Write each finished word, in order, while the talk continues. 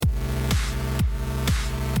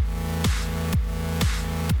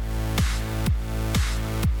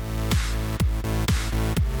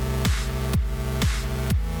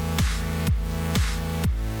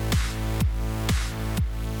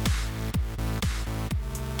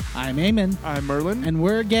I'm Eamon. I'm Merlin. And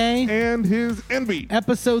we're gay. And his envy.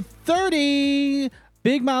 Episode 30.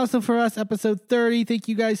 Big milestone for us, episode 30. Thank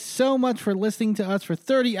you guys so much for listening to us for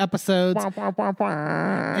 30 episodes.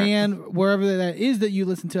 And wherever that is that you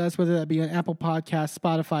listen to us, whether that be on Apple Podcasts,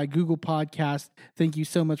 Spotify, Google Podcasts, thank you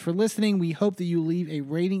so much for listening. We hope that you leave a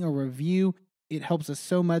rating or review. It helps us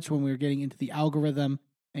so much when we're getting into the algorithm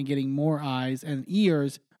and getting more eyes and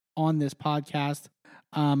ears on this podcast.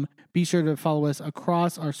 Be sure to follow us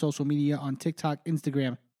across our social media on TikTok,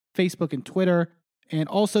 Instagram, Facebook, and Twitter. And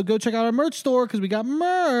also go check out our merch store because we got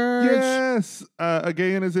merch. Yes.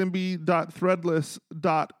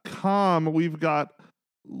 agayandhismb.threadless.com. We've got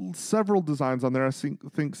several designs on there. I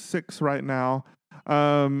think 6 right now.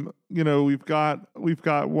 We've got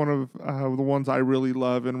one of the ones I really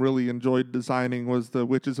love and really enjoyed designing was the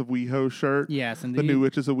Witches of WeHo shirt. Yes, indeed. The new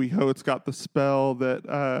Witches of WeHo. It's got the spell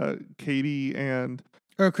that Katie and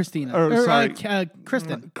Christina.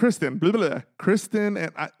 Kristen. Kristen. Blah, blah, blah. Kristen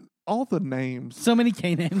and all the names. So many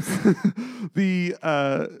K names. The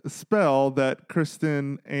spell that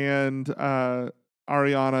Kristen and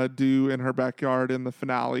Ariana do in her backyard in the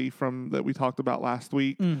finale that we talked about last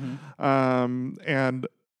week. Mm-hmm. And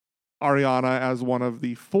Ariana as one of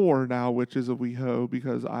the 4 now Witches of WeHo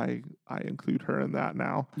because I include her in that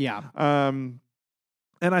now. Yeah. And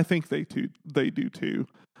I think they do too.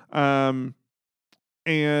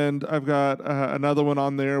 And I've got another one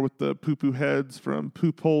on there with the poo-poo heads from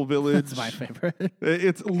Poop Hole Village. That's my favorite.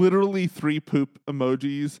 It's literally 3 poop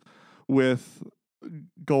emojis with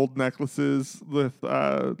gold necklaces with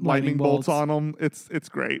lightning bolts on them. It's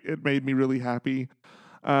great. It made me really happy.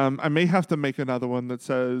 I may have to make another one that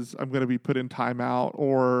says I'm going to be put in timeout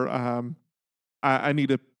or I need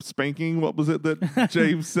a spanking. What was it that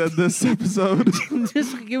James said this episode?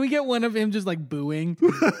 Can we get one of him just like booing?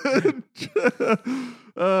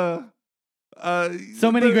 So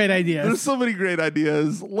many great ideas. There's so many great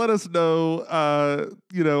ideas. Let us know,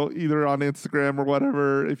 either on Instagram or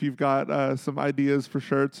whatever, if you've got some ideas for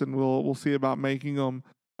shirts, and we'll see about making them.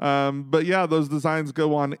 But yeah, those designs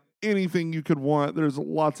go on anything you could want. There's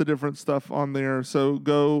lots of different stuff on there. So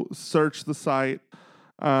go search the site.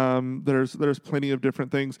 There's plenty of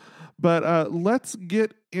different things, but let's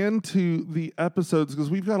get into the episodes because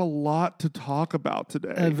we've got a lot to talk about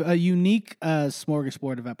today. A unique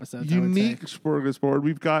smorgasbord of episodes. Unique smorgasbord.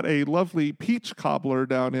 We've got a lovely peach cobbler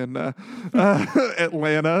down in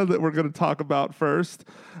Atlanta that we're going to talk about first,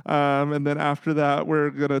 and then after that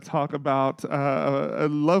we're going to talk about a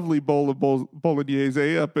lovely bowl of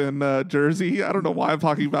bolognese up in Jersey. I don't know why I'm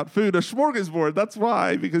talking about food. A smorgasbord. That's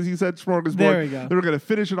why, because you said smorgasbord. There we go. Then we're going to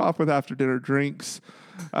finish it off with after dinner drinks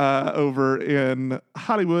over in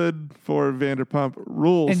Hollywood for Vanderpump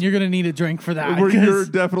Rules. And you're going to need a drink for that. You're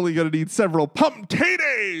definitely going to need several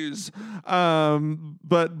pumptades.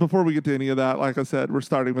 But before we get to any of that, like I said, we're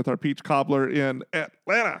starting with our peach cobbler in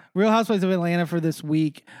Atlanta. Real Housewives of Atlanta for this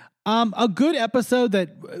week. A good episode, but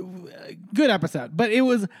it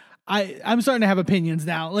was... I'm starting to have opinions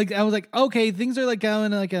now. Like I was like, okay, things are like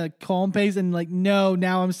going like a calm pace, and like no,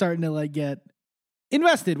 now I'm starting to like get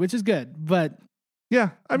invested, which is good. But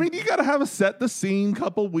yeah, I mean, you got to have set the scene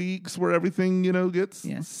couple weeks where everything gets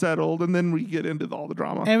settled, and then we get into all the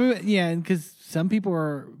drama. Because some people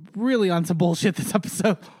are really on some bullshit this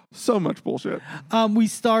episode. So much bullshit. We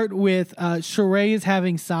start with Sheree is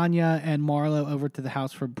having Sonia and Marlo over to the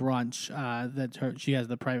house for brunch. She has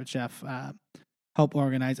the private chef help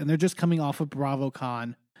organize, and they're just coming off of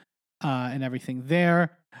BravoCon and everything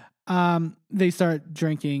there. They start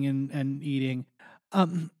drinking and eating.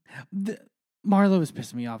 Marlo is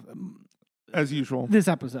pissing me off. As usual. This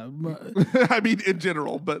episode. I mean, in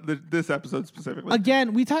general, but this episode specifically.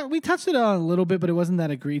 Again, we touched it on a little bit, but it wasn't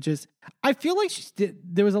that egregious. I feel like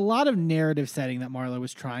there was a lot of narrative setting that Marlo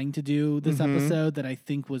was trying to do this episode that I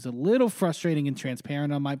think was a little frustrating and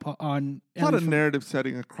transparent on my on. A lot of narrative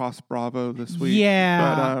setting across Bravo this week.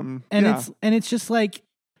 Yeah. But, it's just like,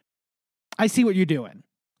 I see what you're doing.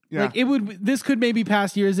 Yeah. Like this could maybe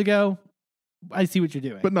pass years ago. I see what you're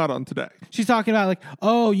doing. But not on today. She's talking about like,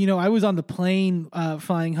 I was on the plane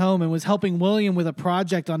flying home and was helping William with a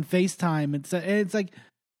project on FaceTime. And it's like,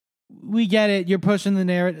 we get it. You're pushing the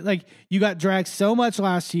narrative. Like, you got dragged so much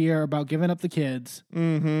last year about giving up the kids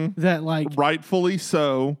that like... Rightfully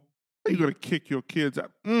so. You're going to kick your kids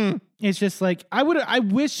out. It's just like, I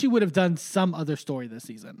wish she would have done some other story this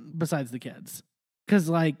season besides the kids. Because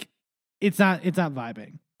like, it's not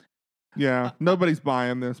vibing. Yeah, nobody's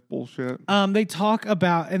buying this bullshit. They talk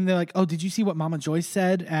about, and they're like, "Oh, did you see what Mama Joyce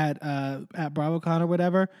said at BravoCon or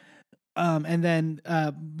whatever?" And then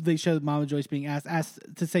they showed Mama Joyce being asked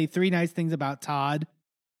to say 3 nice things about Todd,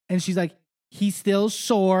 and she's like, he's still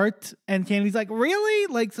short. And Candy's like,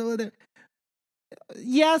 really? Like, so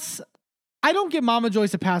yes. I don't give Mama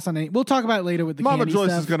Joyce a pass on any. We'll talk about it later with the Mama Candy Joyce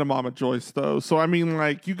stuff. is going to Mama Joyce, though. So, I mean,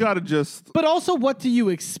 like, you got to just... But also, what do you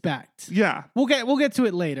expect? Yeah. We'll get to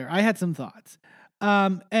it later. I had some thoughts.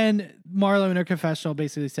 And Marlo in her confessional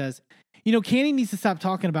basically says, Candy needs to stop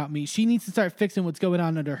talking about me. She needs to start fixing what's going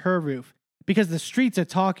on under her roof because the streets are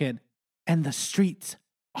talking and the streets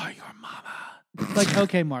are your mama. Like,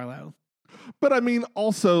 okay, Marlo. But I mean,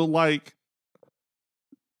 also, like,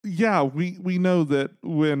 yeah, we know that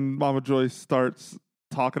when Mama Joyce starts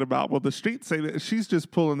talking about, well, the streets say that she's just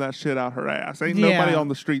pulling that shit out her ass. Ain't nobody on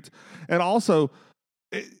the streets. And also,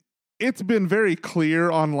 it's been very clear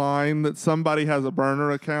online that somebody has a burner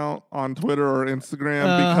account on Twitter or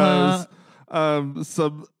Instagram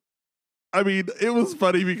because I mean, it was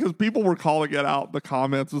funny because people were calling it out in the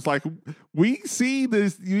comments. It's like, we see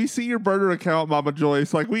this, you see your burner account, Mama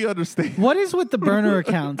Joyce. Like, we understand. What is with the burner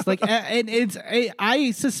accounts? Like, and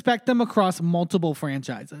I suspect them across multiple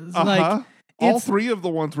franchises. Like, all three of the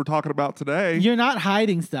ones we're talking about today. You're not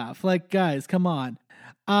hiding stuff. Like, guys, come on.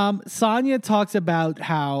 Sonia talks about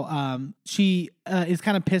how she is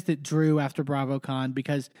kind of pissed at Drew after BravoCon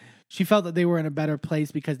because she felt that they were in a better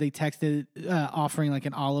place because they texted offering like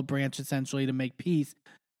an olive branch essentially to make peace,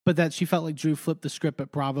 but that she felt like Drew flipped the script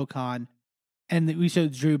at BravoCon, and that we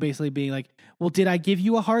showed Drew basically being like, well, did I give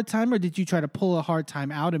you a hard time or did you try to pull a hard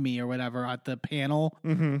time out of me or whatever at the panel?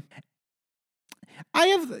 Mm-hmm.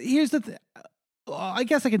 Here's the thing. I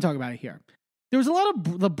guess I can talk about it here. There was a lot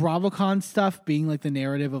of the BravoCon stuff being like the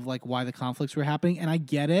narrative of like why the conflicts were happening, and I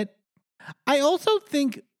get it. I also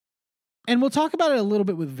think, and we'll talk about it a little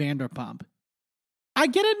bit with Vanderpump, I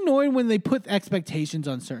get annoyed when they put expectations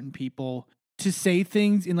on certain people to say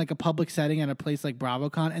things in like a public setting at a place like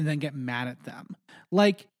BravoCon and then get mad at them.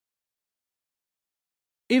 Like,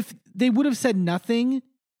 if they would have said nothing,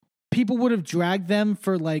 people would have dragged them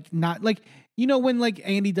for like not like, when like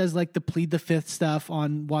Andy does like the plead the fifth stuff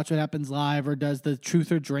on Watch What Happens Live or does the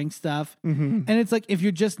truth or drink stuff. Mm-hmm. And it's like, if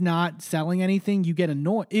you're just not selling anything, you get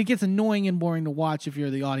annoyed. It gets annoying and boring to watch if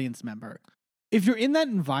you're the audience member. If you're in that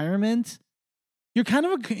environment, you're kind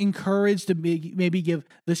of encouraged to maybe give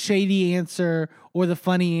the shady answer or the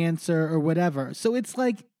funny answer or whatever. So it's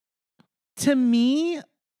like, to me,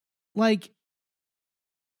 like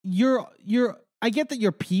I get that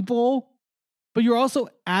you're people, but you're also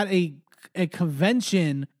at a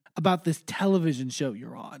convention about this television show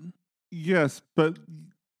you're on. Yes, but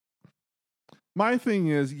my thing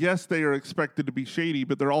is, yes, they are expected to be shady,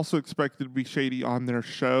 but they're also expected to be shady on their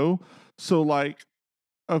show. So, like,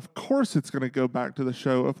 of course it's going to go back to the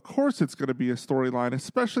show. Of course it's going to be a storyline,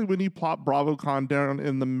 especially when you plop BravoCon down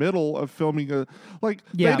in the middle of filming they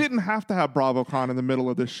didn't have to have BravoCon in the middle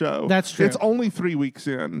of this show. That's true. It's only 3 weeks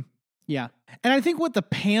in. Yeah. And I think with the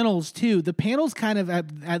panels too, the panels kind of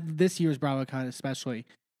at this year's BravoCon especially,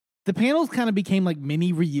 the panels kind of became like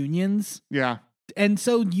mini reunions. Yeah. And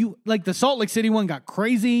so the Salt Lake City one got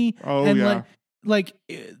crazy. Oh, and yeah. Like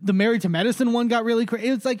the Married to Medicine one got really crazy.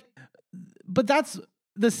 It's like, but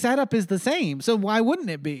the setup is the same. So why wouldn't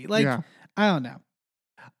it be? Like, yeah. I don't know.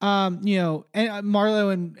 And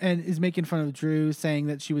Marlo and is making fun of Drew, saying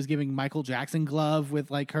that she was giving Michael Jackson glove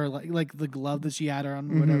with like her like the glove that she had her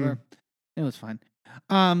on, whatever. It was fine.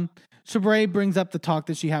 Sheree brings up the talk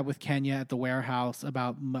that she had with Kenya at the warehouse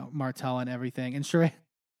about Martell and everything, and Sheree,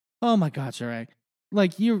 oh my God, Sheree,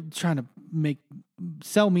 like you're trying to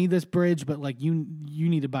sell me this bridge, but like you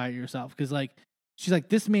need to buy it yourself because like. She's like,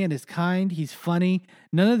 this man is kind. He's funny.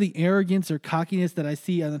 None of the arrogance or cockiness that I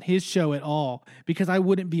see on his show at all, because I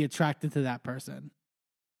wouldn't be attracted to that person.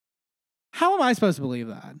 How am I supposed to believe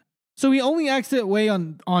that? So he only acts that way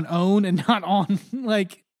on OWN and not on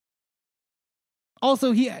like.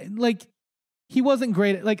 Also, he wasn't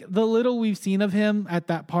great. Like the little we've seen of him at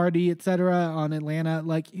that party, etc. on Atlanta,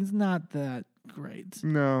 like he's not that great.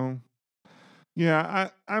 No. Yeah,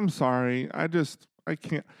 I'm sorry. I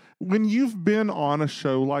can't. When you've been on a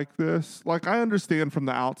show like this, like I understand from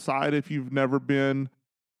the outside, if you've never been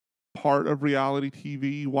part of reality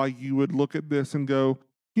TV, why you would look at this and go,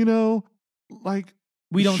 like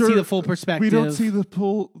we don't see the full perspective. We don't see the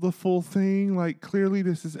full thing. Like clearly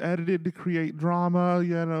this is edited to create drama,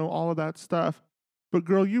 all of that stuff. But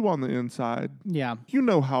girl, you on the inside. Yeah. You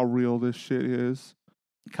know how real this shit is.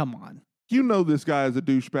 Come on. You know this guy is a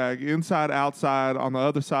douchebag, inside, outside, on the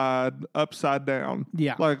other side, upside down.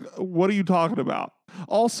 Yeah. Like, what are you talking about?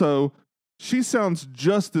 Also, she sounds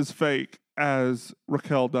just as fake as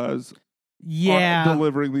Raquel does. Yeah.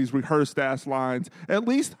 Delivering these rehearsed ass lines. At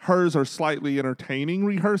least hers are slightly entertaining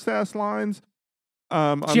rehearsed ass lines.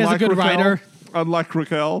 She has a good writer. Unlike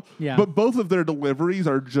Raquel. Yeah. But both of their deliveries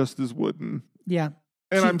are just as wooden. Yeah.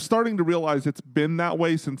 And I'm starting to realize it's been that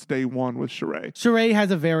way since day one with Sheree. Sheree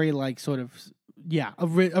has a very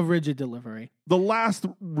a rigid delivery. The last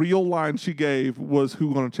real line she gave was,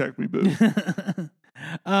 "Who gonna check me, boo?"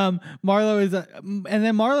 Marlo is, and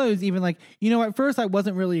then Marlo is even like, at first I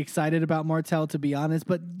wasn't really excited about Martell, to be honest,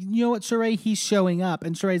 but you know what, Sheree, he's showing up,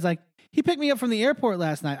 and Sheree's like, he picked me up from the airport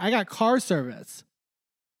last night. I got car service.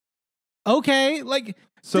 Okay,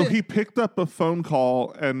 so he picked up a phone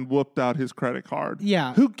call and whooped out his credit card.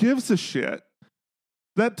 Yeah, who gives a shit?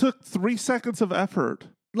 That took 3 seconds of effort.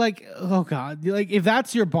 Oh God, if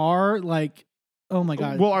that's your bar, oh my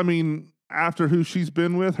God. Well, I mean, after who she's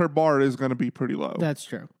been with, her bar is going to be pretty low. That's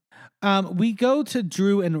true. We go to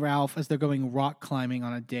Drew and Ralph as they're going rock climbing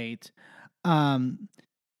on a date. And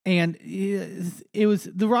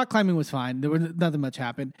the rock climbing was fine. There was nothing much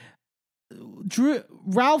happened.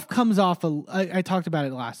 Ralph comes off I talked about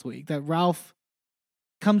it last week, that Ralph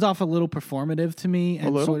comes off a little performative to me.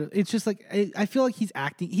 And it's just I feel like he's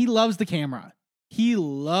acting. He loves the camera. He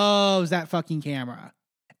loves that fucking camera.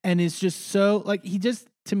 And it's just so, he just,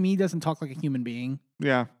 to me, doesn't talk like a human being.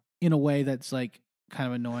 Yeah. In a way that's, kind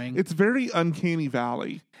of annoying. It's very Uncanny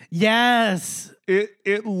Valley. Yes.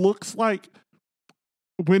 It looks like,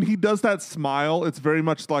 when he does that smile, it's very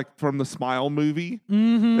much like from the Smile movie.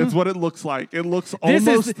 Mm-hmm. It's what it looks like. It looks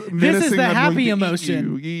almost menacing. This is the happy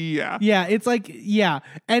emotion. Yeah. Yeah, it's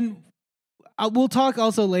and we'll talk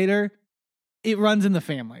also later. It runs in the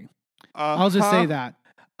family. I'll just say that.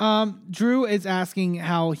 Drew is asking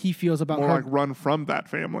how he feels about her. Run from that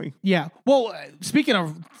family. Yeah. Well, speaking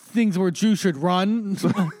of things where Drew should run,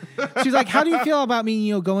 she's like, how do you feel about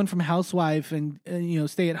me, going from housewife and,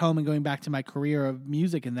 stay at home and going back to my career of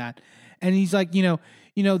music and that? And he's like,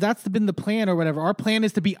 that's been the plan or whatever. Our plan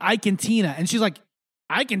is to be Ike and Tina. And she's like,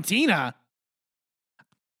 Ike and Tina?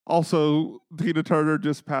 Also, Tina Turner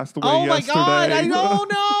just passed away yesterday. Oh my God.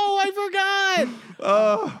 I forgot.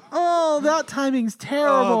 That timing's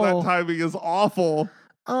terrible. That timing is awful.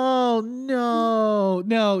 Oh,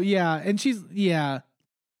 no, yeah. And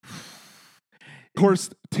of course,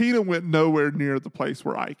 Tina went nowhere near the place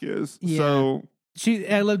where Ike is. Yeah. So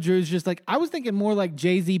I love Drew's just I was thinking more like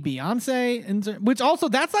Jay-Z, Beyonce, which also,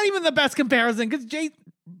 that's not even the best comparison because maybe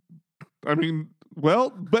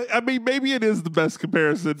it is the best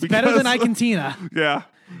comparison. It's better than Ike and Tina. Yeah.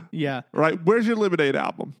 Yeah. Right. Where's your Lemonade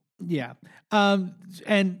album? Yeah.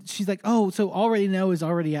 And she's like, oh, so Already Know is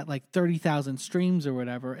already at 30,000 streams or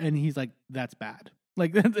whatever. And he's like, that's bad.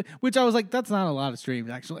 Which I was like, that's not a lot of streams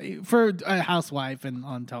actually for a housewife and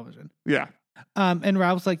on television. Yeah. And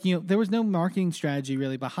Ralph's like, there was no marketing strategy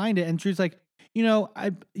really behind it. And Drew's like,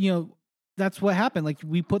 that's what happened.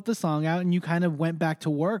 We put the song out and you kind of went back to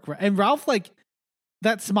work. And Ralph,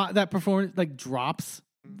 that performance drops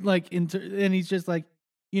and he's just like,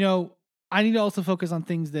 I need to also focus on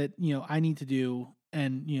things that, I need to do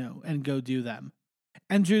and go do them.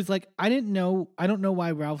 And Drew's like, I don't know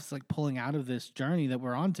why Ralph's pulling out of this journey that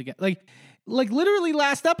we're on together. Literally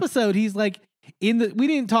last episode, he's we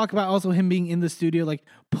didn't talk about also him being in the studio,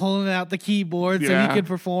 pulling out the keyboard so he could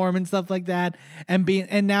perform and stuff like that.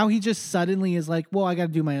 And now he just suddenly is well, I got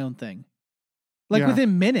to do my own thing.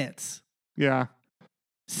 Within minutes. Yeah.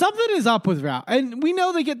 Something is up with Ralph. And we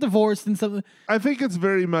know they get divorced and stuff. I think it's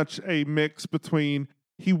very much a mix between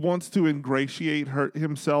he wants to ingratiate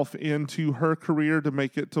himself into her career to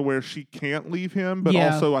make it to where she can't leave him. But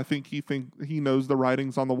also I think he knows the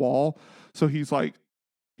writing's on the wall. So he's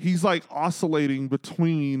oscillating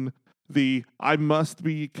between the I must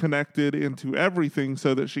be connected into everything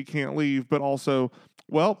so that she can't leave. But also,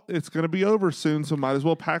 well, it's going to be over soon. So might as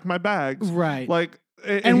well pack my bags. Right.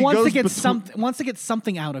 And wants to get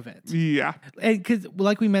something out of it. Yeah. Because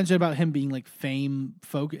we mentioned about him being fame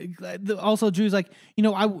focused. Also, Drew's I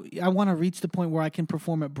want to reach the point where I can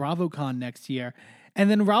perform at BravoCon next year. And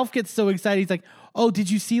then Ralph gets so excited. He's like, oh, did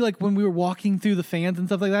you see when we were walking through the fans and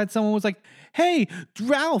stuff like that? Someone was like, hey,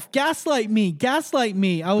 Ralph, gaslight me.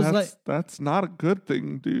 I was that's not a good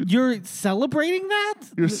thing, dude. You're celebrating that?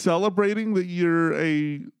 You're celebrating that you're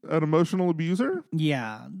an emotional abuser?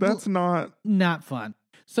 Yeah. That's not fun.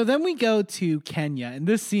 So then we go to Kenya, and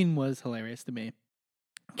this scene was hilarious to me.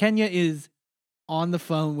 Kenya is on the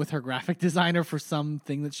phone with her graphic designer for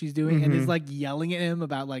something that she's doing and is yelling at him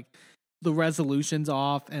about the resolution's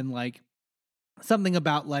off and something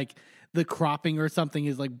about the cropping or something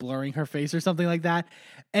is blurring her face or something like that.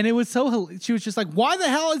 And it was she was just why the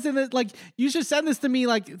hell isn't it you should send this to me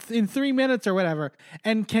in 3 minutes or whatever.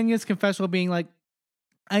 And Kenya's confessional being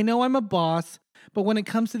I know I'm a boss, But when it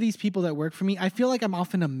comes to these people that work for me, I feel like I'm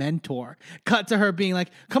often a mentor. Cut to her being like,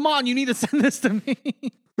 come on, you need to send this to me.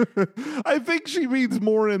 I think she means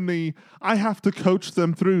more in the, I have to coach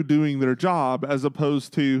them through doing their job as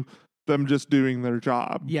opposed to them just doing their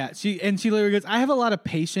job. Yeah, she literally goes, I have a lot of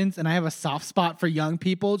patience and I have a soft spot for young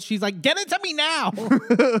people. She's like, get it to me now.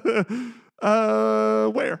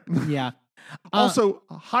 Where? Yeah. Also,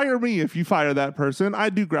 hire me if you fire that person. I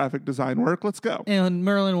do graphic design work. Let's go. And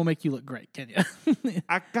Merlin will make you look great, Kenya.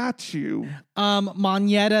 I got you.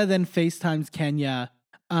 Moneta then FaceTimes Kenya.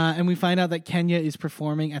 And we find out that Kenya is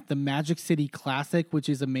performing at the Magic City Classic, which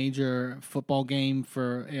is a major football game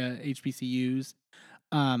for HBCUs.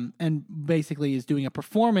 And basically is doing a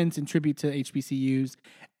performance in tribute to HBCUs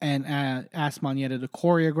and asked Moneta to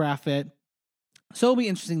choreograph it. So it'll be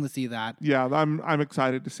interesting to see that. Yeah, I'm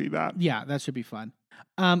excited to see that. Yeah, that should be fun.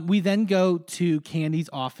 We then go to Candy's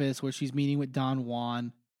office where she's meeting with Don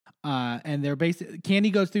Juan. And they're Candy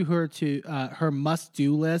goes through her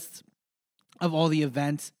must-do list of all the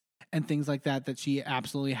events and things like that she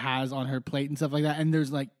absolutely has on her plate and stuff like that. And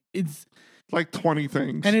there's it's like 20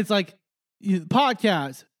 things. And it's like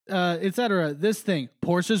podcast, etc. This thing,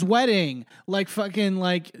 Portia's wedding, fucking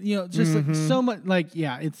just like so much.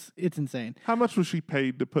 Yeah, it's insane. How much was she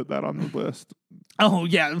paid to put that on the list? Oh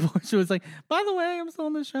yeah, Portia was like, by the way, I'm still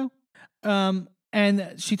on the show.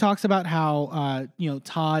 And she talks about how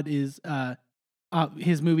Todd is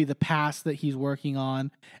his movie The Past that he's working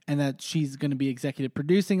on, and that she's going to be executive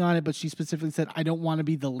producing on it. But she specifically said, I don't want to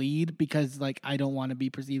be the lead because I don't want to be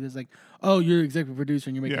perceived as oh, you're executive producer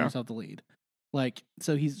and you're making yourself the lead.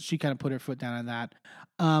 So she kind of put her foot down on that.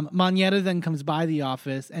 Moneta then comes by the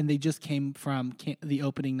office, and they just came from the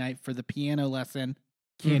opening night for the piano lesson,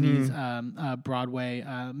 Candy's Broadway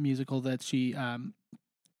musical that she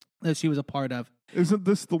was a part of. Isn't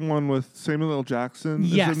this the one with Samuel L. Jackson?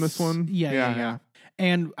 Yes. Is in this one? Yeah.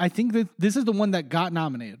 And I think that this is the one that got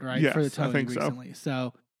nominated, right? Yes, for the Tony recently.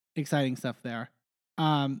 So exciting stuff there.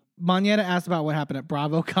 Moneta asked about what happened at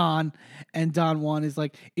BravoCon, and Don Juan is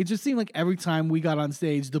like, it just seemed like every time we got on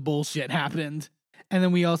stage, the bullshit happened. And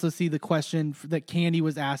then we also see the question that Candy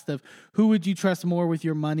was asked of, who would you trust more with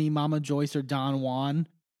your money, Mama Joyce or Don Juan?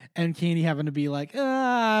 And Candy having to be like,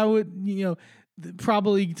 I would,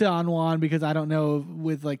 probably Don Juan because I don't know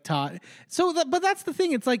with Todd. So, but that's the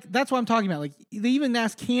thing. It's that's what I'm talking about. They even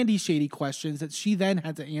asked Candy shady questions that she then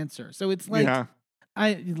had to answer. So it's yeah.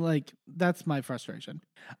 That's my frustration.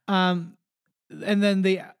 And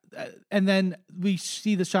then we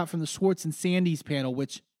see the shot from the Schwartz and Sandy's panel,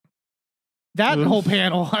 which that whole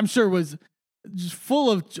panel I'm sure was just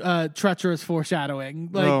full of treacherous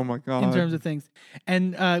foreshadowing. Oh my God. In terms of things.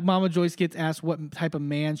 And Mama Joyce gets asked what type of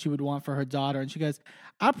man she would want for her daughter, and she goes,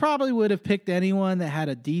 I probably would have picked anyone that had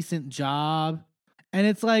a decent job. And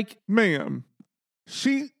it's ma'am,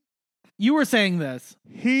 you were saying this.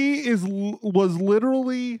 He was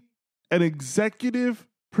literally an executive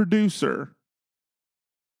producer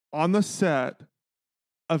on the set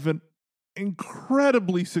of an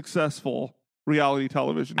incredibly successful reality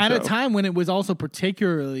television show. At a time when it was also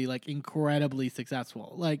particularly incredibly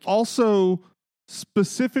successful. Also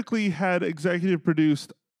specifically had executive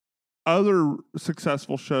produced other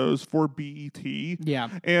successful shows for BET. Yeah.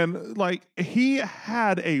 And he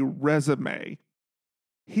had a resume.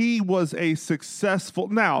 He was a successful.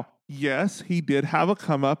 Now, yes, he did have a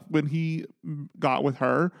come up when he got with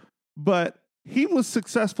her, but he was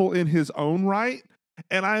successful in his own right.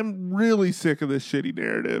 And I'm really sick of this shitty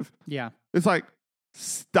narrative. Yeah. It's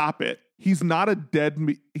stop it. He's not a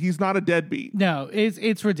deadbeat. No,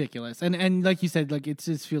 it's ridiculous. And like you said, it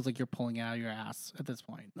just feels like you're pulling it out of your ass at this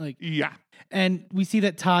point. Yeah. And we see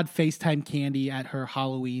that Todd FaceTimed Candy at her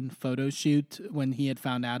Halloween photo shoot when he had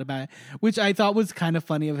found out about it, which I thought was kind of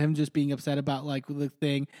funny of him just being upset about the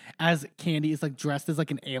thing as Candy is dressed as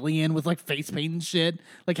an alien with face paint and shit,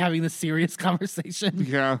 having this serious conversation.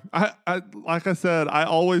 Yeah. I like I said, I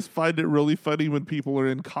always find it really funny when people are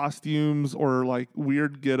in costumes or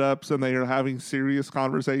weird get-ups and they are having serious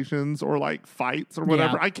conversations or fights or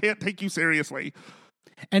whatever. Yeah. I can't take you seriously.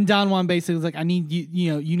 And Don Juan basically is I need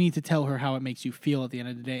you need to tell her how it makes you feel at the end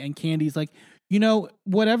of the day. And Candy's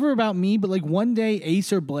whatever about me, but one day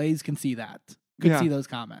Ace or Blaze can see that. See those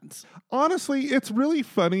comments. Honestly, it's really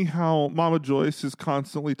funny how Mama Joyce is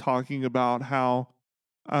constantly talking about how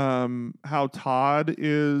Todd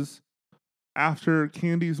is after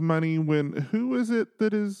Candy's money when who is it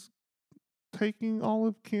that is taking all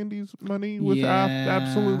of Candy's money with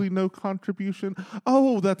absolutely no contribution?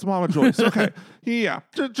 Oh, that's Mama Joyce. Okay. Yeah.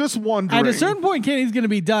 Just wondering. At a certain point, Candy's going to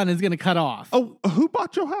be done. It's going to cut off. Oh, who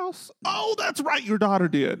bought your house? Oh, that's right. Your daughter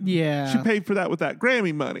did. Yeah. She paid for that with that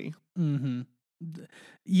Grammy money. Mm-hmm.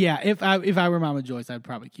 Yeah, if I were Mama Joyce, I'd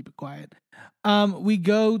probably keep it quiet. We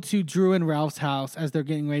go to Drew and Ralph's house as they're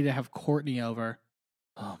getting ready to have Courtney over.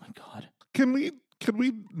 Oh my God. Can we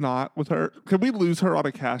not with her? Can we lose her on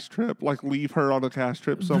a cash trip? Like leave her on a cash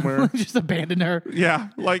trip somewhere? Just abandon her. Yeah,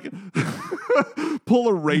 like pull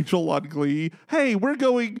a Rachel on Glee. Hey, we're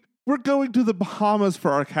going to the Bahamas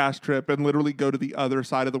for our cash trip and literally go to the other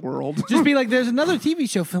side of the world. Just be like, there's another TV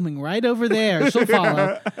show filming right over there. She'll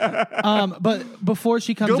follow. But before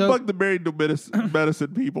she comes go bug the Married to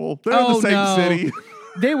Medicine people. They're in the same city.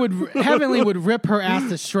 They Heavenly would rip her ass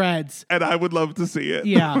to shreds. And I would love to see it.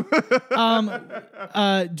 Yeah.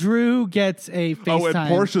 Drew gets a FaceTime. Oh, and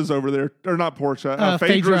Portia's over there. Or not Portia.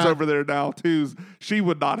 Phaedra's over there now, too. She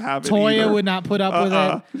would not have it Toya either. Would not put up with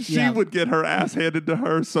it. She would get her ass handed to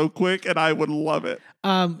her so quick, and I would love it.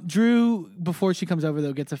 Drew, before she comes over,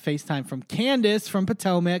 though, gets a FaceTime from Candace from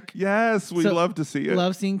Potomac. Yes, we love to see it.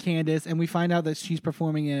 Love seeing Candace, and we find out that she's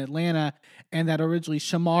performing in Atlanta, and that originally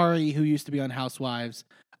Shamari, who used to be on Housewives,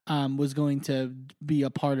 was going to be a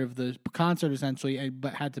part of the concert, essentially,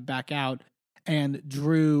 but had to back out, and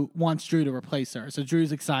Drew wants Drew to replace her. So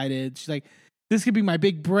Drew's excited. She's like, this could be my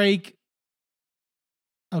big break.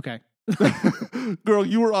 Okay. Girl,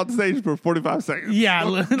 you were on stage for 45 seconds. Yeah.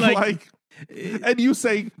 like and you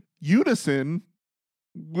say unison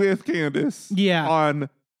with Candace on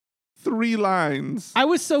 3 lines. I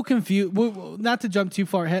was so confused. Not to jump too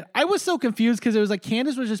far ahead. I was so confused because it was like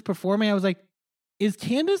Candace was just performing. I was like, is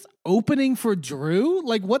Candace opening for Drew?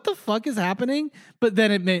 Like, what the fuck is happening? But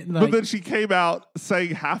then it meant like... But then she came out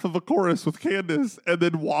saying half of a chorus with Candace and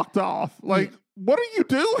then walked off. Like, what are you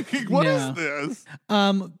doing? What is this?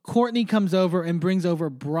 Courtney comes over and brings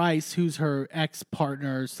over Bryce, who's her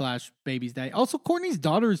ex-partner / baby's daddy. Also, Courtney's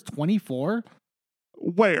daughter is 24.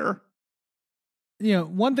 Where? You know,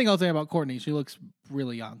 one thing I'll say about Courtney, she looks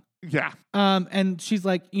really young. Yeah. And she's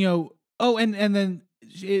like, you know, and then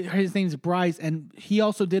his name's Bryce, and he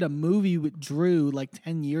also did a movie with Drew like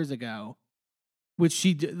 10 years ago, which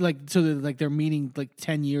she like, so like they're meeting like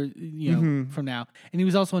 10 years, you know, from now. And he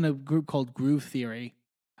was also in a group called Groove Theory.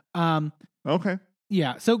 Okay.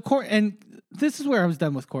 Yeah. So and this is where I was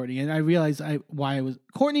done with Courtney, and I realized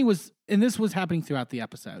Courtney was, and this was happening throughout the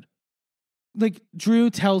episode. Like Drew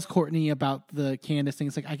tells Courtney about the Candace thing.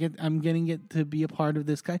 It's like, I'm getting it to be a part of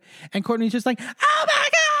this guy, and Courtney's just like, oh my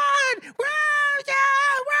God,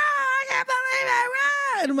 I can't believe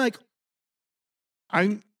it. And I'm like,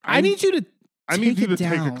 I need you to. I need you to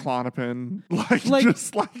take a Klonopin. Like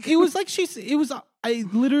just like it was like I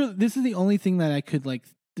literally, this is the only thing that I could like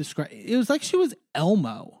describe. It was like she was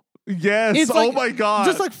Elmo. Yes. It's oh like, my God.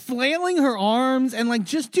 Just like flailing her arms and like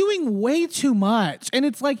just doing way too much. And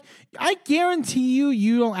it's like, I guarantee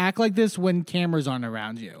you don't act like this when cameras aren't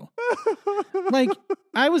around you. Like,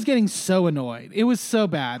 I was getting so annoyed. It was so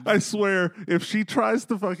bad. I swear, if she tries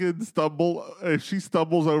to fucking if she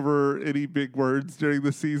stumbles over any big words during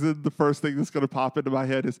the season, the first thing that's going to pop into my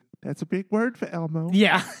head is, that's a big word for Elmo.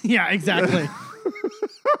 Yeah, exactly.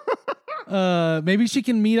 Maybe she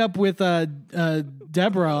can meet up with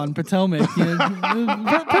Deborah on Potomac. You know,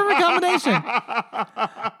 perfect combination.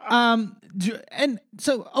 And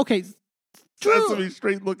so, okay. Drew, that's a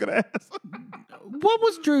straight looking ass. What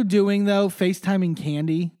was Drew doing though, FaceTiming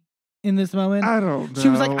Candy in this moment? I don't know. She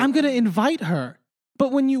was like, I'm going to invite her.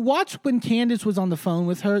 But when you watch when Candace was on the phone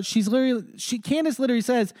with her, Candace literally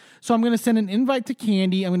says, so I'm going to send an invite to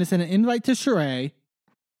Candy. I'm going to send an invite to Sheree.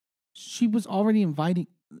 She was already inviting.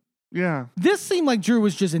 Yeah. This seemed like Drew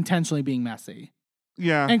was just intentionally being messy.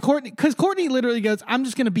 Yeah. And Courtney literally goes, I'm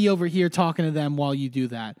just going to be over here talking to them while you do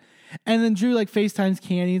that. And then Drew like FaceTimes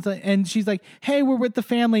Candy, and she's like, hey, we're with the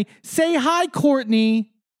family. Say hi,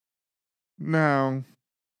 Courtney. No.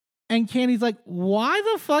 And Candy's like, why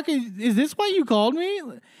the fuck is this why you called me?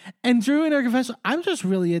 And Drew in her confession, I'm just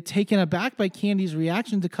really taken aback by Candy's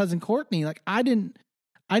reaction to cousin Courtney. Like, I didn't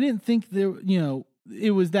think there, you know,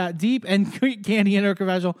 it was that deep. And Candy in her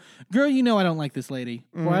confessional, girl, you know I don't like this lady.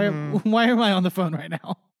 Why am I on the phone right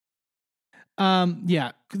now?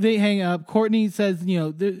 Yeah, they hang up. Courtney says, you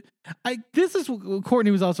know,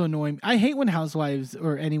 Courtney was also annoying. I hate when Housewives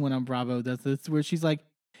or anyone on Bravo does this, where she's like,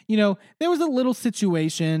 you know, there was a little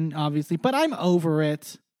situation, obviously, but I'm over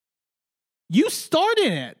it. You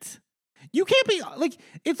started it. You can't be like,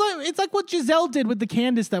 it's like what Giselle did with the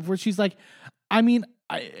Candace stuff, where she's like, I mean,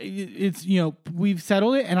 it's, you know, we've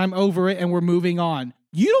settled it and I'm over it and we're moving on.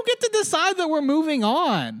 You don't get to decide that we're moving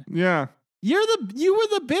on. Yeah. You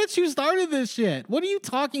were the bitch who started this shit. What are you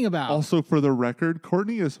talking about? Also, for the record,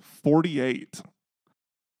 Courtney is 48.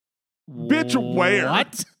 Bitch, where?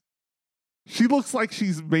 What? She looks like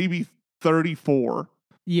she's maybe 34.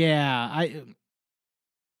 Yeah,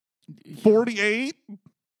 48?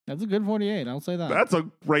 That's a good 48. I'll say that. That's a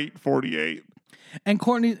great 48. And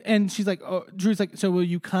Courtney, and she's like, oh, Drew's like, so will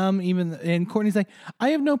you come? And Courtney's like, I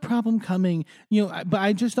have no problem coming, but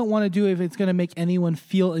I just don't want to do it if it's going to make anyone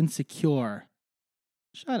feel insecure.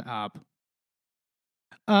 Shut up.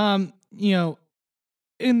 And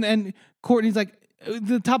Courtney's like,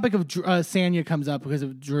 the topic of Sanya comes up because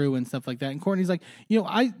of Drew and stuff like that. And Courtney's like,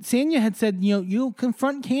 Sanya had said, you'll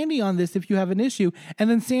confront Candy on this if you have an issue. And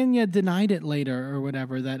then Sanya denied it later or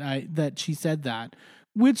whatever that she said that,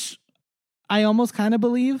 which I almost kind of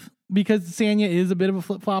believe because Sanya is a bit of a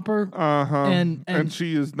flip-flopper. Uh-huh. And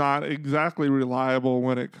she is not exactly reliable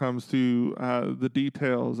when it comes to the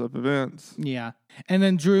details of events. Yeah. And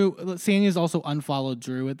then Sanya's also unfollowed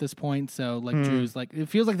Drew at this point. So Drew's like, it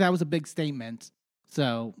feels like that was a big statement.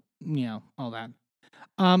 So, all that.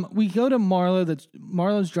 We go to Marlo.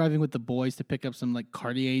 Marlo's driving with the boys to pick up some like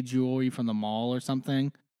Cartier jewelry from the mall or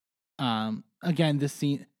something. Again, this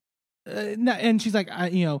scene, and she's like,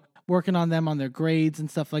 working on them on their grades and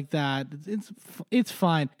stuff like that. It's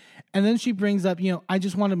fine. And then she brings up, I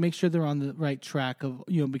just want to make sure they're on the right track of,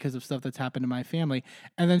 because of stuff that's happened to my family.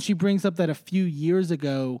 And then she brings up that a few years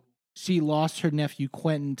ago, she lost her nephew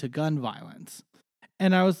Quentin to gun violence.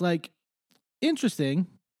 And I was like, interesting.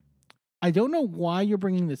 I don't know why you're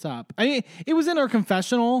bringing this up. I mean, it was in her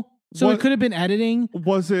confessional, so it could have been editing.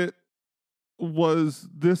 Was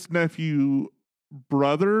this nephew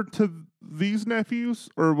brother to these nephews,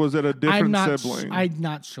 or was it a different sibling? I'm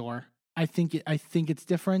not sure. I think it's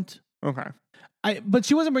different. Okay. But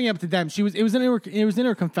she wasn't bringing it up to them. It was in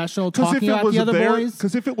her confessional talking about the other boys.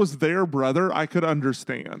 Because if it was their brother, I could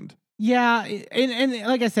understand. Yeah, and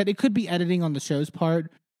like I said, it could be editing on the show's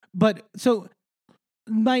part. But so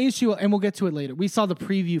my issue, and we'll get to it later. We saw the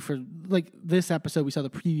preview for this episode. We saw the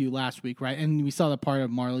preview last week, right? And we saw the part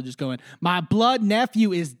of Marlo just going, "My blood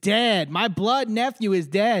nephew is dead. My blood nephew is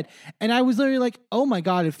dead." And I was literally like, "Oh my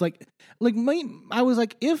god!" If I was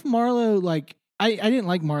like, if Marlo I didn't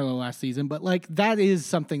like Marlo last season, but that is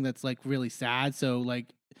something that's really sad. So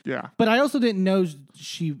yeah. But I also didn't know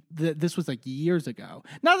this was years ago.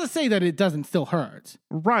 Not to say that it doesn't still hurt.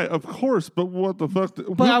 Right, of course. But what the fuck?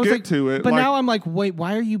 We'll get to it. But now I'm like, wait,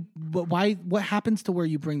 why are you? Why? What happens to where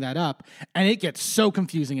you bring that up? And it gets so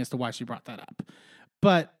confusing as to why she brought that up.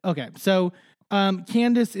 But okay, so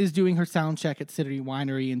Candace is doing her sound check at City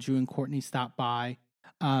Winery, and Drew and Courtney stop by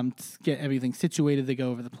to get everything situated. They go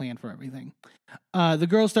over the plan for everything. The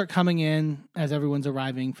girls start coming in as everyone's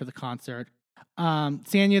arriving for the concert.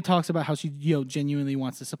 Sanya talks about how she genuinely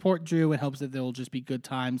wants to support Drew and hopes that there will just be good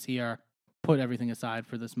times here. Put everything aside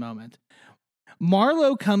for this moment.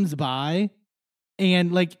 Marlo comes by,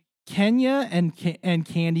 and Kenya and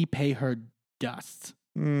Candy pay her dust.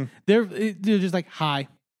 They're just like, hi.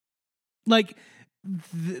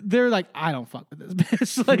 They're like, I don't fuck with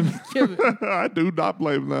this bitch. I do not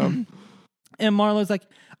blame them. And Marlo's like,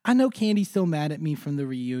 I know Candy's still mad at me from the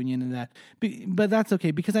reunion and that, but that's okay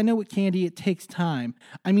because I know with Candy it takes time.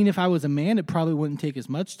 I mean, if I was a man, it probably wouldn't take as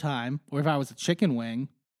much time, or if I was a chicken wing.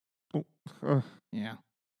 Yeah.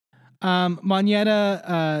 Moneta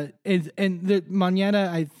I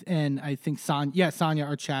think Sonya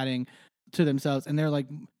are chatting to themselves, and they're like,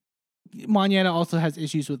 Moneta also has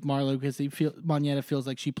issues with Marlo because Moneta feels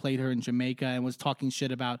like she played her in Jamaica and was talking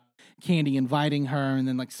shit about Candy inviting her and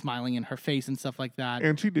then smiling in her face and stuff like that.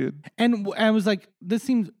 And she did. And I was like,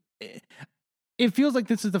 it feels like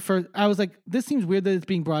this is the first. I was like, this seems weird that it's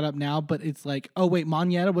being brought up now, but it's like, oh wait,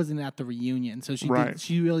 Moneta wasn't at the reunion, so she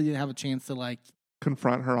really didn't have a chance to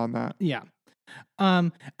confront her on that. Yeah.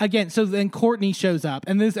 Again, so then Courtney shows up,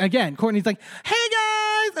 and this again, Courtney's like, "Hey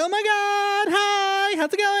guys, oh my god, hi,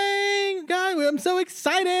 how's it going, guys? I'm so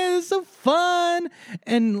excited, it's so fun."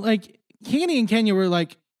 And Candy and Kenya were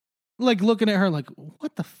like looking at her like,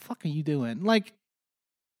 "What the fuck are you doing?"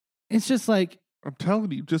 It's just I'm telling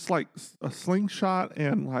you, just a slingshot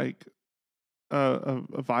and a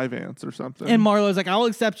Vyvanse or something. And Marlo's like, "I'll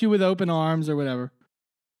accept you with open arms" or whatever.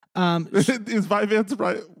 Is Vyvanse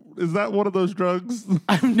right? Is that one of those drugs?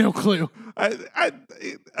 I have no clue.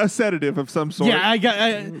 A sedative of some sort. Yeah,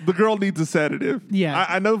 the girl needs a sedative. Yeah,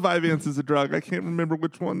 I know Vyvanse is a drug. I can't remember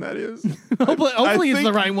which one that is. hopefully it's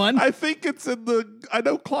the right one. I think it's in I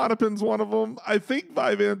know Klonopin's one of them. I think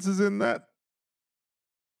Vyvanse is in that.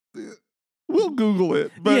 We'll Google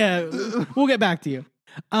it. But yeah, we'll get back to you.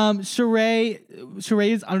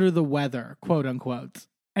 Sheree is under the weather, quote unquote,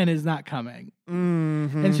 and is not coming.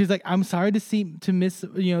 Mm-hmm. And she's like, "I'm sorry to miss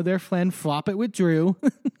their friend flop it with Drew."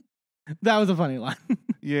 That was a funny line.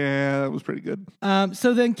 Yeah, that was pretty good.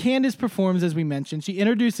 So then Candace performs, as we mentioned. She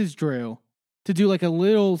introduces Drew to do a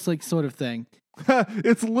little sort of thing.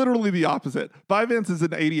 It's literally the opposite. Vyvanse is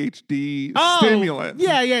an ADHD stimulant.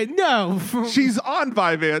 Yeah, no. She's on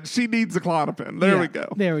Vyvanse. She needs a Klonopin. There we go.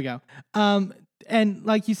 There we go. And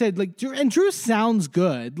like you said, like Drew sounds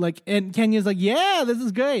good. Like, and Kenya's like, yeah, this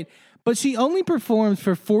is great. But she only performs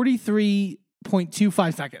for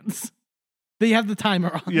 43.25 seconds. They have the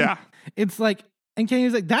timer on. Yeah. It's like, and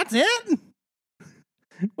Kenya's like, that's it?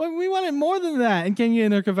 Well, we wanted more than that. And Kenya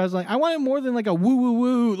in her confession, like, I wanted more than like a woo woo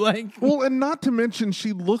woo. Like, well, and not to mention,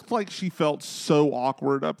 she looked like she felt so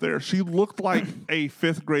awkward up there. She looked like a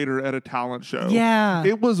fifth grader at a talent show. Yeah.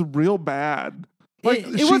 It was real bad. Like,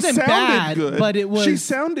 it wasn't bad, good, but it was. She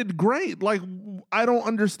sounded great. Like, I don't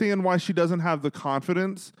understand why she doesn't have the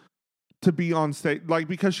confidence to be on stage. Like,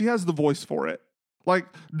 because she has the voice for it. Like,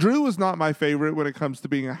 Drew is not my favorite when it comes to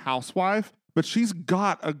being a housewife, but she's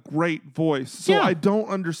got a great voice. So I don't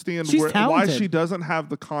understand why she doesn't have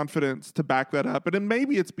the confidence to back that up. And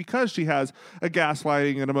maybe it's because she has a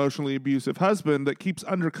gaslighting and emotionally abusive husband that keeps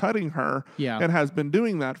undercutting her and has been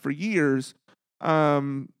doing that for years.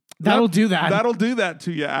 That'll do that. That'll do that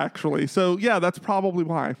to you, actually. So, yeah, that's probably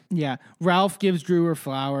why. Yeah. Ralph gives Drew her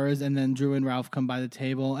flowers, and then Drew and Ralph come by the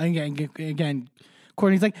table. And again,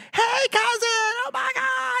 Courtney's like, hey, cousin, oh my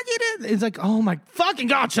God, you did. It's like, oh my fucking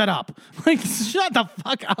God, shut up. Like, shut the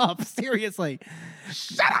fuck up. Seriously.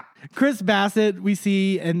 Shut up. Chris Bassett, we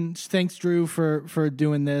see, and thanks Drew for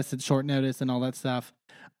doing this at short notice and all that stuff.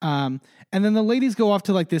 And then the ladies go off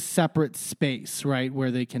to like this separate space, right,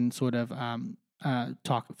 where they can sort of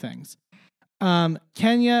talk of things.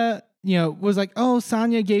 Kenya, was like, oh,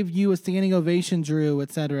 Sonia gave you a standing ovation, Drew,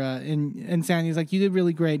 etc. And Sanya's like, you did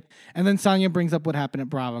really great. And then Sonia brings up what happened at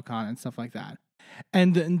BravoCon and stuff like that.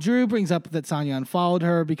 And Drew brings up that Sonia unfollowed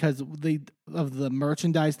her because of the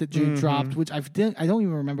merchandise that Drew dropped, which I don't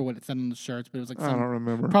even remember what it said on the shirts, but it was like I don't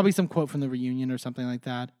remember. Probably some quote from the reunion or something like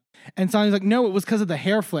that. And Sonia's like, no, it was because of the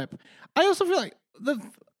hair flip. I also feel like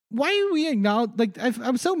why do we acknowledge? Like,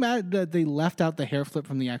 I'm so mad that they left out the hair flip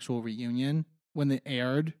from the actual reunion when it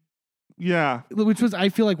aired. Yeah, which was, I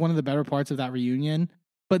feel like, one of the better parts of that reunion.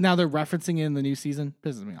 But now they're referencing it in the new season.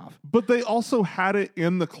 Pisses me off. But they also had it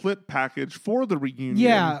in the clip package for the reunion.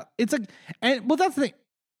 Yeah, it's like, well, that's the thing.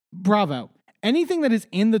 Bravo. Anything that is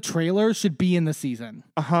in the trailer should be in the season.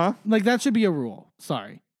 Like, that should be a rule.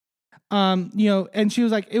 Sorry. And she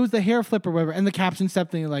was like, it was the hair flip or whatever, and the caption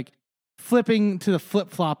something like flipping to the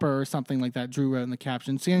flip flopper or something like that. Drew wrote in the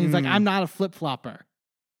caption. So he's like, I'm not a flip flopper.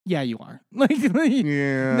 Yeah, you are. Like,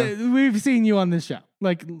 yeah, we've seen you on this show.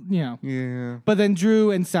 Like, Yeah. But then Drew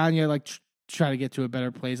and Sonia like try to get to a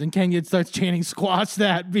better place, and Kenya starts chanting "Squash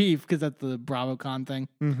that beef" because that's the BravoCon thing.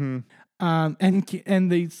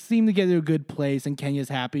 And they seem to get to a good place, and Kenya's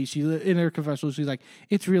happy. She in her confessional, she's like,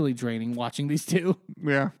 "It's really draining watching these two."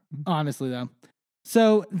 Yeah, honestly though.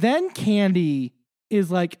 So then Candy is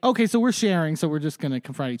like, okay, so we're sharing, so we're just going to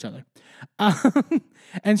confront each other.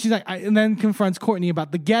 And she's like, and then confronts Courtney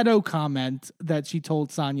about the ghetto comment that she told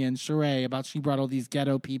Sonia and Sheree about she brought all these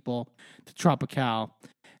ghetto people to Tropical.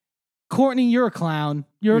 Courtney, you're a clown.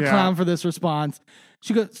 You're a clown for this response.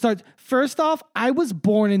 She starts, first off, I was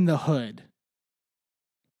born in the hood.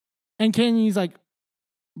 And Candy's like,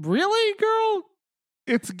 really, girl?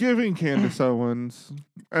 It's giving Candace Owens,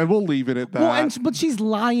 and we'll leave it at that. Well, but she's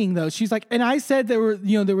lying though. She's like, and I said there were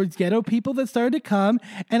ghetto people that started to come,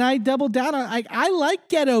 and I doubled down on I like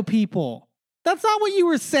ghetto people. That's not what you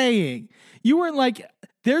were saying. You weren't like,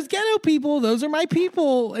 there's ghetto people, those are my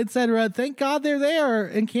people, etc. Thank God they're there,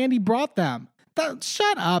 and Candy brought them.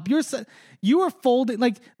 Shut up. You were folding,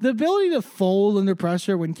 like the ability to fold under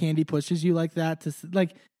pressure when Candy pushes you like that.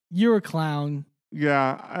 You're a clown.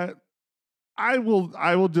 Yeah. I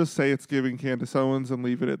will just say it's giving Candace Owens and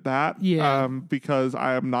leave it at that. Yeah. Because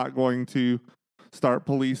I am not going to start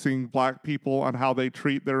policing black people on how they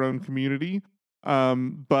treat their own community.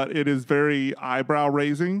 But it is very eyebrow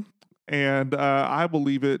raising, and I will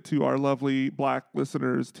leave it to our lovely black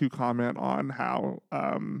listeners to comment on how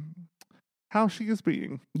she is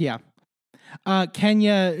being. Yeah.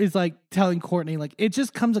 Kenya is like telling Courtney, like, it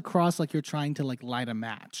just comes across like you're trying to like light a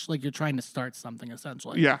match, like you're trying to start something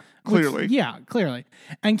essentially. Yeah, clearly. Clearly.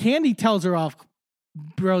 And Candy tells her off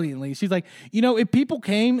brilliantly. She's like, if people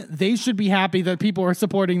came, they should be happy that people are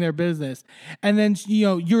supporting their business. And then,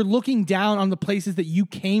 you're looking down on the places that you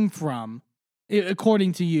came from,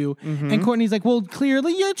 according to you. Mm-hmm. And Courtney's like, well,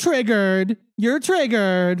 clearly you're triggered.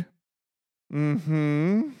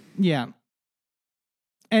 Mm-hmm. Yeah.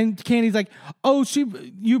 And Candy's like, she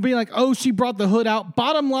brought the hood out.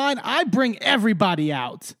 Bottom line, I bring everybody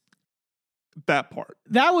out. That part.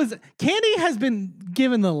 That was Candy has been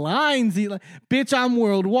given the lines. Bitch, I'm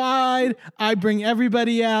worldwide. I bring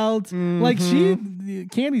everybody out. Mm-hmm. Like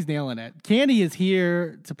Candy's nailing it. Candy is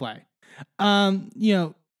here to play. And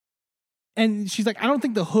she's like, I don't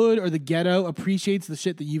think the hood or the ghetto appreciates the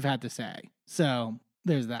shit that you've had to say. So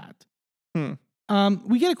there's that.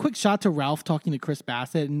 We get a quick shot to Ralph talking to Chris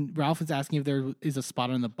Bassett, and Ralph is asking if there is a spot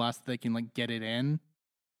on the bus that they can like get it in.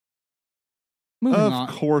 Moving on.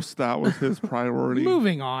 Of course, that was his priority.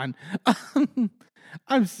 Moving on.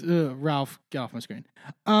 Ralph, get off my screen.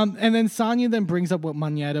 And then Sonya then brings up what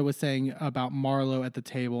Moneta was saying about Marlo at the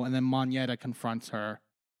table, and then Moneta confronts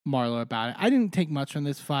Marlo about it. I didn't take much from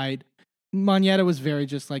this fight. Moneta was very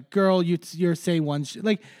just like, girl, you're say one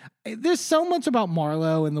like. There's so much about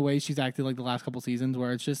Marlo and the way she's acted like the last couple seasons,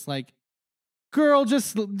 where it's just like, girl,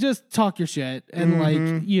 just talk your shit and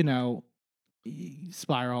like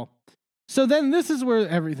spiral. So then this is where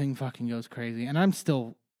everything fucking goes crazy, and I'm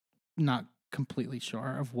still not completely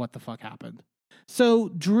sure of what the fuck happened. So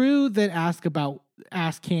Drew then asked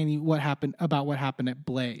Candy what happened at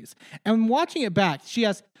Blaze. And watching it back, she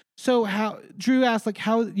asked, Drew asked, like,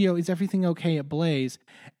 how, is everything okay at Blaze?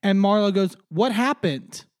 And Marlo goes, what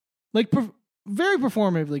happened? Like, very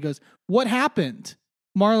performatively goes, what happened?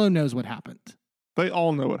 Marlo knows what happened. They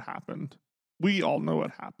all know what happened. We all know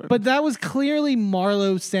what happened. But that was clearly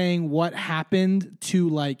Marlo saying what happened to,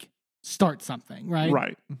 like, start something, right?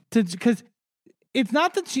 Right. Because it's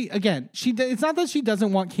not that it's not that she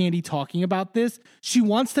doesn't want Candy talking about this. She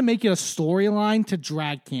wants to make it a storyline to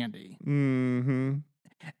drag Candy. Mm-hmm.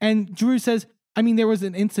 And Drew says, I mean, there was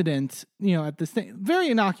an incident, at this thing, very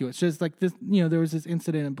innocuous, just like this, there was this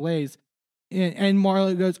incident in Blaze. And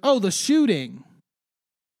Marlo goes, oh, the shooting.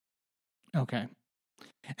 Okay.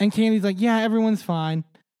 And Candy's like, yeah, everyone's fine.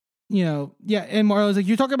 Yeah. And Marlo's like,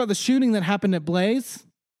 you're talking about the shooting that happened at Blaze?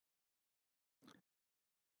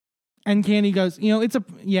 And Candy goes,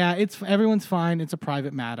 it's everyone's fine. It's a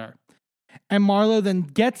private matter. And Marlo then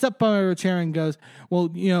gets up on her chair and goes,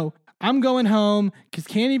 well, I'm going home because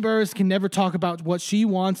Candy Burris can never talk about what she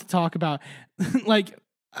wants to talk about. Like,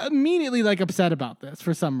 immediately, like, upset about this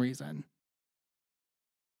for some reason.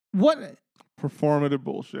 What? Performative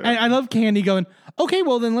bullshit. I love Candy going, okay,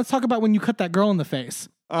 well, then let's talk about when you cut that girl in the face.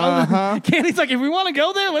 Candy's like, if we want to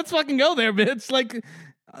go there, let's fucking go there, bitch. Like,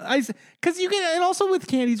 because you get, and also with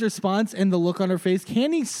Candy's response and the look on her face,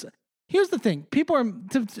 here's the thing. People are,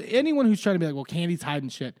 to anyone who's trying to be like, well, Candy's hiding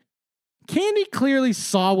shit. Candy clearly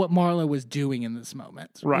saw what Marlo was doing in this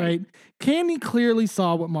moment, right? Candy clearly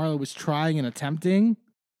saw what Marlo was trying and attempting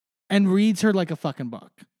and reads her like a fucking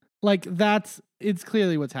book. Like, it's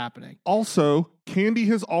clearly what's happening. Also, Candy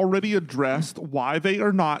has already addressed why they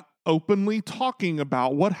are not openly talking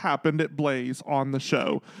about what happened at Blaze on the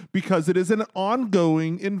show, because it is an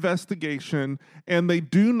ongoing investigation and they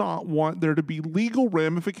do not want there to be legal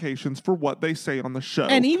ramifications for what they say on the show.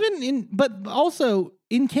 And but also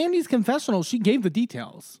in Candy's confessional, she gave the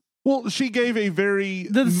details. Well, she gave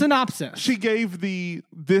the synopsis. She gave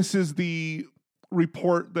this is the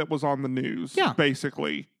report that was on the news. Yeah.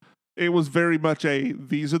 Basically, it was very much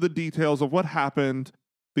these are the details of what happened.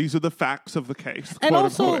 These are the facts of the case, and quote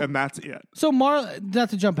also, unquote, and that's it. So not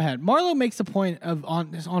to jump ahead, Marlo makes a point of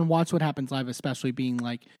on Watch What Happens Live, especially being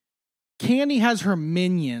like, Candy has her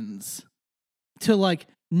minions to like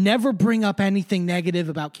never bring up anything negative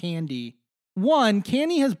about Candy. One,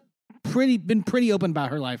 Candy has been pretty open about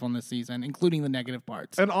her life on this season, including the negative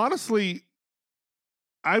parts. And honestly,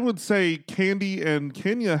 I would say Candy and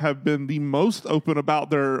Kenya have been the most open about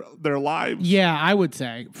their lives. Yeah, I would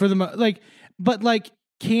say but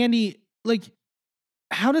Candy, like,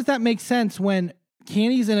 how does that make sense when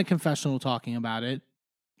Candy's in a confessional talking about it?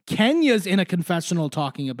 Kenya's in a confessional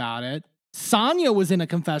talking about it. Sonya was in a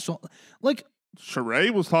confessional. Like,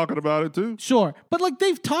 Sheree was talking about it too. Sure. But like,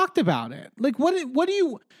 they've talked about it. Like, what do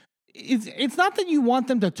you, it's not that you want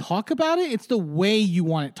them to talk about it. It's the way you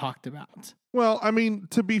want it talked about. Well, I mean,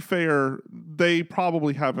 to be fair, they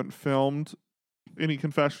probably haven't filmed any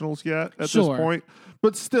confessionals yet at this point.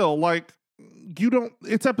 But still, like,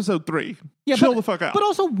 it's episode 3. Yeah, chill the fuck out. But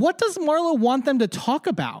also, what does Marlo want them to talk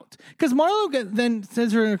about? Because Marlo then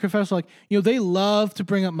says her in her confessional, like, they love to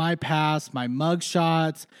bring up my past, my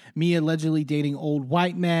mugshots, me allegedly dating old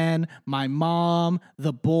white men, my mom,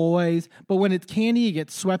 the boys. But when it's Candy, it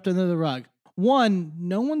gets swept under the rug. One,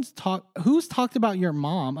 who's talked about your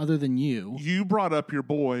mom other than you? You brought up your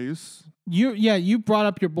boys. You brought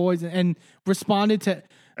up your boys and responded to...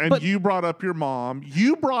 And you brought up your mom.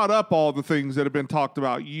 You brought up all the things that have been talked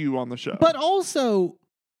about you on the show. But also,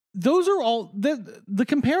 those are all... The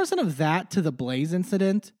comparison of that to the Blaze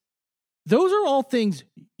incident Those are all things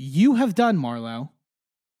you have done, Marlo.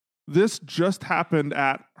 This just happened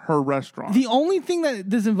at her restaurant. The only thing that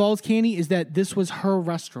this involves, Candy, is that this was her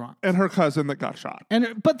restaurant. And her cousin that got shot.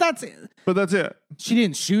 But that's it. But that's it. She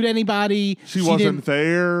didn't shoot anybody. She wasn't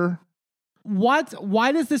there. What?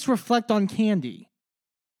 Why does this reflect on Candy?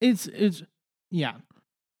 It's yeah.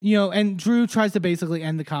 You know, and Drew tries to basically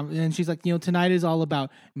end the conversation, and she's like, you know, tonight is all about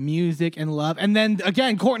music and love. And then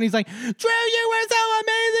again, Courtney's like, Drew, you were so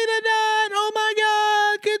amazing tonight. Oh my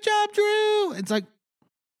God, good job, Drew. It's like,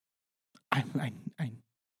 I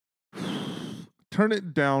turn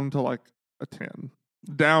it down to like a 10.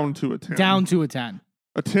 Down to a 10. Down to a 10.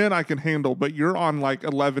 A 10 I can handle, but you're on like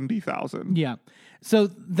 11,000. Yeah. So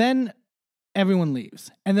then everyone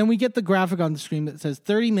leaves. And then we get the graphic on the screen that says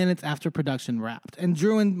 30 minutes after production wrapped. And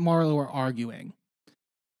Drew and Marlo are arguing.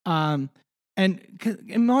 And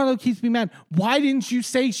Marlo keeps me mad. Why didn't you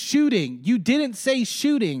say shooting? You didn't say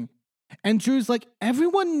shooting. And Drew's like,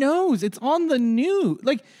 everyone knows. It's on the news.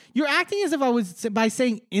 Like, you're acting as if I was, by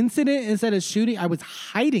saying incident instead of shooting, I was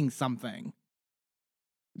hiding something.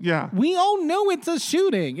 Yeah. We all know it's a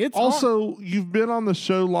shooting. It's also, you've been on the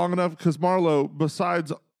show long enough because Marlo,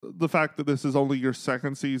 besides the fact that this is only your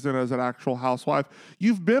second season as an actual housewife,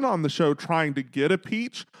 you've been on the show trying to get a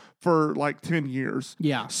peach for like 10 years.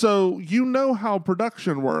 Yeah. So you know how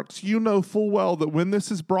production works. You know full well that when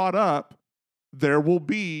this is brought up, there will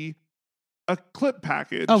be a clip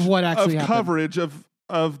package of what actually of happened. Coverage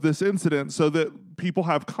of this incident so that people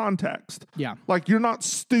have context. Yeah. Like, you're not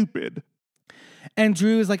stupid. And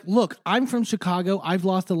Drew is like, look, I'm from Chicago. I've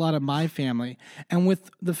lost a lot of my family. And with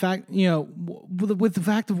the fact, you know, with the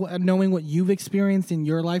fact of knowing what you've experienced in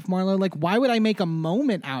your life, Marlo, like, why would I make a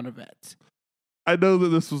moment out of it? I know that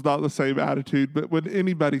this was not the same attitude, but when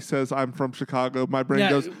anybody says I'm from Chicago, my brain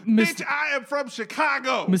goes, bitch, I am from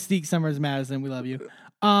Chicago. Mystique Summers Madison, we love you.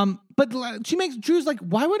 But Drew's like,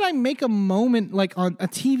 why would I make a moment like on a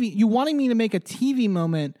TV? You wanting me to make a TV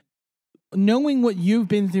moment knowing what you've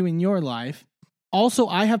been through in your life. Also,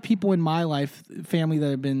 I have people in my life, family that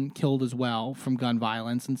have been killed as well from gun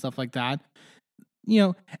violence and stuff like that. You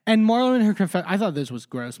know, and Marlo in her confession, I thought this was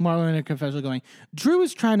gross. Marlo in her confession going, Drew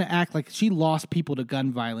is trying to act like she lost people to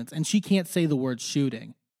gun violence and she can't say the word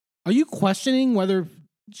shooting. Are you questioning whether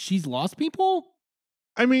she's lost people?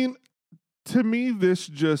 I mean, to me, this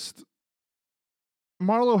just,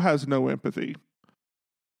 Marlo has no empathy.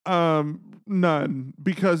 None.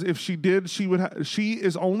 Because if she did, she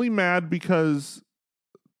is only mad because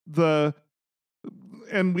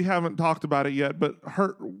and we haven't talked about it yet, but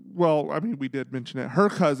we did mention it. Her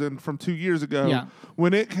cousin from 2 years ago,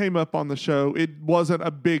 when it came up on the show, it wasn't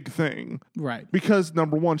a big thing. Right. Because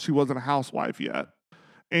number one, she wasn't a housewife yet.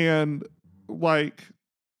 And like,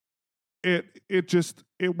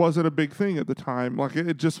 it wasn't a big thing at the time. Like,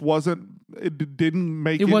 it just wasn't, it didn't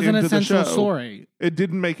make it into the show. It wasn't a central story. It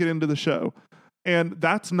didn't make it into the show. And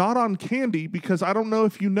that's not on Candy, because I don't know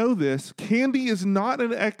if you know this. Candy is not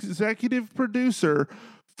an executive producer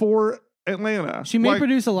for Atlanta. She may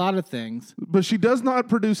produce a lot of things, but she does not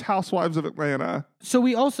produce Housewives of Atlanta. So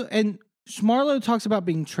we also, and Marlo talks about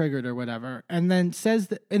being triggered or whatever, and then says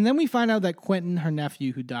that, and then we find out that Quentin, her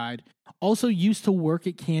nephew who died, also used to work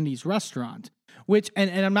at Candy's restaurant, which, and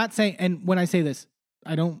I'm not saying, and when I say this,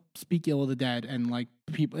 I don't speak ill of the dead, and like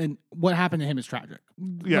people, and what happened to him is tragic.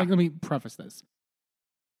 Yeah. Like, let me preface this.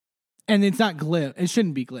 And it's not glib. It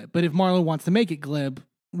shouldn't be glib. But if Marlo wants to make it glib,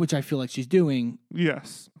 which I feel like she's doing.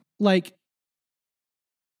 Yes. Like,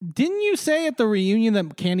 didn't you say at the reunion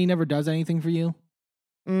that Candy never does anything for you?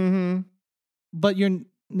 Mm-hmm. But your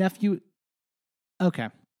nephew... Okay.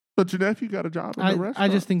 But your nephew got a job in the restaurant. I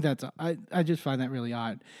just think that's... I just find that really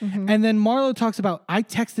odd. Mm-hmm. And then Marlo talks about, I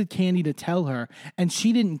texted Candy to tell her, and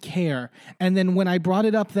she didn't care. And then when I brought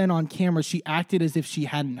it up then on camera, she acted as if she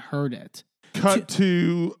hadn't heard it. Cut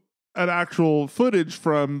to an actual footage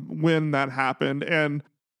from when that happened, and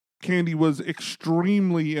Candy was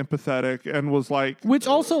extremely empathetic and was like, which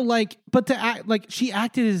also like, but to act like she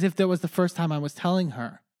acted as if that was the first time I was telling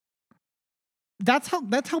her. That's how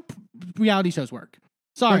reality shows work.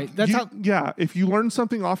 Sorry, like, that's how. Yeah, if you learn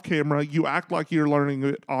something off camera, you act like you're learning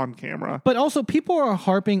it on camera. But also, people are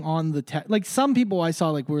harping on the text. Like, some people I saw,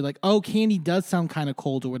 like, were like, "Oh, Candy does sound kind of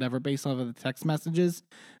cold" or whatever, based off of the text messages.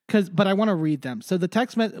 But I want to read them. So the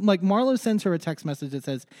text, like, Marlo sends her a text message that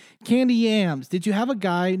says, "Candy Yams, did you have a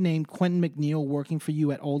guy named Quentin McNeil working for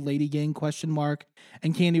you at Old Lady Gang? ?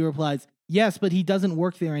 And Candy replies, "Yes, but he doesn't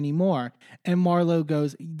work there anymore." And Marlo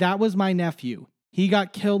goes, "That was my nephew. He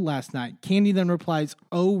got killed last night." Candy then replies,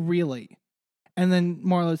 "Oh, really?" And then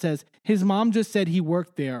Marlo says, "His mom just said he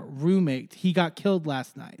worked there, roommate. He got killed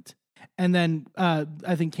last night." And then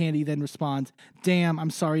I think Candy then responds, "Damn,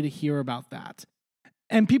 I'm sorry to hear about that."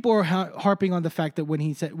 And people are harping on the fact that when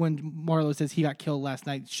Marlo says he got killed last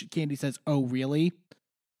night, Candy says, "Oh, really?"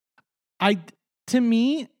 I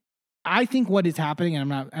think what is happening,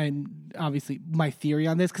 and obviously my theory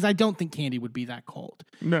on this, because I don't think Candy would be that cold.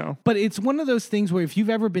 No. But it's one of those things where if you've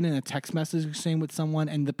ever been in a text message exchange with someone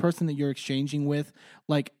and the person that you're exchanging with,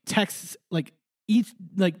 like, texts, like, each,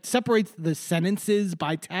 like, separates the sentences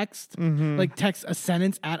by text, like, text a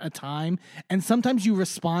sentence at a time. And sometimes you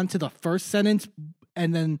respond to the first sentence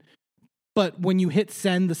but when you hit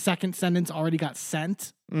send, the second sentence already got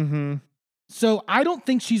sent. So I don't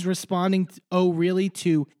think she's responding, "Oh, really?"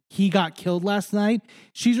 to "he got killed last night."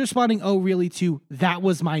 She's responding, "Oh, really?" to "that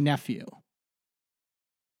was my nephew."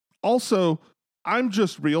 Also, I'm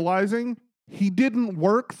just realizing he didn't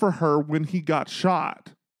work for her when he got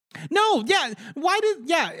shot. No, yeah.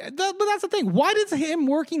 But that's the thing. Why does him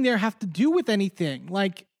working there have to do with anything?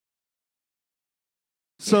 Like,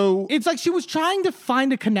 so it's like she was trying to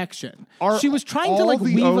find a connection. She was trying to, like,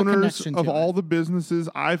 weave a connection of to all it. the businesses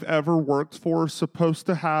I've ever worked for supposed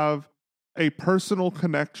to have a personal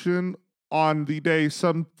connection on the day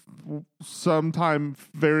sometime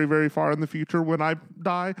very, very far in the future when I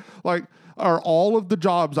die? Like, are all of the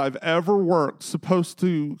jobs I've ever worked supposed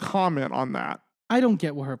to comment on that? I don't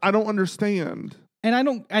get what her... I don't understand.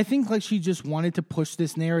 And I think, like, she just wanted to push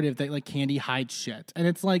this narrative that, like, Candy hides shit. And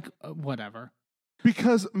it's like, whatever.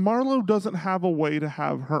 Because Marlo doesn't have a way to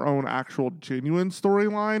have her own actual genuine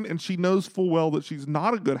storyline, and she knows full well that she's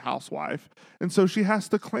not a good housewife, and so she has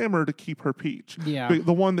to clamor to keep her peach. Yeah.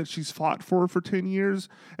 The one that she's fought for 10 years,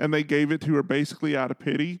 and they gave it to her basically out of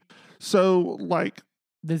pity. So, like...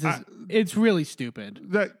 it's really stupid.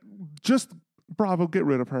 Bravo, get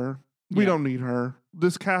rid of her. We don't need her.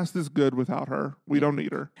 This cast is good without her. We don't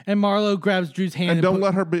need her. And Marlo grabs Drew's hand. And don't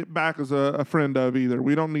let her be back as a friend of either.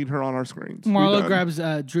 We don't need her on our screens. Marlo grabs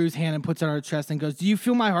Drew's hand and puts it on her chest and goes, "Do you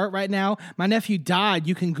feel my heart right now? My nephew died.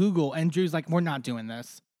 You can Google." And Drew's like, "We're not doing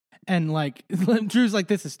this." And, like, Drew's like,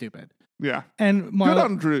 "This is stupid." Yeah. And Marlo, good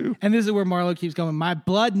on Drew. And this is where Marlo keeps going, "My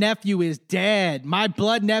blood nephew is dead. My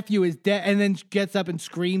blood nephew is dead." And then gets up and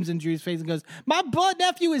screams in Drew's face and goes, "My blood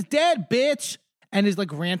nephew is dead, bitch." And is,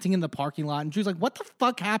 like, ranting in the parking lot. And Drew's like, "What the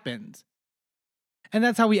fuck happened?" And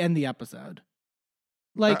that's how we end the episode.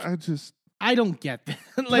 Like, I don't get that.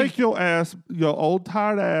 Like, take your old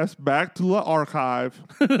tired ass back to the archive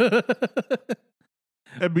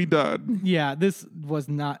and be done. Yeah, this was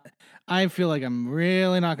not... I feel like I'm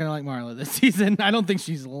really not going to like Marlo this season. I don't think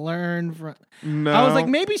she's learned from... No. I was like,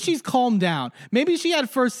 maybe she's calmed down. Maybe she had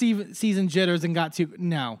first season jitters and got too...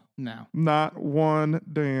 No. Not one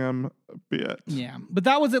damn bit. Yeah, but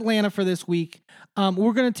that was Atlanta for this week.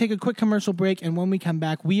 We're going to take a quick commercial break, and when we come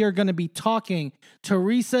back, we are going to be talking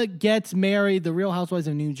Teresa Gets Married, The Real Housewives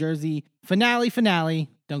of New Jersey. Finale.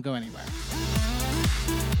 Don't go anywhere.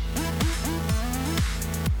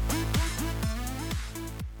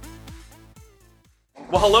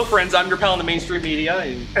 Well, hello, friends. I'm your pal in the mainstream media.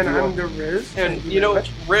 And I'm the Riz. And, you know,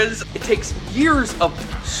 Riz, it takes years of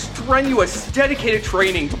strenuous, dedicated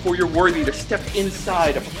training before you're worthy to step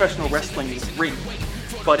inside a professional wrestling ring.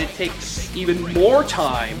 But it takes even more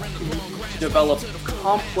time to develop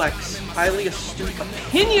complex, highly astute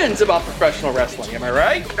opinions about professional wrestling. Am I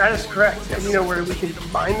right? That is correct. Yes. And you know where we can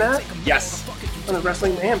find that? Yes. On the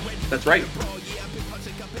Wrestling Mayhem. That's right.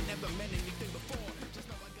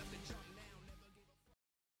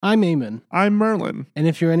 I'm Eamon. I'm Merlin. And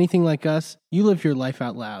if you're anything like us, you live your life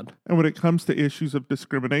out loud. And when it comes to issues of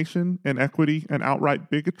discrimination, inequity, and outright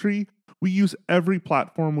bigotry, we use every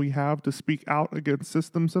platform we have to speak out against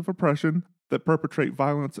systems of oppression that perpetrate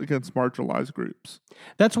violence against marginalized groups.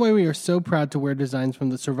 That's why we are so proud to wear designs from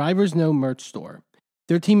the Survivors Know merch store.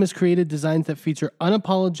 Their team has created designs that feature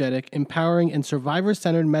unapologetic, empowering, and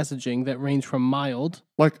survivor-centered messaging that range from mild,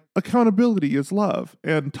 like accountability is love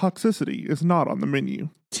and toxicity is not on the menu,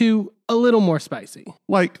 to a little more spicy.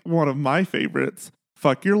 Like one of my favorites,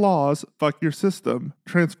 fuck your laws, fuck your system,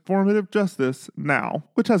 transformative justice now,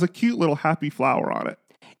 which has a cute little happy flower on it.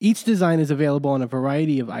 Each design is available on a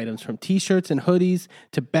variety of items from t-shirts and hoodies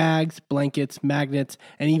to bags, blankets, magnets,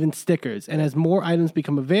 and even stickers. And as more items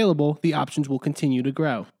become available, the options will continue to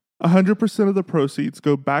grow. 100% of the proceeds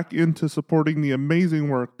go back into supporting the amazing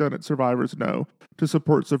work done at Survivors Know to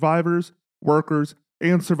support survivors, workers,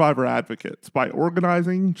 and survivor advocates by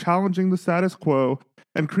organizing, challenging the status quo,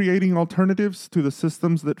 and creating alternatives to the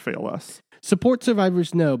systems that fail us. Support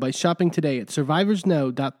Survivors Know by shopping today at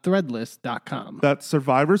survivorsknow.threadless.com. That's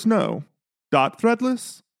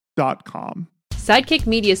survivorsknow.threadless.com. Sidekick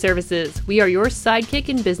Media Services. We are your sidekick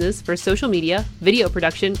in business for social media, video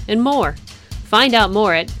production, and more. Find out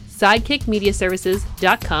more at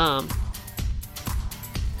sidekickmediaservices.com.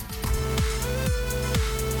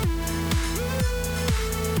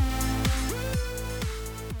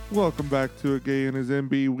 Welcome back to A Gay and His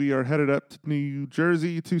MB. We are headed up to New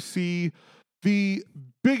Jersey to see the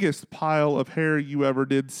biggest pile of hair you ever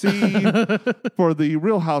did see for the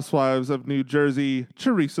Real Housewives of New Jersey,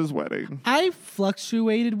 Teresa's wedding. I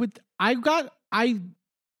fluctuated with,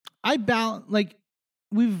 like,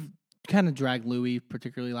 we've kind of dragged Louis,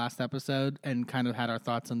 particularly last episode, and kind of had our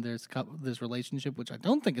thoughts on this relationship, which I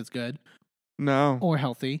don't think is good. No. Or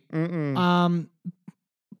healthy. Mm-mm.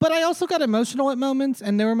 But I also got emotional at moments,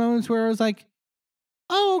 and there were moments where I was like,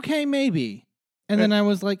 oh, okay, maybe. And then I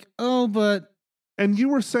was like, oh, but... And you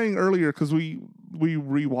were saying earlier, because we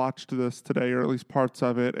rewatched this today, or at least parts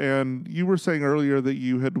of it, and you were saying earlier that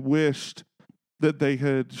you had wished that they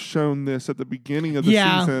had shown this at the beginning of the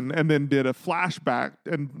season, and then did a flashback,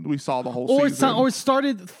 and we saw the whole season. Or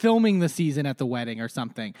started filming the season at the wedding or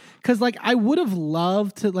something. Because, like, I would have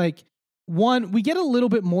loved to, like... One, we get a little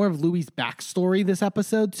bit more of Louis' backstory this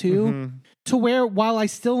episode, too, to where, while I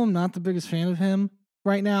still am not the biggest fan of him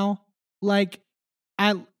right now, like,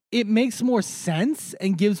 it makes more sense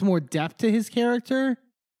and gives more depth to his character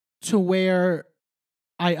to where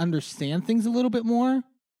I understand things a little bit more,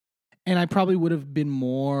 and I probably would have been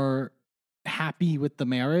more happy with the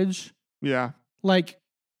marriage. Yeah. Like,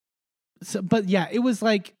 so, but yeah, it was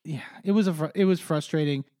like, it was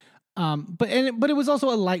frustrating. But it was also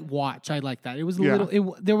a light watch. I like that. It was a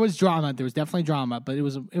little. There was drama. There was definitely drama, but it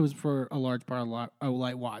was for a large part a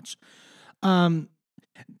light watch.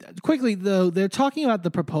 Quickly though, they're talking about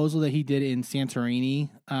the proposal that he did in Santorini.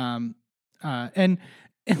 And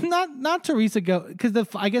not Teresa go because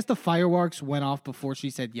I guess the fireworks went off before she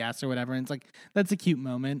said yes or whatever. And it's like that's a cute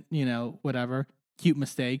moment, whatever, cute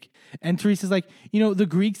mistake. And Teresa's like, the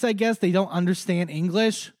Greeks, I guess they don't understand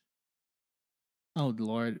English. Oh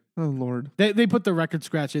Lord! Oh Lord! They put the record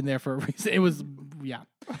scratch in there for a reason. It was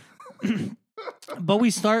But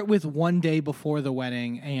we start with one day before the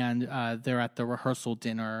wedding, and they're at the rehearsal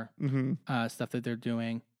dinner stuff that they're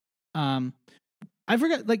doing. I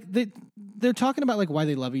forgot, like they're talking about like why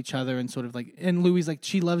they love each other and sort of like, and Louis like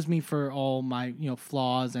she loves me for all my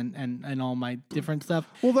flaws and all my different stuff.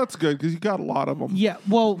 Well, that's good because you got a lot of them. Yeah.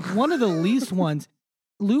 Well, one of the least ones,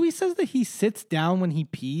 Louis says that he sits down when he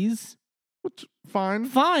pees. Which, fine.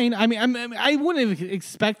 I mean, I wouldn't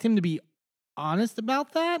expect him to be honest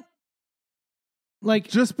about that. Like,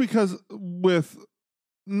 just because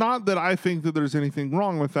not that I think that there's anything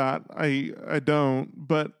wrong with that. I don't,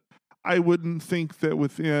 but I wouldn't think that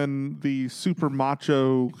within the super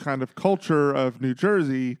macho kind of culture of New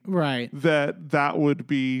Jersey, right, that would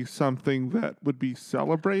be something that would be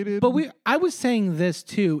celebrated. But I was saying this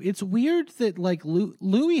too. It's weird that like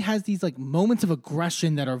Louis has these like moments of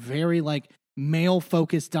aggression that are very like male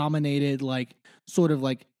focused, dominated, like sort of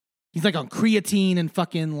like he's like on creatine and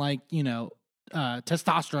fucking like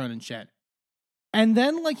testosterone and shit. And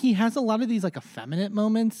then like he has a lot of these like effeminate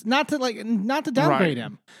moments, not to downgrade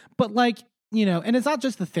him, but like, and it's not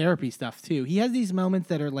just the therapy stuff too. He has these moments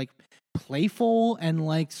that are like playful and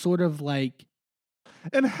like sort of like.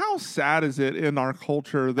 And how sad is it in our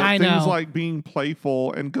culture that things like being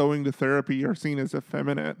playful and going to therapy are seen as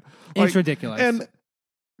effeminate? It's ridiculous. And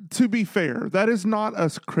to be fair, that is not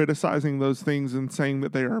us criticizing those things and saying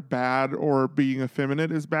that they are bad or being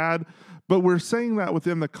effeminate is bad. But we're saying that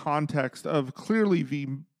within the context of clearly the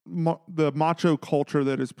macho culture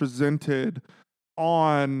that is presented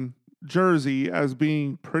on Jersey as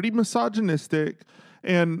being pretty misogynistic.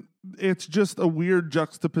 And it's just a weird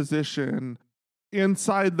juxtaposition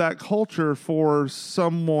inside that culture for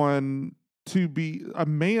someone to be a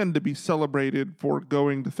man to be celebrated for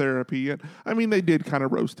going to therapy. And I mean, they did kind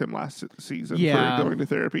of roast him last season for going to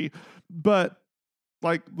therapy, but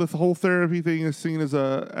like the whole therapy thing is seen as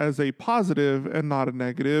a positive and not a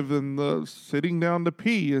negative, and the sitting down to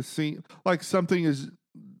pee is seen like something is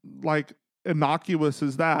like innocuous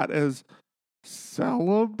as that as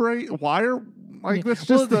celebrate. Why are like that's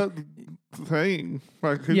just a thing?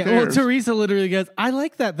 Like who cares? Well, Teresa literally goes, "I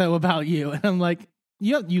like that though about you," and I'm like,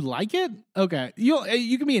 You like it? Okay.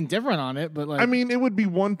 You can be indifferent on it, but like... I mean, it would be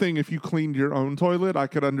one thing if you cleaned your own toilet. I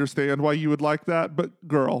could understand why you would like that. But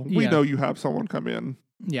girl, we know you have someone come in.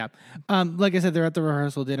 Yeah. Like I said, they're at the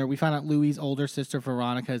rehearsal dinner. We find out Louis' older sister,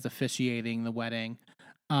 Veronica, is officiating the wedding.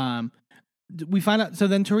 We find out... So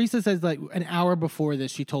then Teresa says like an hour before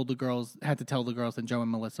this, she had to tell the girls that Joe and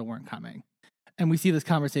Melissa weren't coming. And we see this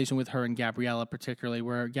conversation with her and Gabriella particularly,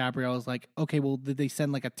 where Gabriella's like, okay, well, did they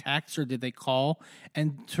send like a text or did they call?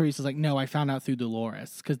 And Teresa's like, no, I found out through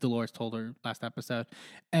Dolores, because Dolores told her last episode.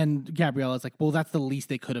 And Gabriella's like, well, that's the least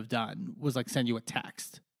they could have done, was like send you a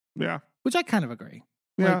text. Yeah. Which I kind of agree.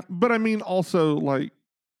 Yeah, Like, but I mean, also, like,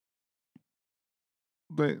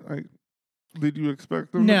 did you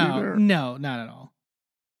expect them to be there? No, not at all.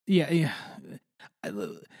 Yeah.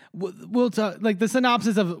 We'll talk, like the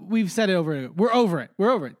synopsis of, we've said it over. We're over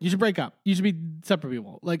it. You should break up. You should be separate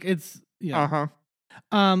people. Like it's,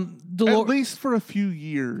 At least for a few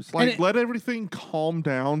years. Like, let everything calm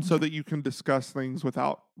down so that you can discuss things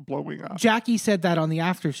without blowing up. Jackie said that on the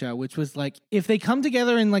after show, which was like, if they come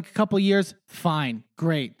together in like a couple years, fine,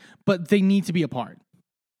 great, but they need to be apart.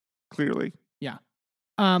 Clearly. Yeah.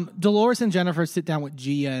 Dolores and Jennifer sit down with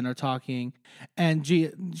Gia and are talking, and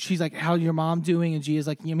she's like, how's your mom doing? And Gia's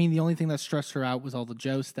like, I mean, the only thing that stressed her out was all the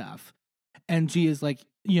Joe stuff. And Gia's like,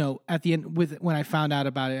 at the end, when I found out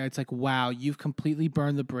about it, it's like, wow, you've completely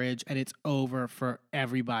burned the bridge and it's over for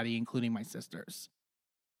everybody, including my sisters.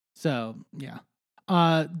 So, yeah.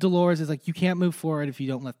 Dolores is like, you can't move forward if you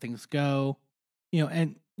don't let things go.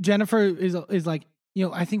 And Jennifer is like,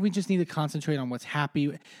 I think we just need to concentrate on what's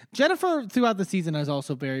happy. Jennifer, throughout the season, has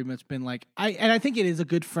also very much been like, I think it is a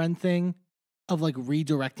good friend thing of like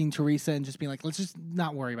redirecting Teresa and just being like, let's just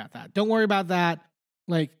not worry about that. Don't worry about that.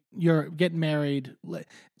 Like, you're getting married,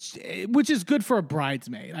 which is good for a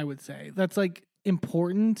bridesmaid, I would say. That's like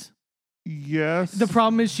important. Yes. The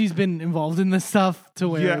problem is she's been involved in this stuff to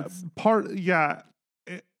where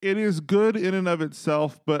it is good in and of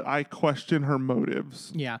itself, but I question her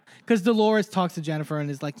motives. Yeah, because Dolores talks to Jennifer and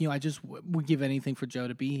is like, I just would give anything for Joe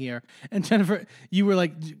to be here. And Jennifer, you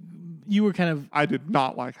were kind of... I did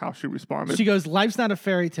not like how she responded. She goes, life's not a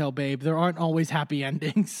fairy tale, babe. There aren't always happy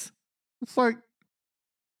endings. It's like,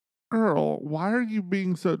 girl, why are you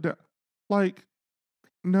being so... like,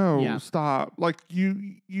 no, stop. Like,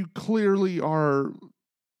 you clearly are...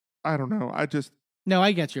 I don't know. No,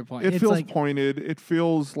 I get your point. It feels like, pointed. It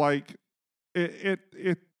feels like it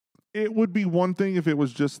would be one thing if it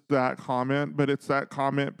was just that comment, but it's that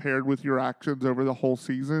comment paired with your actions over the whole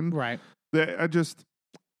season. Right. That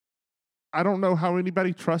I don't know how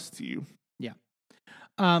anybody trusts you. Yeah.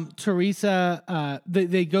 Teresa,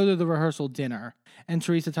 they go to the rehearsal dinner, and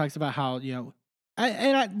Teresa talks about how, these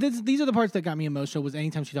are the parts that got me emotional, was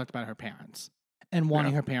anytime she talked about her parents and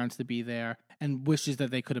wanting her parents to be there and wishes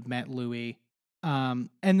that they could have met Louis. And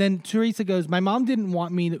then Teresa goes, my mom didn't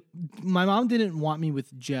want me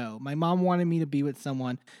with Joe. My mom wanted me to be with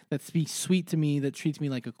someone that speaks sweet to me, that treats me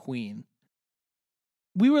like a queen.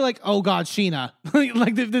 We were like, oh God, Sheena.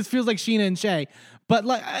 Like this feels like Sheena and Shay. But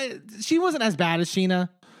like, she wasn't as bad as Sheena.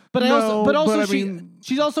 But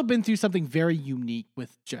she's also been through something very unique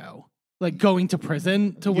with Joe. Like going to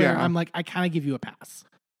prison to where I'm like, I kind of give you a pass.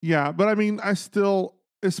 Yeah, but I mean, I still,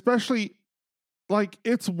 especially... like,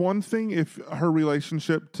 it's one thing if her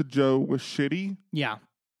relationship to Joe was shitty. Yeah.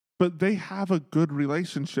 But they have a good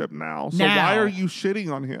relationship now. So why are you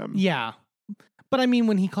shitting on him? Yeah. But I mean,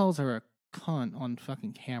 when he calls her a cunt on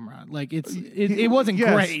fucking camera, like it wasn't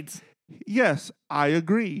great. Yes, I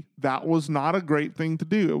agree. That was not a great thing to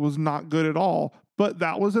do. It was not good at all. But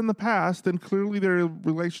that was in the past, and clearly their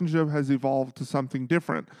relationship has evolved to something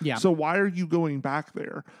different. Yeah. So why are you going back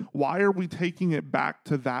there? Why are we taking it back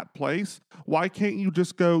to that place? Why can't you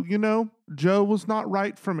just go, Joe was not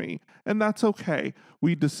right for me, and that's okay.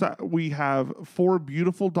 We have 4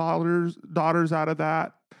 beautiful daughters out of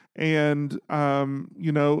that, and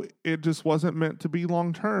it just wasn't meant to be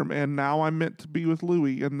long term, and now I'm meant to be with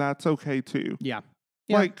Louis, and that's okay too. Yeah.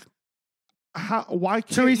 Like, why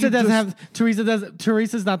can't Teresa doesn't have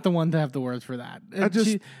Teresa's not the one to have the words for that.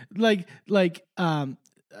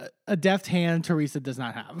 A deft hand Teresa does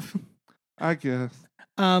not have. I guess.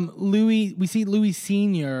 We see Louis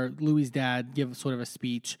Sr., Louis' dad, give sort of a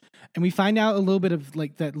speech, and we find out a little bit of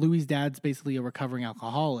like that Louis' dad's basically a recovering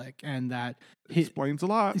alcoholic, and that explains a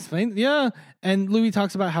lot. And Louis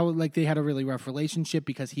talks about how like they had a really rough relationship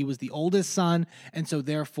because he was the oldest son, and so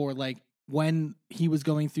therefore like when he was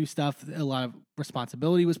going through stuff, a lot of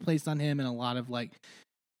responsibility was placed on him, and a lot of like,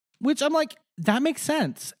 which I'm like, that makes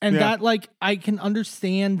sense, and that like I can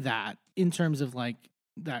understand that in terms of like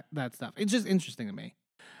that stuff. It's just interesting to me.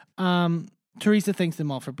 Teresa thanks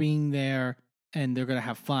them all for being there, and they're gonna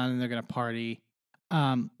have fun and they're gonna party.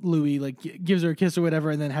 Louis like gives her a kiss or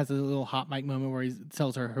whatever, and then has a little hot mic moment where he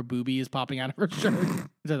tells her boobie is popping out of her shirt.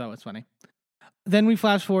 So that was funny. Then we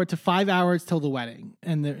flash forward to 5 hours till the wedding,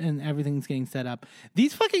 and everything's getting set up.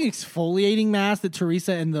 These fucking exfoliating masks that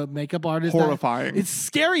Teresa and the makeup artist horrifying. It's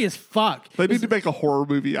scary as fuck. They need to make a horror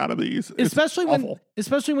movie out of these, especially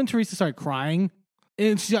when Teresa started crying,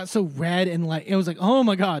 and she got so red and like it was like, oh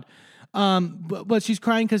my god. But she's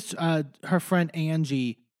crying because her friend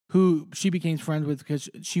Angie, who she became friends with because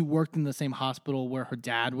she worked in the same hospital where her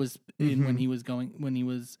dad was in when he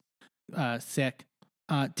was sick.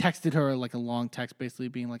 Texted her like a long text basically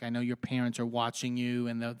being like, I know your parents are watching you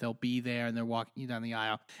and they'll be there and they're walking you down the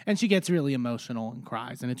aisle. And she gets really emotional and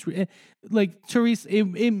cries. And it's like Teresa,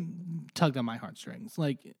 it tugged on my heartstrings,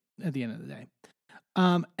 like at the end of the day.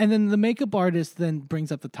 And then the makeup artist then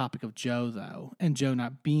brings up the topic of Joe though, and Joe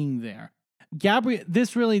not being there.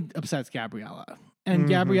 This really upsets Gabriella. And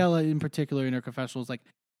Gabriella in particular in her confessional is like,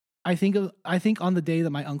 I think on the day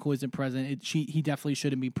that my uncle isn't present, he definitely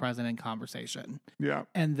shouldn't be present in conversation. Yeah,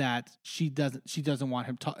 and that she doesn't want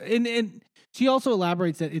him to. And she also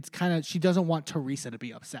elaborates that it's kind of she doesn't want Teresa to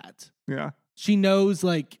be upset. Yeah, she knows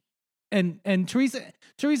like, and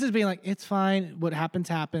Teresa's being like, it's fine. What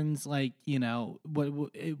happens. Like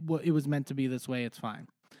what it was meant to be this way. It's fine.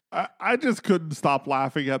 I just couldn't stop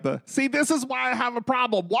laughing at this is why I have a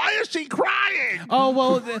problem. Why is she crying?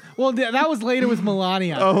 Oh, that was later with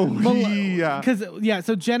Melania. Yeah. Because,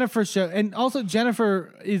 so Jennifer and also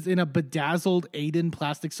Jennifer is in a bedazzled Aiden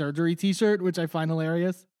plastic surgery t-shirt, which I find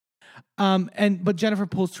hilarious. But Jennifer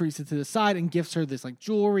pulls Teresa to the side and gifts her this like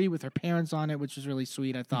jewelry with her parents on it, which is really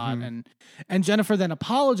sweet, I thought. And Jennifer then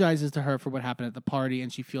apologizes to her for what happened at the party,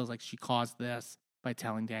 and she feels like she caused this by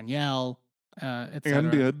telling Danielle.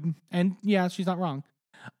 And did. And yeah, she's not wrong.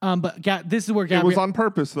 But this is where it was on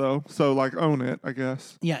purpose though, so like own it, I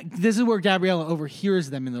guess. Yeah, this is where Gabriella overhears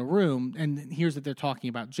them in the room and hears that they're talking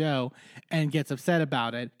about Joe and gets upset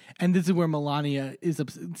about it. And this is where Melania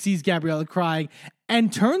sees Gabriella crying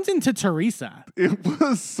and turns into Teresa. It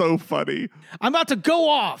was so funny. I'm about to go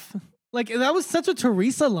off. Like, that was such a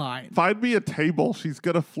Teresa line. Find me a table. She's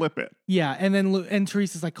going to flip it. Yeah, and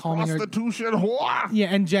Teresa's like calming her. Prostitution whore. Yeah,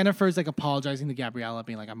 and Jennifer's like apologizing to Gabriella,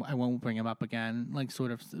 being like, I won't bring him up again. Like,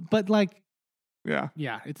 sort of. But like,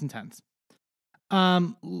 yeah, it's intense.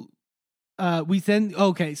 So then we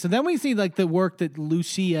see like the work that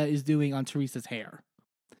Lucia is doing on Teresa's hair.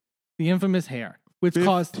 The infamous hair, which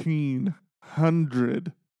cost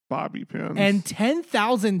 1,500 bobby pins. And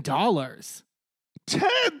 $10,000.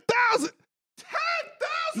 10,000!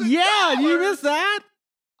 Yeah, you missed that?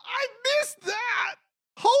 I missed that!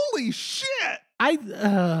 Holy shit! I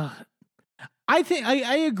think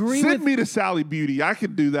I agree. Send me to Sally Beauty. I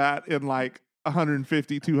could do that in like $150,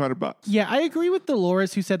 $200. Yeah, I agree with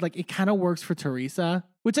Dolores, who said like it kind of works for Teresa,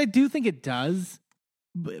 which I do think it does.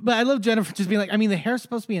 But I love Jennifer just being like, I mean, the hair's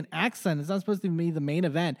supposed to be an accent. It's not supposed to be the main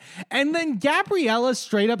event. And then Gabriella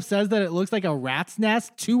straight up says that it looks like a rat's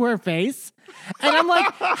nest to her face. And I'm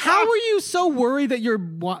like, how were you so worried that your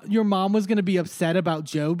mom was going to be upset about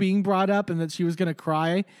Joe being brought up and that she was going to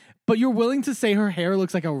cry? But you're willing to say her hair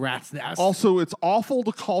looks like a rat's nest. Also, it's awful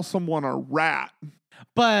to call someone a rat.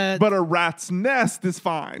 But a rat's nest is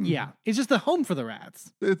fine. Yeah. It's just a home for the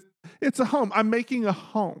rats. It's a home. I'm making a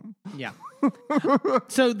home. Yeah.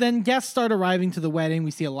 So then guests start arriving to the wedding. We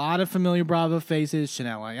see a lot of familiar Bravo faces.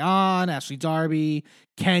 Chanel Ayan, Ashley Darby,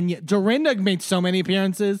 Kenya. Dorinda made so many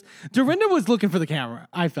appearances. Dorinda was looking for the camera,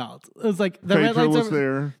 I felt. It was like the red lights was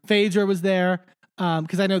there. Phaedra was there.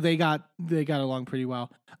 Because I know they got along pretty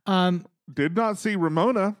well. Did not see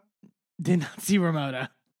Ramona.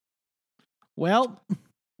 Well,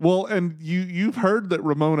 and you've heard that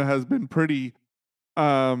Ramona has been pretty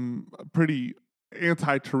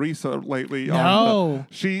anti-Teresa lately. No.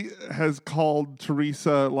 She has called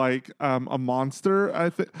Teresa like a monster, I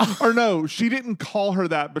think. Or no, she didn't call her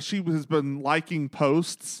that, but she has been liking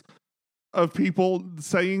posts of people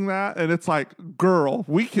saying that, and it's like, girl,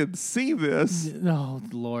 we can see this. Oh,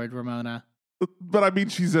 Lord, Ramona. But I mean,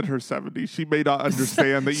 she's in her 70s. She may not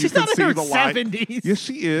understand that you can see the light. She's not in her 70s. Yes,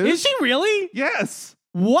 she is. Is she really? Yes.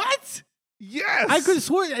 What? Yes. I could have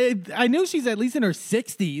sworn, I knew she's at least in her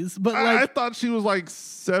 60s, but like. I thought she was like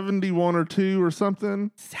 71 or 2 or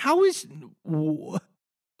something. How is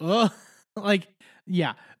like,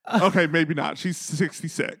 yeah. Okay, maybe not. She's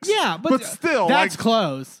 66. Yeah, but still. That's like,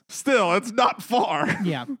 close. Still, it's not far.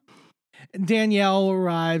 Yeah. Danielle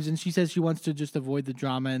arrives and she says she wants to just avoid the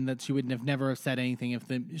drama and that she would never have said anything if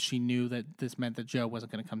she knew that this meant that Joe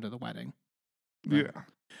wasn't going to come to the wedding. Right? Yeah.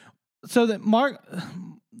 So that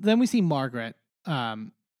then we see Margaret.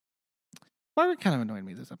 Margaret kind of annoyed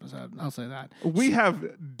me this episode. I'll say that. We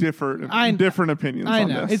have different opinions on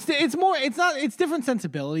this. It's different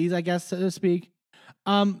sensibilities, I guess, so to speak.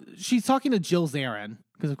 She's talking to Jill Zarin,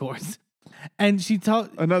 because of course. And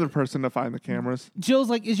another person to find the cameras. Jill's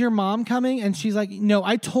like, is your mom coming? And she's like, no,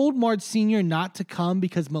 I told Marge Sr. not to come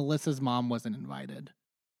because Melissa's mom wasn't invited.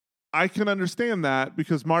 I can understand that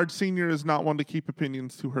because Marge Sr. is not one to keep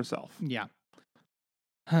opinions to herself. Yeah.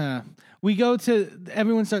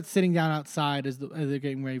 Everyone starts sitting down outside as they're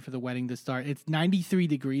getting ready for the wedding to start. It's 93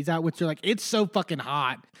 degrees out, which are like, it's so fucking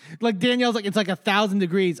hot. Like Danielle's like, it's like 1,000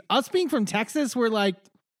 degrees. Us being from Texas, we're like,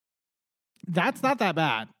 that's not that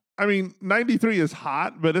bad. I mean, 93 is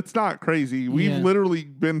hot, but it's not crazy. We've literally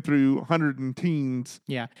been through 100 and teens.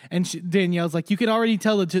 Yeah. And Danielle's like, you can already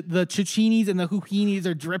tell the Chichinis and the Huhinis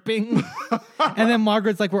are dripping. And then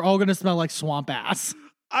Margaret's like, we're all going to smell like swamp ass.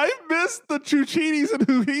 I missed the Chuchinis and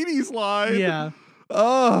Huhinis line. Yeah.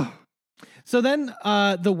 Ugh. So then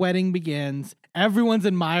the wedding begins. Everyone's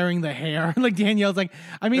admiring the hair. Like Danielle's like,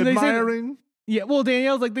 I mean, admiring? Yeah, well,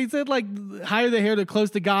 Danielle's like, they said like hire the hair to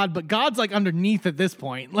close to God, but God's like underneath at this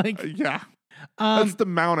point. Like, yeah, that's the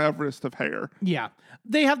Mount Everest of hair. Yeah,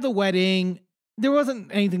 they have the wedding. There wasn't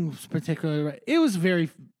anything particular. It was very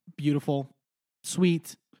beautiful,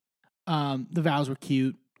 sweet. The vows were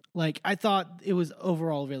cute. Like, I thought it was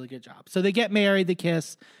overall a really good job. So they get married, they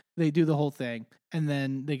kiss, they do the whole thing, and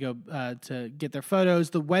then they go to get their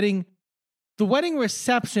photos. The wedding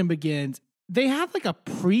reception begins. They had like a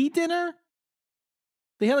pre-dinner.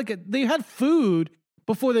 They had food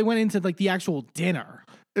before they went into like the actual dinner.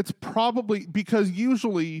 It's probably because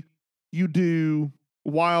usually you do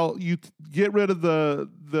while you get rid of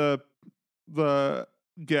the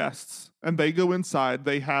guests and they go inside,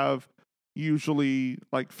 they have usually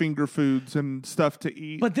like finger foods and stuff to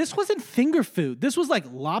eat. But this wasn't finger food. This was like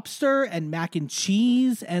lobster and mac and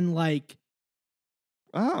cheese and like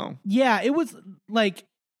yeah, it was like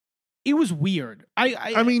it was weird.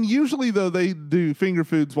 I mean, usually though they do finger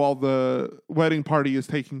foods while the wedding party is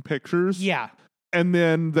taking pictures. Yeah. And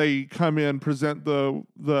then they come in, present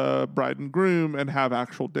the bride and groom, and have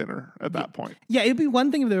actual dinner at that point. Yeah, it'd be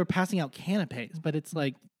one thing if they were passing out canapes, but it's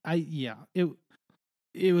like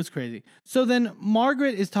it was crazy. So then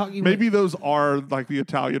Margaret is talking. Maybe those are like the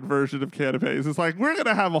Italian version of canapes. It's like we're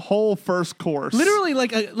gonna have a whole first course, literally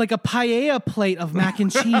like a paella plate of mac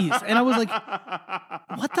and cheese, and I was like,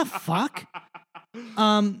 what the fuck?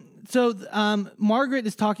 So Margaret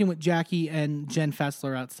is talking with Jackie and Jen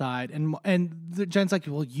Fessler outside, and Jen's like,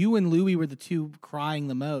 well, you and Louie were the two crying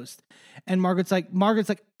the most, and Margaret's like,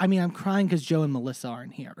 I mean, I'm crying because Joe and Melissa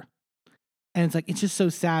aren't here. And it's like, it's just so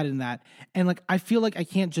sad in that. And like, I feel like I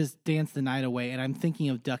can't just dance the night away, and I'm thinking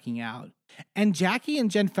of ducking out. And Jackie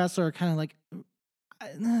and Jen Fessler are kind of like,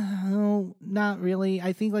 no, not really.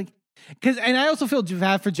 I think like, and I also feel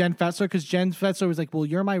bad for Jen Fessler because Jen Fessler was like, well,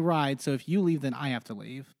 you're my ride, so if you leave, then I have to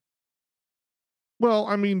leave. Well,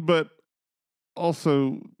 I mean, but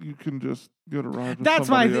also you can just get a ride with That's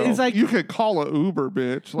somebody else. It's like, you could call an Uber,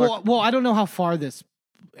 bitch. Like, well, I don't know how far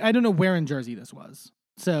I don't know where in Jersey this was.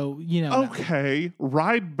 So, you know. Okay,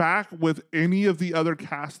 ride back with any of the other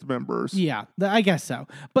cast members. Yeah, I guess so.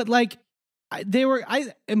 But like,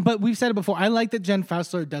 but we've said it before. I like that Jen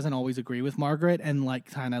Fessler doesn't always agree with Margaret and like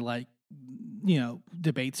kind of like, you know,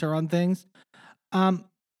 debates her on things.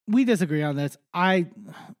 We disagree on this.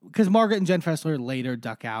 Because Margaret and Jen Fessler later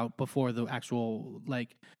duck out before the actual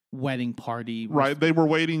like wedding party. Right, they were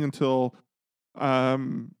waiting until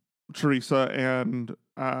Teresa and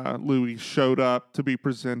Louis showed up to be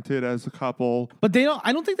presented as a couple. But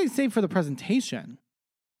I don't think they stayed for the presentation.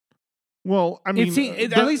 Well, I mean,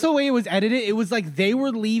 at least the way it was edited, it was like they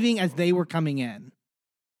were leaving as they were coming in.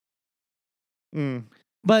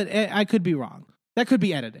 But I could be wrong. That could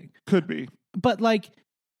be editing. Could be. But like,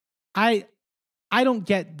 I don't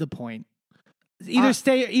get the point.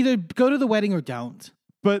 Either go to the wedding or don't.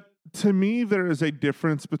 But to me, there is a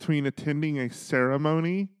difference between attending a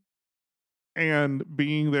ceremony and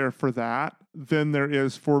being there for that than there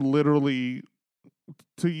is for literally,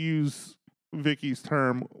 to use Vicky's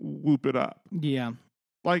term, whoop it up. Yeah.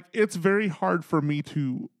 Like, it's very hard for me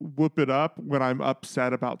to whoop it up when I'm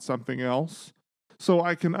upset about something else. So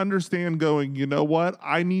I can understand going, you know what?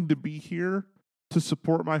 I need to be here to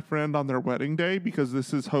support my friend on their wedding day because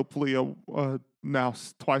this is hopefully a now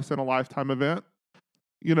twice in a lifetime event.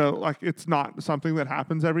 You know, like it's not something that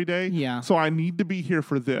happens every day. Yeah. So I need to be here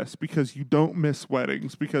for this because you don't miss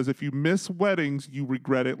weddings. Because if you miss weddings, you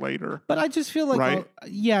regret it later. But I just feel like, right?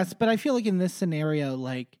 Yes, but I feel like in this scenario,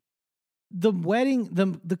 like the wedding,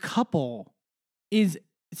 the couple is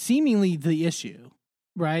seemingly the issue,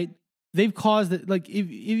 right? They've caused it. Like if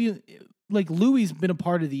you like Louis been a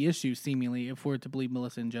part of the issue seemingly, if we're to believe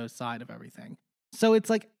Melissa and Joe's side of everything. So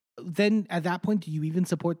it's like, then at that point, do you even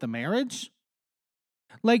support the marriage?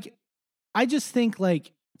 Like, I just think,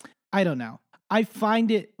 like, I don't know. I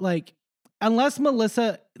find it, like, unless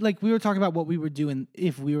Melissa, like, we were talking about what we would do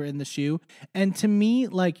if we were in the shoe. And to me,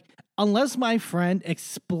 like, unless my friend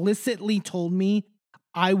explicitly told me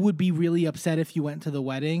I would be really upset if you went to the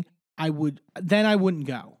wedding, I wouldn't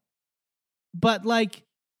go. But, like,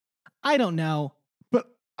 I don't know. But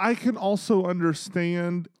I can also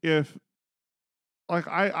understand if, like,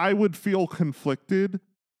 I would feel conflicted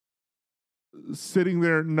sitting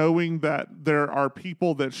there knowing that there are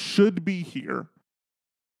people that should be here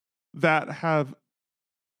that have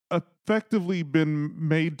effectively been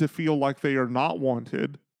made to feel like they are not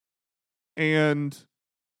wanted and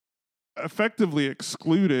effectively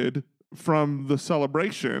excluded from the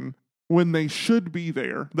celebration when they should be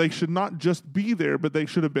there. They should not just be there, but they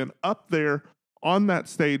should have been up there on that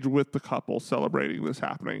stage with the couple celebrating this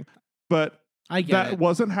happening. But that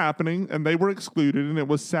wasn't happening, and they were excluded, and it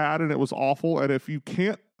was sad, and it was awful. And if you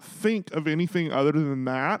can't think of anything other than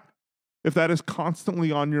that, if that is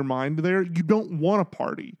constantly on your mind there, you don't want a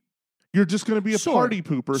party. You're just going to be a party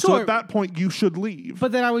pooper. So at that point, you should leave.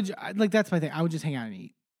 But then that's my thing. I would just hang out and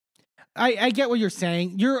eat. I get what you're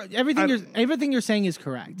saying. Everything you're saying is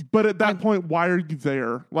correct. But at that point, why are you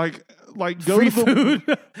there? Like go free to the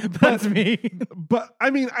food. That's me. But I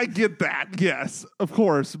mean, I get that. Yes, of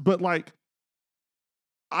course. But like,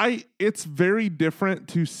 it's very different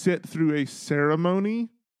to sit through a ceremony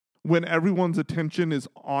when everyone's attention is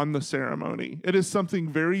on the ceremony. It is something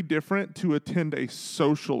very different to attend a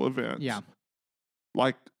social event. Yeah.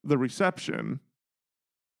 Like the reception,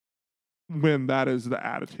 when that is the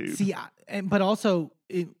attitude. See, but also,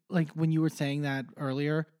 like when you were saying that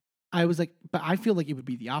earlier, I was like, but I feel like it would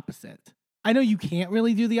be the opposite. I know you can't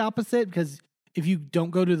really do the opposite because if you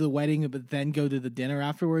don't go to the wedding but then go to the dinner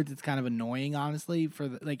afterwards, it's kind of annoying, honestly.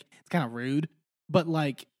 It's kind of rude. But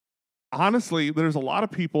like, honestly, there's a lot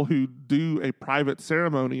of people who do a private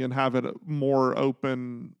ceremony and have it a more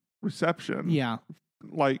open reception. Yeah.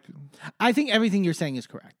 Like, I think everything you're saying is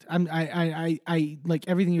correct. I like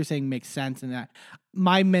everything you're saying makes sense. And that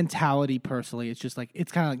my mentality personally, it's just like,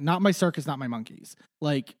 it's kind of like not my circus, not my monkeys.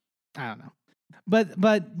 Like, I don't know.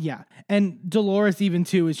 But yeah. And Dolores even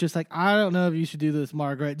too is just like, I don't know if you should do this,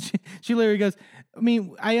 Margaret. She literally goes, I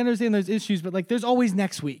mean, I understand there's issues, but like there's always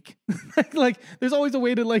next week. like there's always a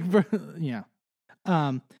way to like, yeah.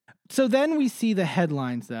 So then we see the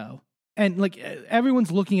headlines though. And like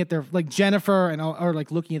everyone's looking at their, like Jennifer and or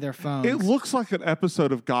like looking at their phones. It looks like an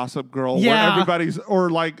episode of Gossip Girl where everybody's, or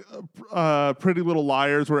like Pretty Little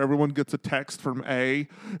Liars where everyone gets a text from A.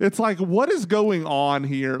 It's like, what is going on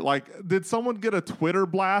here? Like, did someone get a Twitter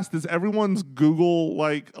blast? Is everyone's Google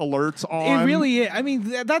like alerts on? It really is. I mean,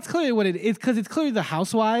 that's clearly what it is because it's clearly the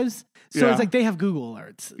Housewives. So it's like they have Google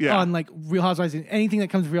alerts on like Real Housewives. Anything that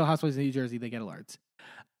comes to Real Housewives in New Jersey, they get alerts.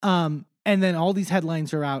 And then all these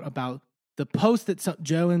headlines are out about the post that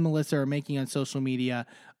Joe and Melissa are making on social media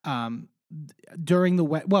during the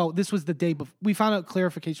well, this was the day before. We found out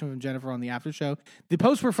clarification from Jennifer on the after show. The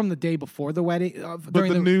posts were from the day before the wedding.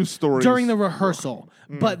 During the news stories. During the rehearsal.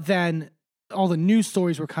 But then all the news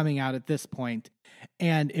stories were coming out at this point.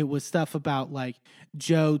 And it was stuff about like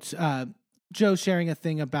Joe sharing a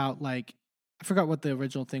thing about like, I forgot what the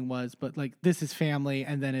original thing was, but like, this is family.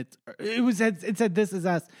 And then it said, this is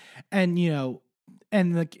us. And, you know,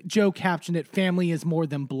 and like Joe captioned it, family is more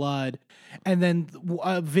than blood. And then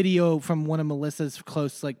a video from one of Melissa's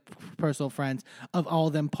close, like personal friends of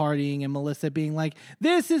all them partying and Melissa being like,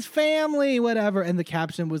 this is family, whatever. And the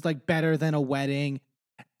caption was like, better than a wedding.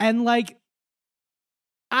 And like,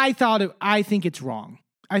 I think it's wrong.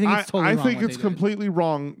 I think it's totally wrong. I think it's completely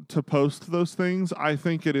wrong to post those things. I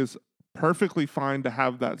think it is perfectly fine to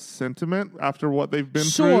have that sentiment after what they've been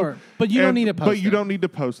through. Sure, but you don't need to post But you don't need to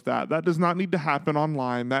post that. That does not need to happen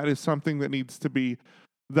online. That is something that needs to be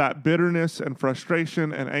that bitterness and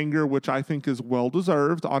frustration and anger, which I think is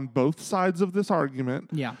well-deserved on both sides of this argument.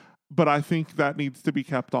 Yeah. But I think that needs to be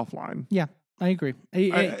kept offline. Yeah. I agree.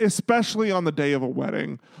 Especially on the day of a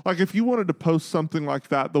wedding. Like, if you wanted to post something like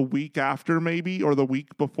that the week after, maybe, or the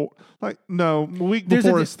week before. Like, no, the week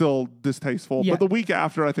before is still distasteful, but the week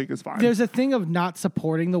after, I think, is fine. There's a thing of not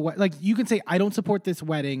supporting the wedding. Like, you can say, I don't support this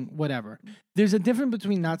wedding, whatever. There's a difference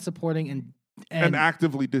between not supporting and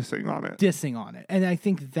actively dissing on it. And I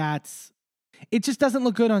think it just doesn't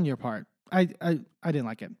look good on your part. I didn't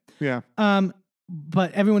like it. Yeah.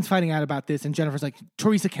 But everyone's finding out about this, and Jennifer's like,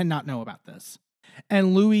 Teresa cannot know about this.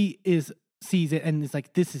 And Louis is sees it and is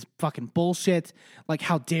like, this is fucking bullshit. Like,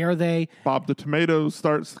 how dare they? Bob the Tomato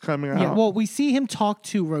starts coming out. Yeah, well, we see him talk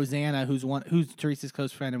to Rosanna, who's Teresa's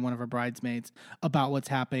close friend and one of her bridesmaids, about what's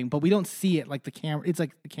happening, but we don't see it. Like, the camera, it's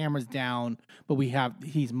like the camera's down, but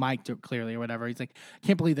he's mic'd clearly or whatever. He's like, I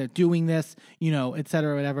can't believe they're doing this, et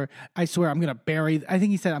cetera, whatever. I swear I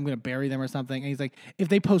think he said I'm gonna bury them or something. And he's like, if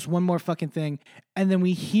they post one more fucking thing, and then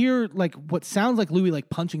we hear like what sounds like Louis like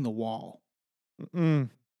punching the wall.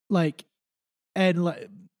 Like, and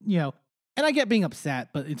and I get being upset,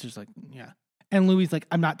 but it's just like, yeah. And Louis like,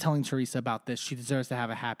 I'm not telling Teresa about this. She deserves to have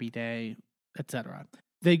a happy day, etc.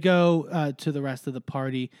 They go to the rest of the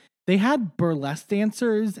party. They had burlesque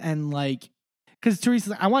dancers and like, because Teresa's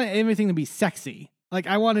like, I wanted everything to be sexy. Like,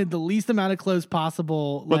 I wanted the least amount of clothes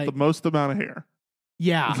possible, but the most amount of hair.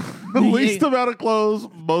 Yeah, the least amount of clothes,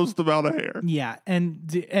 most amount of hair. Yeah,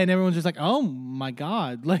 and everyone's just like, oh my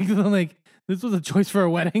god, like this was a choice for a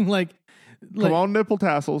wedding. Like, come on, nipple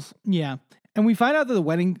tassels. Yeah. And we find out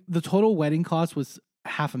that the total wedding cost was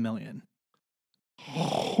 $500,000.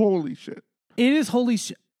 Holy shit. It is holy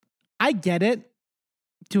shit. I get it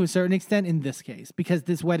to a certain extent in this case because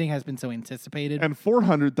this wedding has been so anticipated. And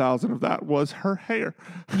 400,000 of that was her hair.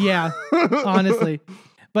 Yeah, honestly.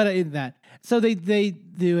 But that. So they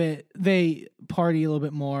do it. They party a little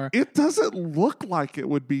bit more. It doesn't look like it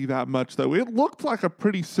would be that much, though. It looked like a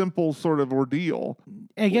pretty simple sort of ordeal.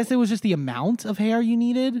 I guess it was just the amount of hair you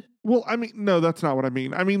needed. Well, I mean, no, that's not what I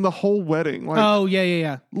mean. I mean the whole wedding. Like, oh,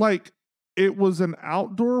 yeah. Like, it was an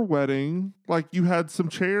outdoor wedding. Like, you had some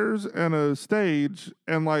chairs and a stage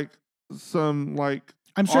and, like, some, like,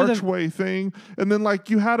 I'm sure archway thing. And then, like,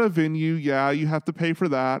 you had a venue. Yeah, you have to pay for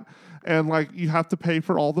that. And, like, you have to pay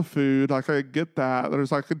for all the food. Like, I get that.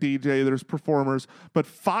 There's, like, a DJ. There's performers. But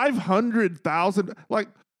 500,000, like,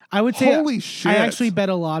 I would say, holy shit. I actually bet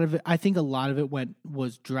a lot of it. I think a lot of it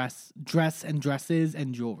was dress and dresses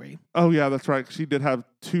and jewelry. Oh, yeah, that's right. She did have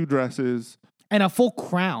 2 dresses. And a full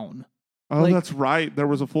crown. Oh, like, that's right. There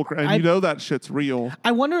was a full crown. And that shit's real.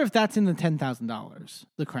 I wonder if that's in the $10,000,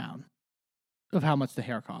 the crown, of how much the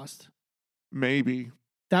hair cost. Maybe.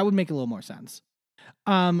 That would make a little more sense.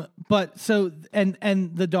 But so, and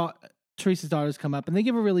Teresa's daughters come up and they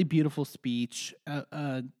give a really beautiful speech,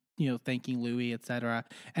 thanking Louis, etc.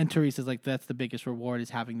 And Teresa's like, that's the biggest reward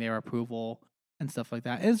is having their approval and stuff like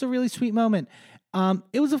that. And it's a really sweet moment.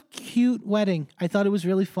 It was a cute wedding. I thought it was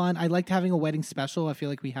really fun. I liked having a wedding special. I feel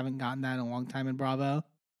like we haven't gotten that in a long time in Bravo.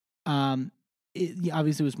 It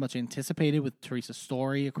obviously was much anticipated with Teresa's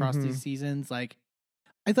story across these seasons. Like,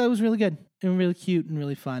 I thought it was really good and really cute and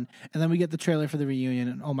really fun. And then we get the trailer for the reunion,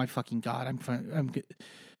 and oh my fucking god,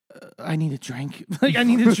 I need a drink. Like, I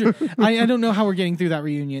need a drink. I don't know how we're getting through that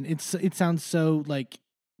reunion. It sounds so like.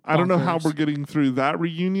 I don't know how we're getting through that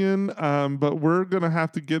reunion, but we're gonna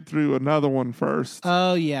have to get through another one first.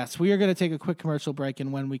 Oh yes, we are gonna take a quick commercial break,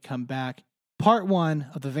 and when we come back, part 1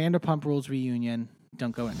 of the Vanderpump Rules reunion.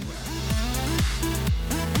 Don't go anywhere.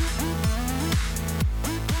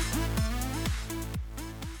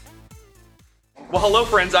 Well, hello,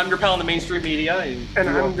 friends. I'm your pal in the mainstream media. And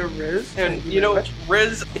I'm the Riz. And,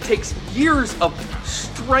 Riz, it takes years of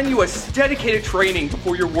strenuous, dedicated training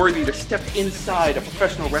before you're worthy to step inside a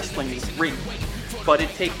professional wrestling ring. But it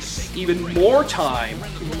takes even more time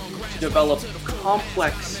to develop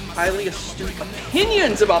complex, highly astute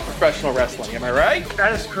opinions about professional wrestling. Am I right?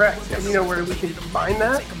 That is correct. And you know where we can find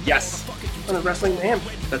that? Yes. On the Wrestling Mayhem.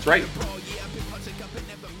 That's right.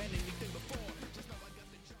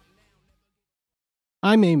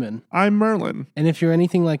 I'm Eamon. I'm Merlin. And if you're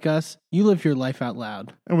anything like us, you live your life out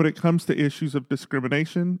loud. And when it comes to issues of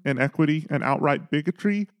discrimination, inequity, and outright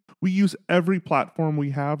bigotry, we use every platform we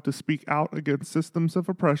have to speak out against systems of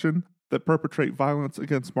oppression that perpetrate violence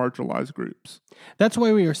against marginalized groups. That's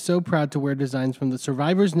why we are so proud to wear designs from the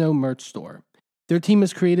Survivors Know merch store. Their team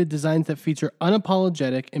has created designs that feature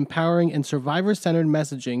unapologetic, empowering, and survivor-centered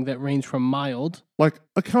messaging that range from mild, like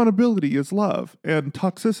accountability is love and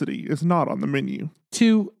toxicity is not on the menu,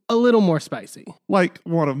 to a little more spicy. Like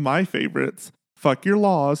one of my favorites, fuck your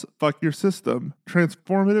laws, fuck your system,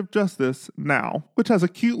 transformative justice now, which has a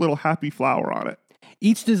cute little happy flower on it.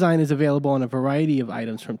 Each design is available on a variety of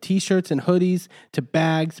items from t-shirts and hoodies to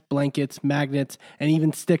bags, blankets, magnets, and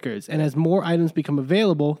even stickers. And as more items become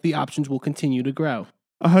available, the options will continue to grow.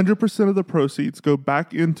 100% of the proceeds go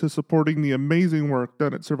back into supporting the amazing work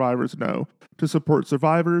done at Survivors Know to support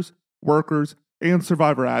survivors, workers, and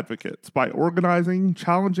survivor advocates by organizing,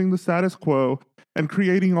 challenging the status quo, and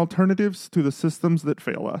creating alternatives to the systems that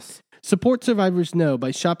fail us. Support Survivors Know by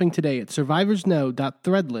shopping today at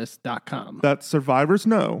survivorsknow.threadless.com. That's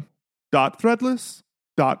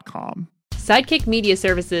survivorsknow.threadless.com. Sidekick Media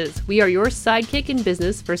Services. We are your sidekick in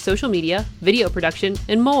business for social media, video production,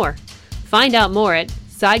 and more. Find out more at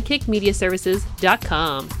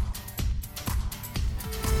sidekickmediaservices.com.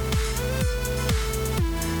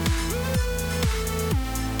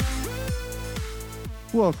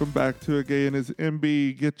 Welcome back to A Gay and His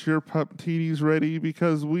MB. Get your pump TDs ready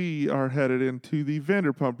because we are headed into the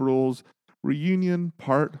Vanderpump Rules Reunion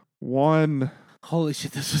Part 1. Holy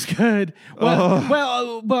shit, this was good.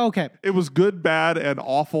 Well, okay. It was good, bad, and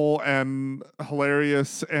awful, and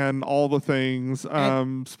hilarious, and all the things.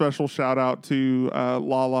 Special shout out to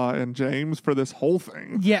Lala and James for this whole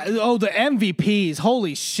thing. Yeah. Oh, the MVPs.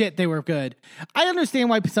 Holy shit, they were good. I understand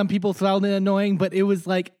why some people found it annoying, but it was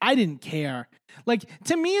like, I didn't care. Like,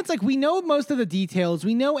 to me, it's like we know most of the details.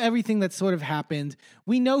 We know everything that sort of happened.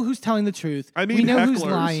 We know who's telling the truth. We know who's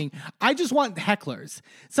lying. I just want hecklers.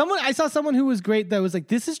 I saw someone who was great that was like,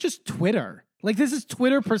 this is just Twitter. Like, this is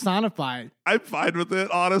Twitter personified. I'm fine with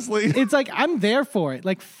it, honestly. It's like, I'm there for it.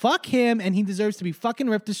 Like, fuck him, and he deserves to be fucking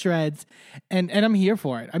ripped to shreds, and I'm here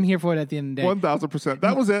for it. I'm here for it at the end of the day. 1,000%.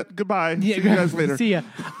 That was it. Goodbye. See you guys later. See ya.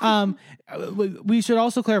 We should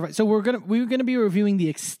also clarify. So we're gonna be reviewing the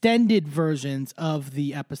extended versions of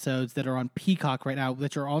the episodes that are on Peacock right now,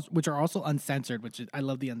 which are also uncensored. I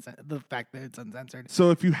love the fact that it's uncensored.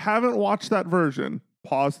 So if you haven't watched that version,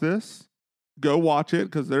 pause this. Go watch it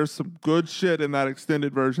because there's some good shit in that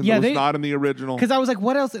extended version that was not in the original. Because I was like,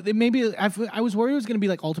 what else? Maybe I was worried it was going to be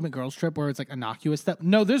like Ultimate Girls Trip where it's like innocuous stuff.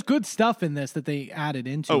 No, there's good stuff in this that they added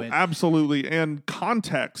into it. Oh, absolutely. And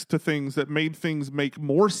context to things that made things make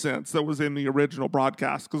more sense that was in the original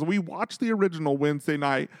broadcast. Because we watched the original Wednesday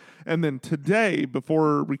night and then today,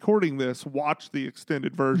 before recording this, watched the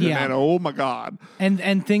extended version. Yeah. And oh my God.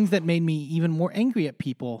 And things that made me even more angry at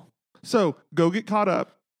people. So go get caught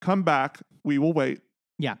up. Come back. We will wait.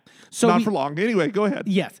 Yeah. So not for long. Anyway, go ahead.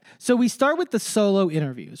 Yes. So we start with the solo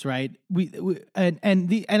interviews, right?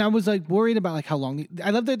 And I was like worried about like how long. I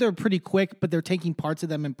love that they're pretty quick, but they're taking parts of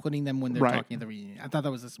them and putting them when they're talking at the reunion. I thought that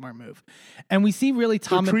was a smart move. And we see really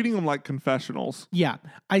Tom. They're treating them like confessionals. Yeah.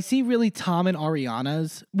 I see really Tom and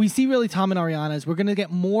Ariana's. We see really Tom and Ariana's. We're gonna get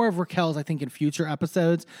more of Raquel's, I think, in future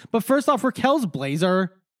episodes. But first off, Raquel's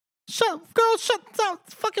blazer. Shut up.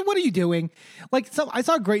 Fucking, what are you doing? Like, I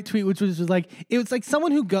saw a great tweet, which was like, it was like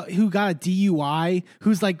someone who got a DUI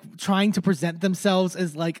who's like trying to present themselves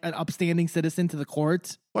as like an upstanding citizen to the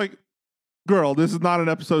court. Like, girl, this is not an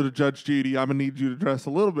episode of Judge Judy. I'm going to need you to dress a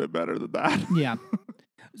little bit better than that. Yeah.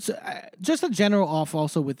 So just a general off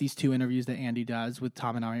also with these two interviews that Andy does with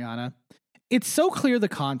Tom and Ariana. It's so clear the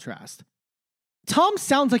contrast. Tom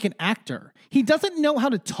sounds like an actor. He doesn't know how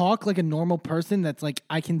to talk like a normal person that's like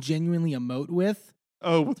I can genuinely emote with.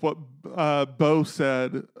 Oh, with what Bo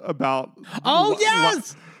said about... Oh,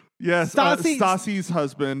 yes! Yes, Stassi's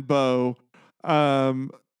husband, Bo,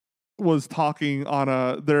 was talking on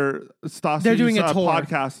Stassi's they're doing a tour.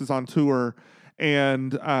 Podcast is on tour,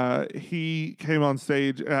 and he came on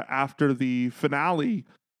stage after the finale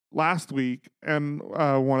last week, and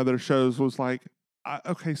one of their shows was like,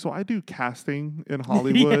 okay, so I do casting in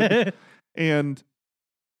Hollywood, and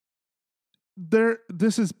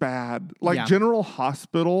this is bad. Like, General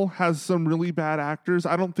Hospital has some really bad actors.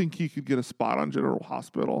 I don't think he could get a spot on General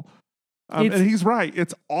Hospital. And he's right.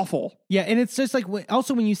 It's awful. Yeah, and it's just like,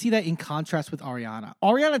 also when you see that in contrast with Ariana.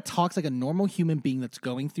 Ariana talks like a normal human being that's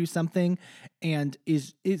going through something, and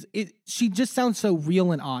she just sounds so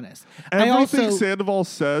real and honest. Everything Sandoval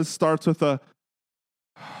says starts with a...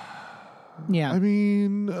 Yeah. I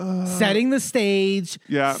mean... setting the stage,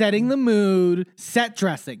 setting the mood, set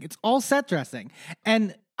dressing. It's all set dressing.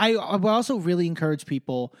 And I would also really encourage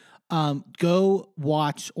people, go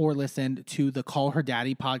watch or listen to the Call Her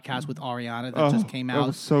Daddy podcast with Ariana that just came out. That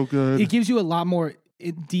was so good. It gives you a lot more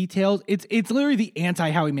details. It's literally the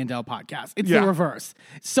anti-Howie Mandel podcast. It's the reverse.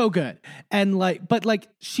 So good. And but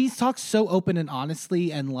she talks so open and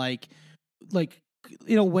honestly and like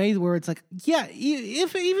in a way where it's like, yeah,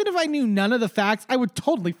 even if I knew none of the facts, I would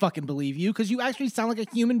totally fucking believe you because you actually sound like a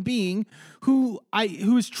human being who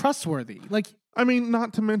is trustworthy. Like, I mean,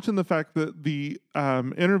 not to mention the fact that the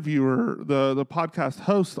interviewer, the podcast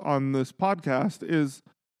host on this podcast is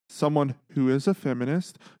someone who is a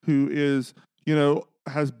feminist, who is,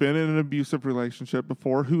 has been in an abusive relationship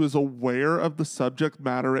before, who is aware of the subject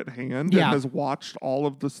matter at hand and has watched all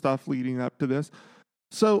of the stuff leading up to this.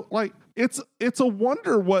 So, like, it's a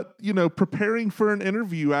wonder what, preparing for an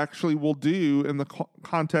interview actually will do in the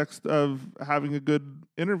context of having a good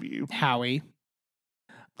interview. Howie.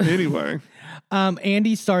 Anyway.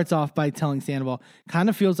 Andy starts off by telling Sandoval, kind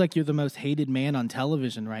of feels like you're the most hated man on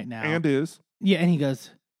television right now. And is. Yeah, and he goes,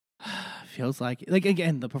 Feels like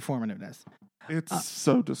again, the performativeness. It's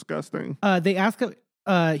so disgusting. They ask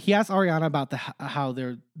he asked Ariana about how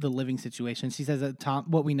the living situation. She says that Tom,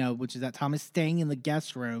 what we know, which is that Tom is staying in the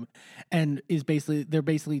guest room and they're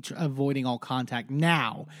basically avoiding all contact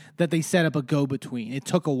now that they set up a go-between. It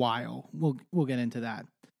took a while. We'll get into that.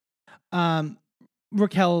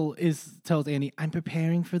 Raquel tells Andy, "I'm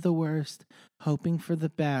preparing for the worst, hoping for the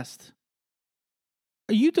best."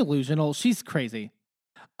 Are you delusional? She's crazy.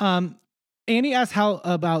 Andy asked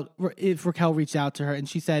if Raquel reached out to her, and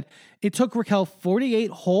she said it took Raquel 48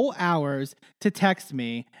 whole hours to text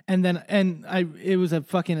me, and it was a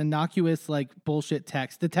fucking innocuous bullshit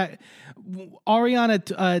text. Ariana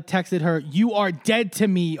texted her, "You are dead to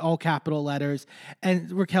me," all capital letters,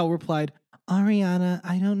 and Raquel replied, "Ariana,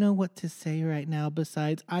 I don't know what to say right now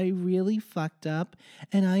besides I really fucked up,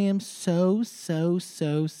 and I am so, so,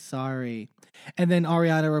 so sorry." And then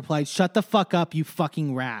Ariana replied, "Shut the fuck up, you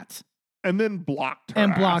fucking rat." And then blocked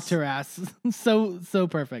her ass. So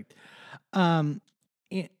perfect. And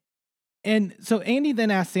so Andy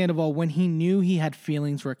then asked Sandoval when he knew he had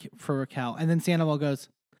feelings for Raquel. And then Sandoval goes,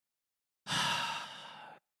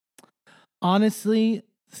 "Honestly,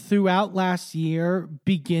 throughout last year,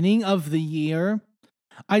 beginning of the year,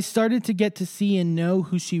 I started to get to see and know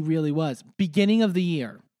who she really was. Beginning of the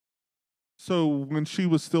year." So when she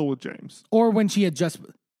was still with James. Or when she had just...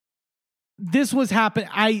 This was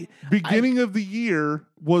happening. Beginning of the year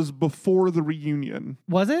was before the reunion.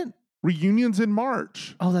 Was it? Reunion's in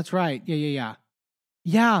March. Oh, that's right. Yeah.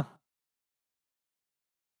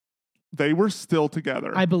 They were still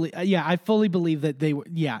together. I fully believe that they were.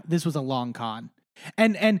 Yeah, this was a long con.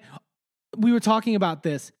 And we were talking about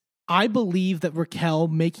this. I believe that Raquel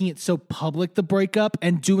making it so public, the breakup,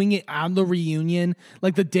 and doing it on the reunion,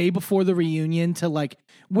 the day before the reunion to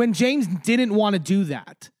when James didn't want to do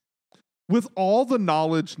that. With all the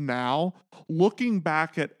knowledge now, looking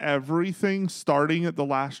back at everything starting at the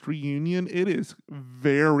last reunion, it is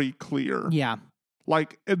very clear. Yeah.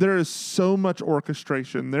 There is so much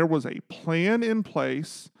orchestration. There was a plan in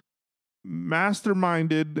place,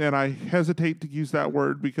 masterminded, and I hesitate to use that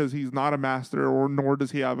word because he's not a master, nor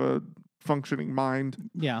does he have a functioning mind.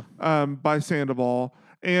 Yeah. By Sandoval.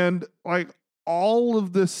 And all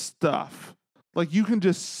of this stuff, you can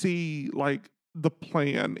just see the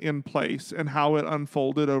plan in place and how it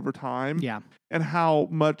unfolded over time. Yeah. And how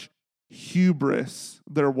much hubris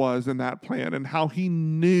there was in that plan, and how he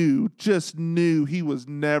just knew he was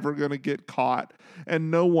never going to get caught, and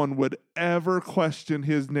no one would ever question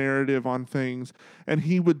his narrative on things, and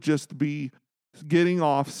he would just be getting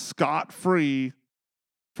off scot-free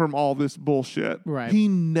from all this bullshit. Right. He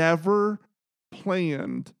never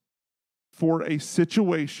planned for a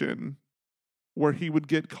situation where he would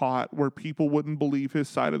get caught, where people wouldn't believe his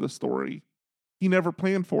side of the story. He never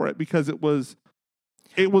planned for it because it was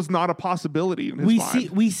not a possibility in his mind.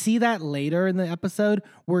 We see that later in the episode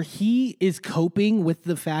where he is coping with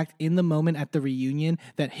the fact in the moment at the reunion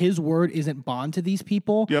that his word isn't bond to these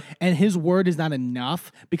people. Yep. And his word is not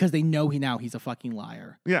enough because they know he's a fucking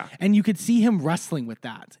liar. Yeah. And you could see him wrestling with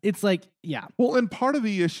that. It's yeah. Well, and part of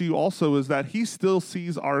the issue also is that he still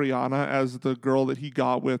sees Ariana as the girl that he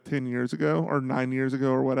got with 10 years ago or 9 years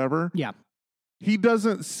ago or whatever. Yeah. He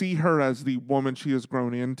doesn't see her as the woman she has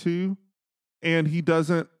grown into. And he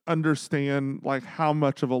doesn't understand how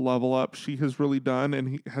much of a level up she has really done, and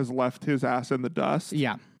he has left his ass in the dust.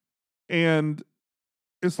 Yeah. And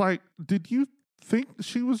it's did you think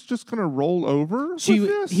she was just going to roll over with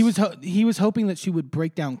this? He was hoping that she would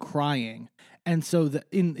break down crying, and so that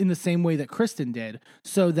in the same way that Kristen did,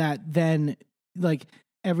 so that then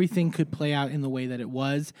everything could play out in the way that it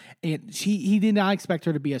was. And he did not expect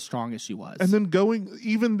her to be as strong as she was. And then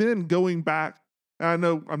going back. I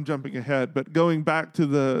know I'm jumping ahead, but going back to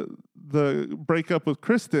the breakup with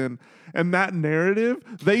Kristen and that narrative,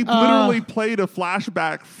 they literally played a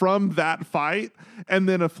flashback from that fight and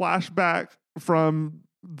then a flashback from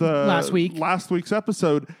the last week's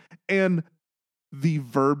episode, and the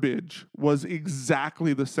verbiage was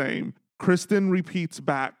exactly the same. Kristen repeats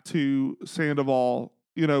back to Sandoval,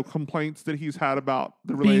 complaints that he's had about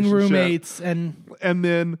the relationship. Being roommates and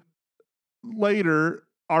then later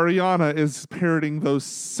Ariana is parroting those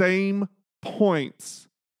same points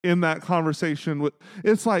in that conversation.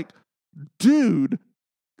 It's dude,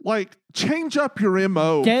 change up your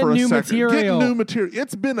MO for a second. Material. Get new material.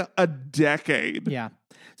 It's been a decade. Yeah.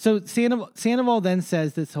 So Sandoval then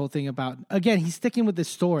says this whole thing about, again, he's sticking with this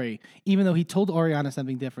story, even though he told Ariana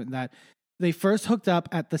something different, that they first hooked up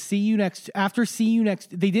at the See You Next.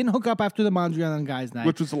 They didn't hook up after the Mondrian guys night.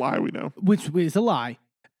 Which was a lie, we know. Which is a lie.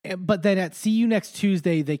 But then at See You Next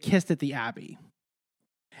Tuesday, they kissed at the Abbey.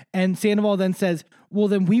 And Sandoval then says, well,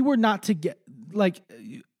 then we were not together, like,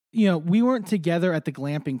 we weren't together at the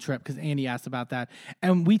glamping trip, because Andy asked about that.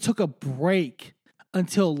 And we took a break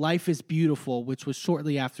until Life is Beautiful, which was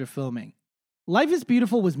shortly after filming. Life is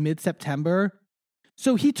Beautiful was mid-September.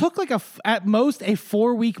 So he took like at most a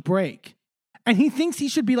 4-week break. And he thinks he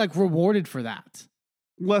should be like rewarded for that.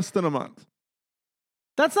 Less than a month.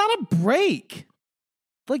 That's not a break.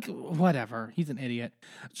 Like, whatever. He's an idiot.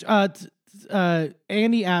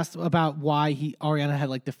 Andy asked about why Ariana had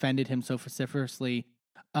like defended him so vociferously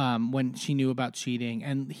when she knew about cheating.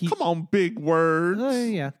 And he, come on, big words.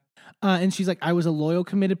 Yeah. And she's like, I was a loyal,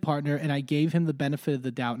 committed partner, and I gave him the benefit of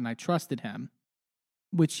the doubt, and I trusted him.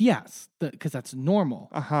 Which, yes, because that's normal.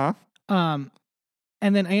 Uh-huh.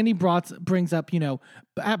 And then Andy brings up,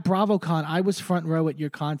 at BravoCon, I was front row at your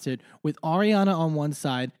concert with Ariana on one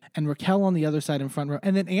side and Raquel on the other side in front row.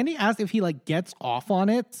 And then Andy asked if he like gets off on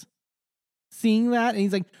it, seeing that, and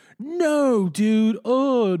he's like, "No, dude.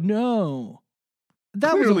 Oh no."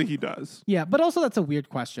 Clearly he does. Yeah, but also that's a weird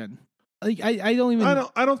question. Like I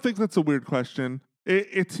don't think that's a weird question.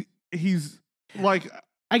 He's like.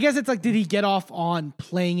 I guess it's like, did he get off on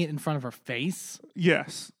playing it in front of her face?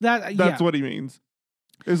 Yes. That's what he means.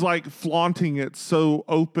 Is like flaunting it so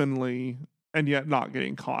openly and yet not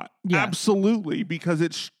getting caught. Yeah. Absolutely, because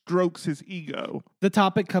it strokes his ego. The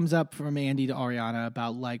topic comes up from Andy to Ariana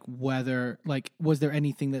about like whether, like, was there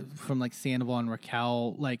anything that from like Sandoval and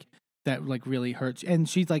Raquel like that like really hurts? And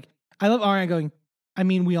she's like, I love Ariana going, I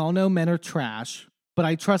mean, we all know men are trash, but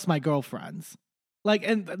I trust my girlfriends. Like,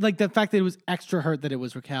 and like the fact that it was extra hurt that it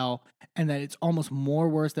was Raquel, and that it's almost more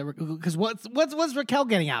worse that because what's Raquel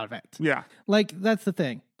getting out of it? Yeah, like that's the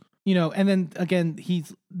thing, And then again,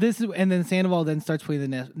 and then Sandoval then starts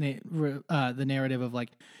playing the narrative of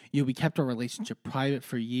like, we kept our relationship private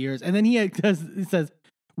for years, and then he says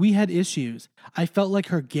we had issues. I felt like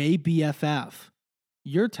her gay BFF.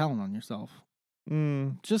 You're telling on yourself.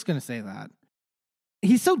 Just gonna say that.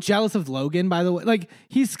 He's so jealous of Logan, by the way. Like,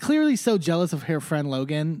 he's clearly so jealous of her friend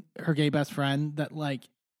Logan, her gay best friend, that, like,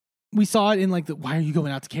 we saw it in, like, why are you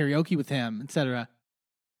going out to karaoke with him, etc.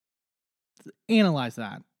 Analyze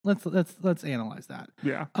that. Let's analyze that.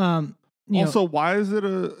 Yeah. Also, why is it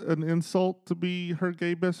an insult to be her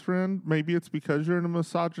gay best friend? Maybe it's because you're a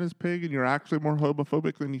misogynist pig and you're actually more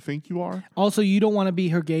homophobic than you think you are. Also, you don't want to be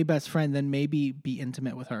her gay best friend, then maybe be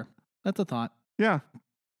intimate with her. That's a thought. Yeah.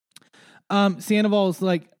 Sandoval's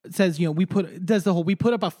like says, we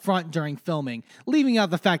put up a front during filming, leaving out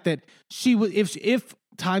the fact that she was if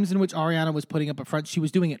times in which Ariana was putting up a front, she was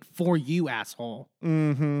doing it for you, asshole.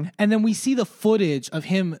 Mm-hmm. And then we see the footage of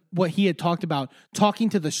him, what he had talked about, talking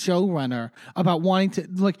to the showrunner about wanting to,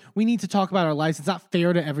 like, we need to talk about our lives. It's not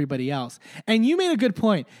fair to everybody else. And you made a good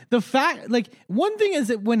point. The fact, like, one thing is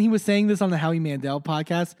that when he was saying this on the Howie Mandel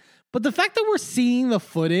podcast, but the fact that we're seeing the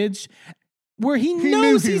footage where he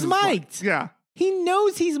knows he's mic'd. Yeah. He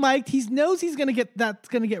knows he's mic'd. He knows that's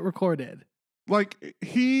going to get recorded. Like,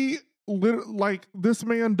 this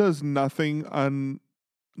man does nothing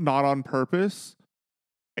not on purpose.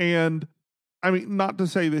 And I mean, not to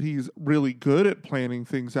say that he's really good at planning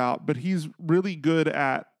things out, but he's really good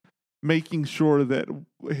at making sure that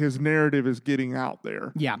his narrative is getting out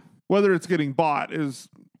there. Yeah. Whether it's getting bought is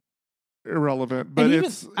irrelevant, but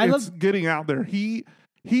it's getting out there.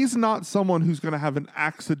 He's not someone who's going to have an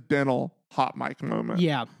accidental hot mic moment.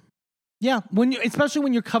 Yeah. Yeah. Especially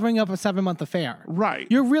when you're covering up a 7-month affair. Right.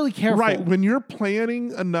 You're really careful. Right. When you're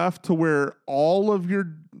planning enough to where all of your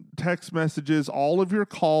text messages, all of your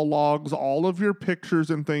call logs, all of your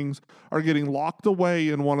pictures and things are getting locked away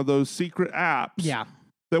in one of those secret apps. Yeah.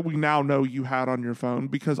 That we now know you had on your phone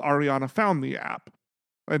because Ariana found the app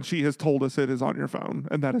and she has told us it is on your phone,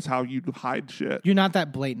 and that is how you hide shit. You're not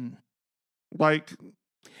that blatant. Like,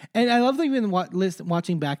 and I love that even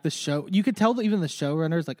watching back the show, you could tell that even the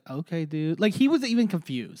showrunner's like, okay, dude. Like, he was even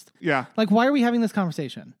confused. Yeah. Like, why are we having this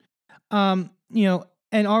conversation? And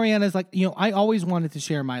Ariana's like, I always wanted to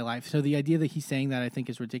share my life. So the idea that he's saying that, I think,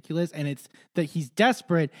 is ridiculous. And it's that he's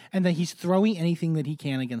desperate and that he's throwing anything that he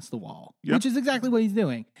can against the wall, which is exactly what he's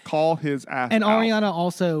doing. Call his ass And out. Ariana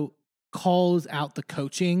also calls out the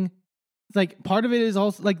coaching. Like, part of it is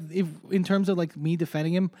also, like, if in terms of, like, me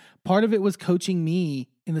defending him, part of it was coaching me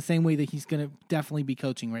in the same way that he's going to definitely be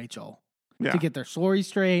coaching Rachel to get their story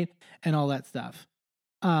straight and all that stuff.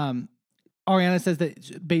 Ariana says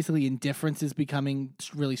that basically indifference is becoming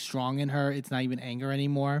really strong in her. It's not even anger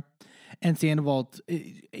anymore. And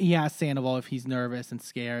he asked Sandoval if he's nervous and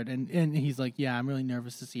scared. And he's like, yeah, I'm really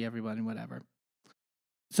nervous to see everybody, whatever.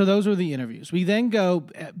 So those were the interviews. We then go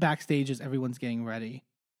backstage as everyone's getting ready.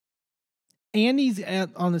 Andy's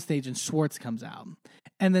on the stage and Schwartz comes out.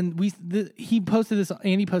 And then he posted this,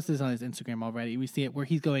 Andy posted this on his Instagram already. We see it where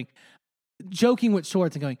he's joking with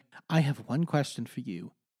Schwartz and going, I have one question for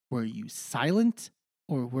you. Were you silent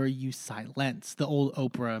or were you silenced? The old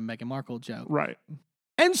Oprah and Meghan Markle joke. Right.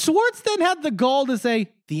 And Schwartz then had the gall to say,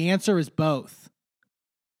 the answer is both.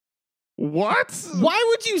 What? Why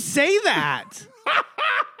would you say that?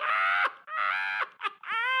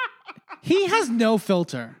 He has no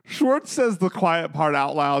filter. Schwartz says the quiet part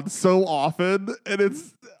out loud so often, and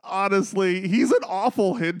it's honestly, he's an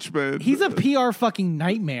awful henchman. He's a PR fucking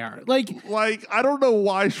nightmare. Like I don't know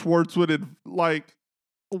why Schwartz would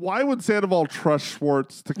why would Sandoval trust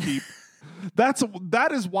Schwartz to keep?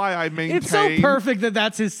 That is why I maintain. It's so perfect that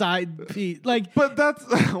that's his side piece. But that's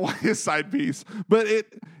why his side piece. But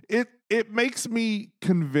it makes me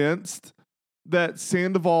convinced that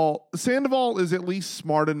Sandoval is at least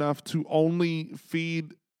smart enough to only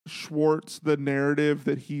feed Schwartz the narrative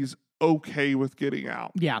that he's okay with getting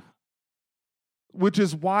out. Yeah. Which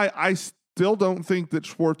is why I still don't think that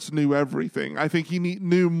Schwartz knew everything. I think he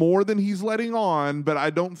knew more than he's letting on, but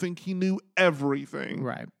I don't think he knew everything.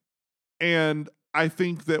 Right. And I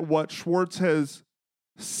think that what Schwartz has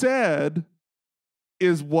said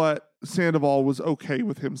is what Sandoval was okay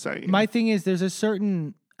with him saying. My thing is there's a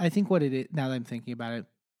certain, I think what it is, now that I'm thinking about it,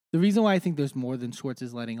 the reason why I think there's more than Schwartz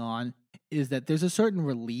is letting on is that there's a certain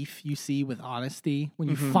relief you see with honesty when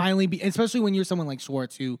you finally especially when you're someone like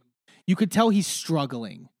Schwartz who you could tell he's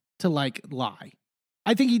struggling to lie.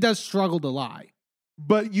 I think he does struggle to lie.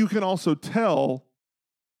 But you can also tell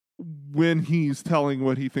when he's telling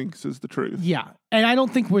what he thinks is the truth. Yeah. And I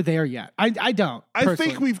don't think we're there yet. I don't. I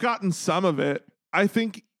think we've gotten some of it. I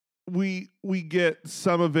think we get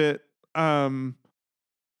some of it in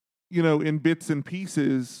bits and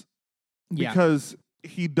pieces because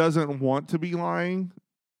he doesn't want to be lying.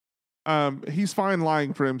 He's fine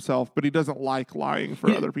lying for himself, but he doesn't like lying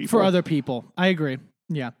for other people. For other people. I agree.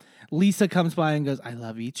 Yeah. Lisa comes by and goes, I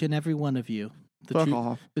love each and every one of you. Fuck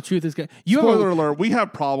off. The truth is good. Spoiler alert, we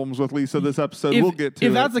have problems with Lisa this episode. We'll get to it.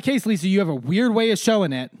 If that's the case, Lisa, you have a weird way of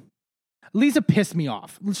showing it. Lisa pissed me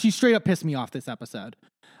off. She straight up pissed me off this episode.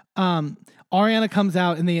 Ariana comes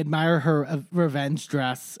out and they admire her revenge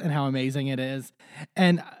dress and how amazing it is.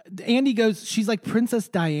 And Andy goes, she's like Princess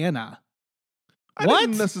Diana. I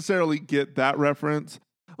didn't necessarily get that reference.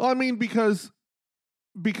 Well, I mean, because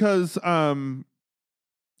Princess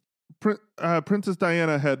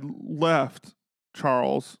Diana had left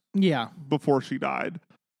Charles before she died.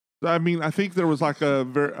 I mean, I think there was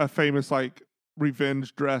a famous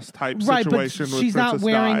revenge dress type situation. But she's not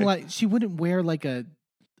wearing Di. she wouldn't wear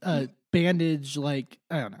a bandage I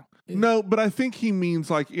don't know. No, but I think he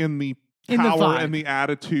means in the power and the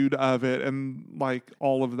attitude of it and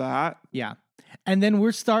all of that. Yeah. And then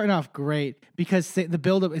we're starting off great because the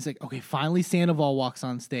buildup is okay, finally Sandoval walks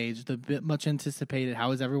on stage, the bit much anticipated.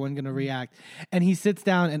 How is everyone going to react? And he sits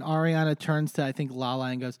down and Ariana turns to, I think, Lala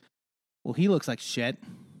and goes, well, he looks like shit.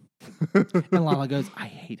 And Lala goes, I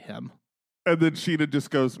hate him. And then Sheena just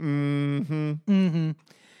goes, mm-hmm. Mm-hmm.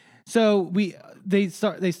 So they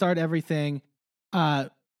start everything.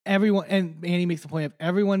 Everyone, and Annie makes the point of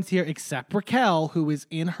everyone's here except Raquel, who is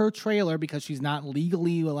in her trailer because she's not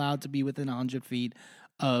legally allowed to be within 100 feet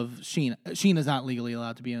of Sheena. Sheena's not legally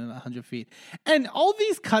allowed to be in 100 feet. And all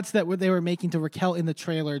these cuts that they were making to Raquel in the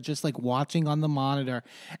trailer, just watching on the monitor.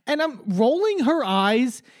 And I'm rolling her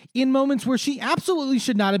eyes in moments where she absolutely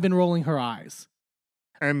should not have been rolling her eyes.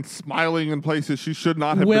 And smiling in places she should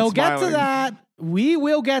not have been smiling. We'll get to that. We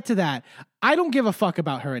will get to that. I don't give a fuck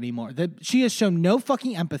about her anymore. That she has shown no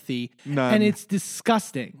fucking empathy. None. And it's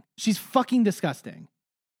disgusting. She's fucking disgusting.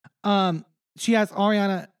 She asks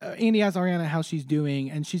Ariana, Andy asks Ariana how she's doing,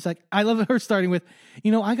 and she's like, I love her starting with,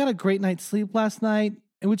 I got a great night's sleep last night,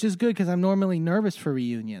 which is good because I'm normally nervous for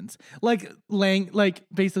reunions.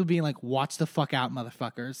 Basically being watch the fuck out,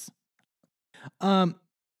 motherfuckers.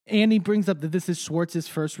 Andy brings up that this is Schwartz's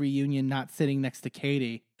first reunion, not sitting next to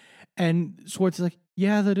Katie. And Schwartz is like,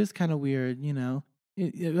 yeah, that is kind of weird,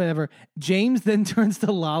 whatever. James then turns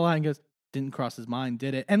to Lala and goes, didn't cross his mind,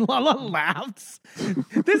 did it? And Lala laughs.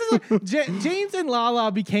 James and Lala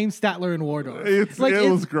became Statler and Waldorf. It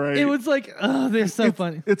was great. It was they're so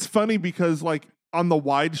funny. It's funny because on the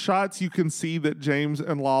wide shots, you can see that James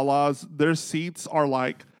and Lala's, their seats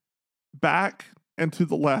are back and to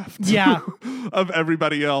the left of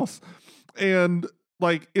everybody else. And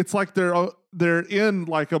it's they're in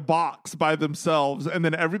a box by themselves, and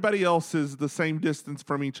then everybody else is the same distance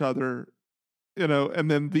from each other,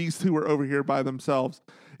 and then these two are over here by themselves.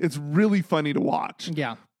 It's really funny to watch.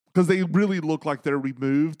 Yeah. Because they really look like they're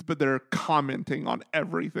removed, but they're commenting on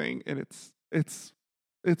everything, and It's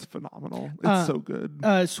phenomenal. It's so good.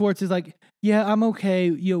 Schwartz is like, yeah, I'm okay.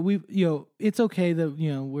 It's okay that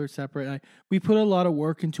we're separate. We put a lot of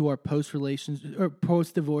work into our post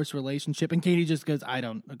divorce relationship, and Katie just goes, I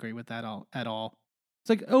don't agree with that at all. It's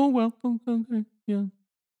like, oh well, okay, yeah.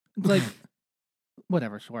 It's like,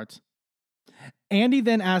 whatever, Schwartz. Andy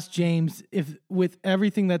then asks James if, with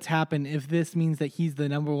everything that's happened, if this means that he's the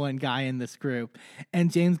number one guy in this group,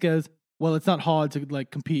 and James goes, well, it's not hard to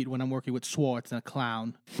compete when I'm working with Schwartz and a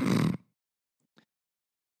clown.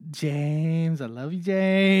 James, I love you,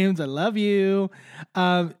 James. I love you.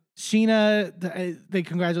 Sheena, they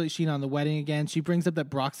congratulate Sheena on the wedding again. She brings up that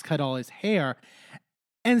Brock's cut all his hair.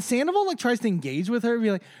 And Sandoval tries to engage with her and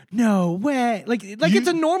be like, no way. It's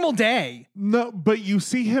a normal day. No, but you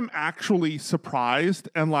see him actually surprised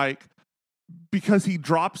and because he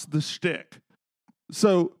drops the shtick.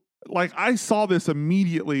 So I saw this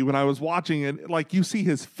immediately when I was watching it. You see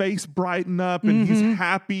his face brighten up and he's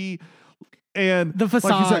happy. And the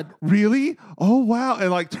facade. He's like, really? Oh, wow.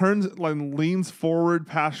 And turns, leans forward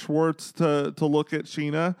past Schwartz to look at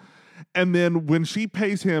Sheena. And then when she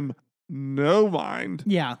pays him no mind,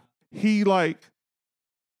 yeah, he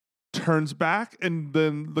turns back, and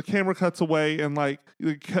then the camera cuts away, and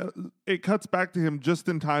it cuts back to him just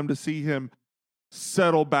in time to see him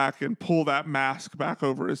settle back and pull that mask back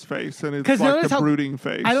over his face, and it's the brooding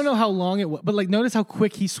face. I don't know how long it was, but notice how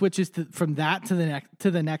quick he switches from that to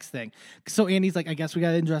the next thing. So Andy's like, I guess we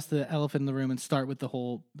got to address the elephant in the room and start with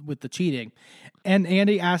the cheating. And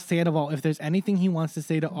Andy asks Sandoval if there's anything he wants to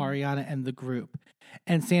say to Ariana and the group,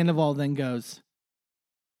 and Sandoval then goes,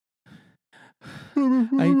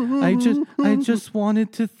 I just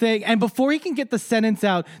wanted to thank, and before he can get the sentence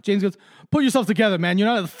out, James goes, put yourself together, man. You're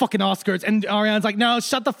not at the fucking Oscars. And Ariana's like, no,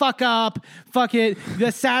 shut the fuck up. Fuck it.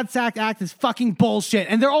 The sad sack act is fucking bullshit.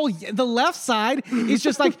 And they're all, the left side is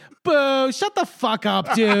just like, boo, shut the fuck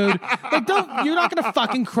up, dude. You're not gonna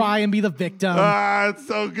fucking cry and be the victim. It's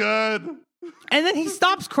so good. And then he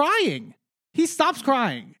stops crying.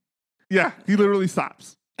 Yeah, he literally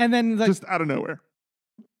stops. And then just out of nowhere.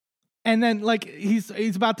 And then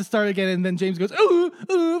he's about to start again, and then James goes, ooh,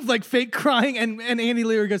 ooh, fake crying, and Andy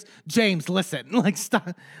Leary goes, James, listen,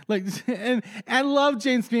 stop, and I love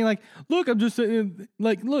James being like, look, I'm just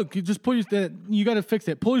look, you just you got to fix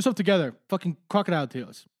it, pull yourself together, fucking crocodile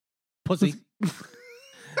tears, pussy.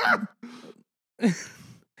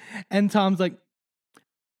 And Tom's like,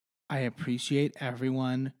 I appreciate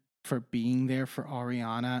everyone for being there for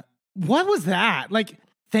Ariana. What was that?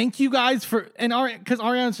 Thank you guys for, and because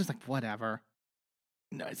Ariana's just like, whatever.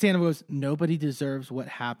 Sandoval goes, nobody deserves what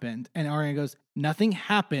happened. And Ariana goes, nothing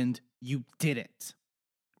happened. You did it.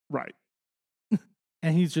 Right.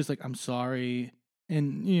 And he's just like, I'm sorry.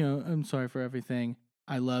 And, I'm sorry for everything.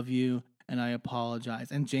 I love you. And I apologize.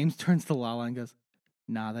 And James turns to Lala and goes,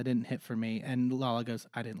 nah, that didn't hit for me. And Lala goes,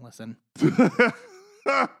 I didn't listen.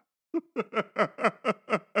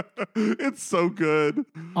 It's so good.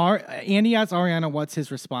 Andy asks Ariana what's his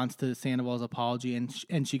response to Sandoval's apology,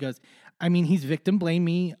 and she goes, I mean, he's victim blamed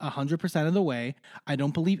me 100% of the way. I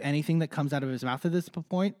don't believe anything that comes out of his mouth at this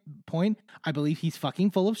point. I believe he's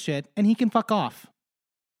fucking full of shit, and he can fuck off.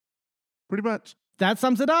 Pretty much. That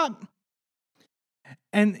sums it up.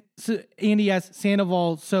 And so Andy asks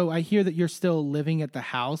Sandoval, so I hear that you're still living at the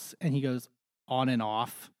house, and he goes, on and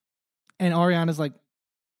off. And Ariana's like,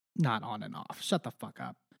 not on and off. Shut the fuck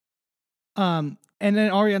up. And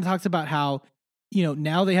then Ariana talks about how,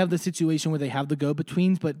 now they have the situation where they have the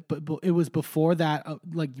go-betweens, but it was before that,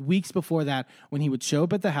 weeks before that, when he would show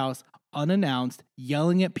up at the house unannounced,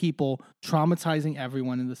 yelling at people, traumatizing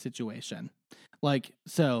everyone in the situation. And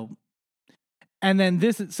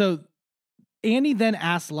then so Annie then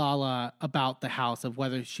asks Lala about the house, of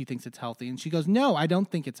whether she thinks it's healthy. And she goes, no, I don't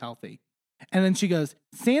think it's healthy. And then she goes,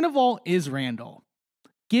 Sandoval is Randall.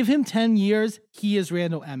 Give him 10 years, he is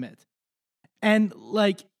Randall Emmett. And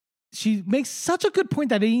she makes such a good point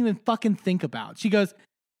that I didn't even fucking think about. She goes,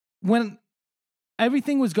 when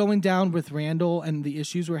everything was going down with Randall and the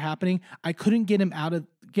issues were happening, I couldn't get him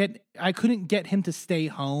I couldn't get him to stay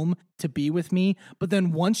home to be with me. But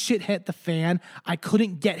then once shit hit the fan, I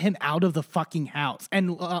couldn't get him out of the fucking house.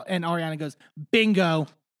 And Ariana goes, bingo.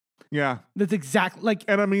 Yeah. That's exactly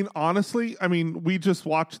and I mean, honestly, we just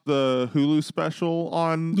watched the Hulu special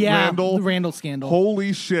on Randall. The Randall scandal.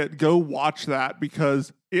 Holy shit, go watch that,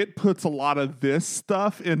 because it puts a lot of this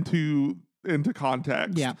stuff into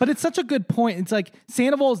context. Yeah, but it's such a good point. It's like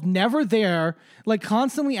Sandoval's never there,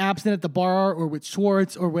 constantly absent at the bar or with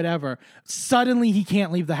Schwartz or whatever. Suddenly he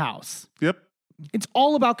can't leave the house. Yep. It's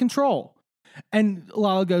all about control. And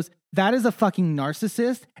Lala goes, That is a fucking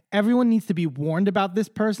narcissist. Everyone needs to be warned about this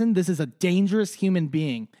person. This is a dangerous human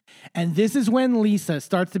being. And this is when Lisa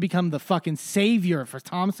starts to become the fucking savior for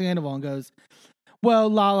Tom Sandoval and goes, well,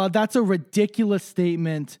 Lala, that's a ridiculous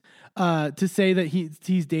statement to say that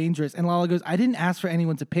he's dangerous. And Lala goes, I didn't ask for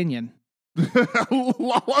anyone's opinion.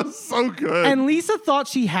 Lala's so good. And Lisa thought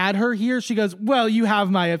she had her here. She goes, well, you have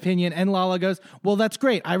my opinion. And Lala goes, well, that's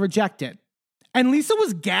great. I reject it. And Lisa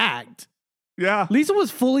was gagged. Yeah. Lisa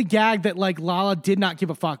was fully gagged that like Lala did not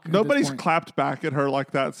give a fuck. Nobody's clapped back at her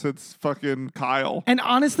like that since fucking Kyle. And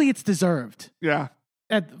honestly, it's deserved. Yeah.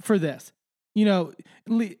 For this. You know,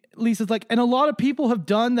 Lisa's like, and a lot of people have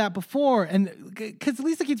done that before. And because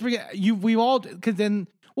Lisa keeps forgetting, we've all, because then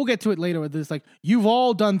we'll get to it later with this, like, you've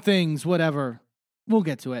all done things, whatever. We'll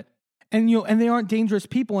get to it. And and they aren't dangerous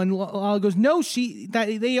people. And Lala goes, no,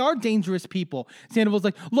 they are dangerous people. Sandoval's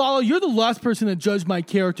like, Lala, you're the last person to judge my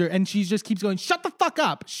character. And she just keeps going, shut the fuck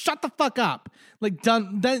up. Shut the fuck up. Like,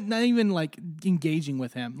 not even like engaging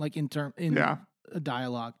with him, like in a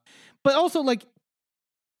dialogue. But also like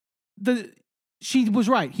she was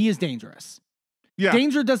right. He is dangerous. Yeah.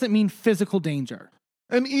 Danger doesn't mean physical danger.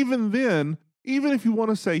 And even then, even if you want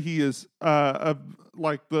to say he is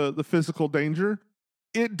like the physical danger,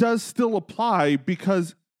 it does still apply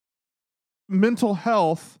because mental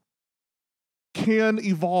health can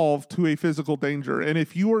evolve to a physical danger. And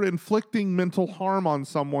if you are inflicting mental harm on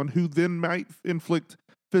someone who then might inflict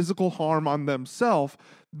physical harm on themselves,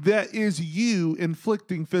 that is you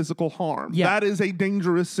inflicting physical harm. Yeah. That is a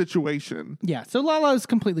dangerous situation. Yeah. So Lala is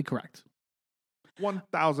completely correct.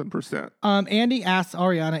 1000%. Andy asks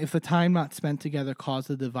Ariana if the time not spent together caused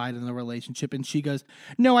the divide in the relationship, and she goes,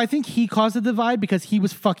 no, I think he caused the divide because he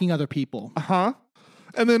was fucking other people. Uh-huh.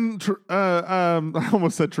 And then, I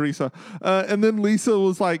almost said Teresa. And then Lisa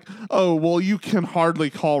was like, oh, well, you can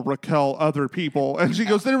hardly call Raquel other people. And she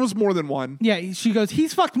goes, there was more than one. Yeah, she goes,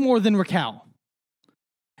 he's fucked more than Raquel.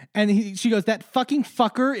 And she goes, that fucking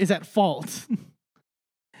fucker is at fault.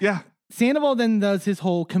 Yeah. Sandoval then does his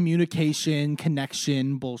whole communication,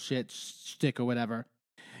 connection, bullshit shtick or whatever.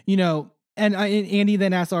 You know, and Andy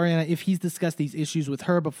then asks Ariana if he's discussed these issues with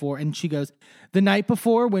her before. And she goes, the night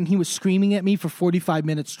before when he was screaming at me for 45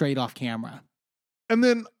 minutes straight off camera. And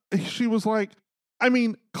then she was like, I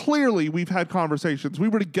mean, clearly we've had conversations. We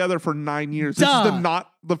were together for 9 years. This is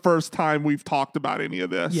not the first time we've talked about any of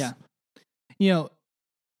this. Yeah. You know,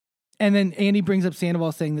 and then Andy brings up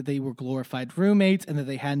Sandoval saying that they were glorified roommates and that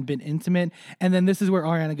they hadn't been intimate. And then this is where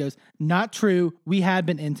Ariana goes, not true. We had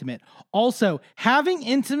been intimate. Also, having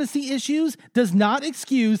intimacy issues does not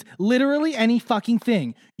excuse literally any fucking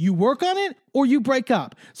thing. You work on it or you break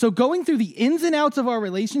up. So going through the ins and outs of our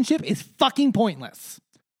relationship is fucking pointless.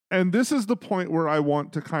 And this is the point where I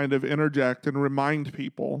want to kind of interject and remind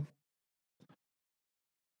people.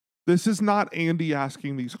 This is not Andy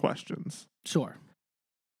asking these questions. Sure.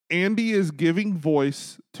 Andy is giving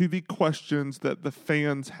voice to the questions that the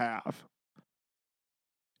fans have.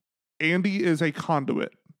 Andy is a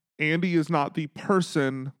conduit. Andy is not the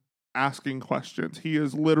person asking questions. He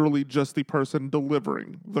is literally just the person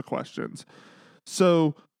delivering the questions.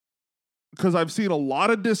 So, because I've seen a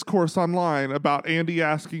lot of discourse online about Andy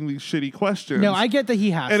asking these shitty questions. No, I get that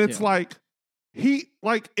he has to. And it's like,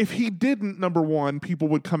 if he didn't, number one, people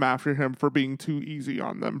would come after him for being too easy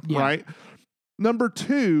on them, right? Number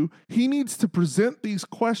two, he needs to present these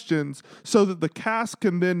questions so that the cast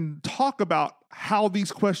can then talk about how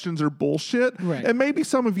these questions are bullshit. Right. And maybe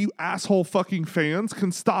some of you asshole fucking fans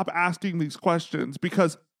can stop asking these questions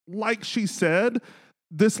because, like she said,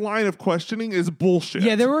 this line of questioning is bullshit.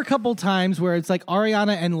 Yeah, there were a couple times where it's like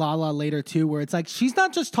Ariana and Lala later too, where it's like, she's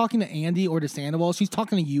not just talking to Andy or to Sandoval, she's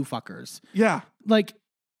talking to you fuckers. Yeah. Like,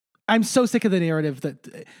 I'm so sick of the narrative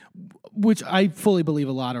that, which I fully believe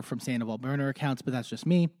a lot are from Sandoval burner accounts, but that's just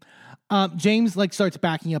me. James starts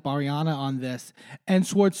backing up Ariana on this, and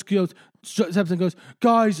Schwartz steps and goes,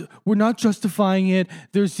 guys, we're not justifying it.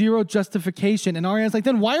 There's zero justification. And Ariana's like,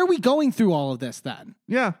 then why are we going through all of this then?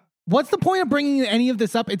 Yeah. What's the point of bringing any of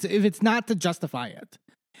this up if it's not to justify it?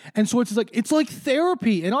 And Schwartz is like, it's like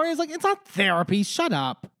therapy. And Ariana's like, it's not therapy. Shut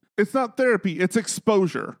up. It's not therapy. It's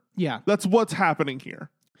exposure. Yeah. That's what's happening here.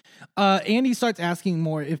 Andy starts asking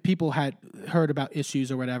more if people had heard about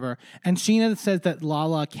issues or whatever. And Sheena says that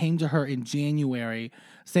Lala came to her in January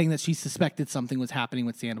saying that she suspected something was happening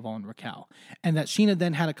with Sandoval and Raquel. And that Sheena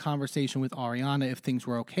then had a conversation with Ariana if things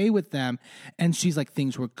were okay with them. And she's like,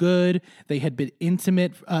 things were good. They had been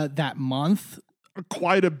intimate that month.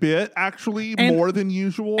 Quite a bit, actually, more than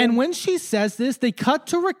usual. And when she says this, they cut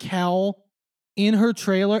to Raquel in her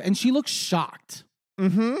trailer and she looks shocked.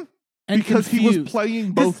 Mm-hmm. and because confused. he was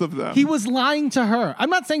playing both of them. He was lying to her. I'm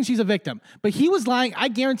not saying she's a victim, but he was lying. I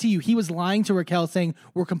guarantee you, he was lying to Raquel, saying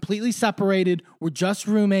we're completely separated. We're just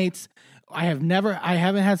roommates. I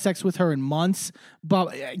haven't had sex with her in months,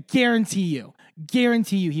 but I guarantee you,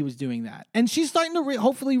 he was doing that. And she's starting to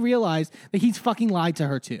hopefully realize that he's fucking lied to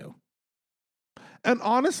her too. And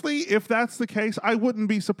honestly, if that's the case, I wouldn't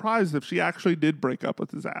be surprised if she actually did break up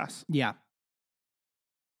with his ass. Yeah.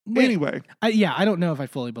 Anyway. I don't know if I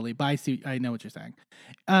fully believe, but I know what you're saying.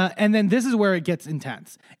 And then this is where it gets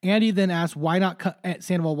intense. Andy then asks,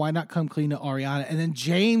 Sandoval, why not come clean to Ariana? And then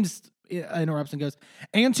James interrupts and goes,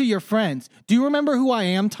 and to your friends, do you remember who I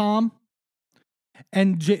am, Tom?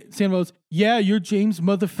 And Sandoval goes, yeah, you're James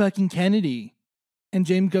motherfucking Kennedy. And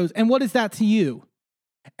James goes, and what is that to you?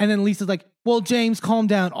 And then Lisa's like, well, James, calm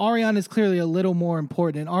down. Ariana is clearly a little more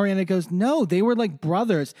important. And Ariana goes, no, they were like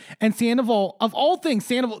brothers. And Sandoval, of all things,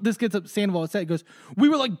 this gets up Sandoval upset. He goes, we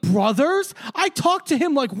were like brothers? I talked to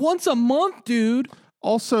him like once a month, dude.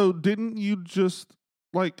 Also, didn't you just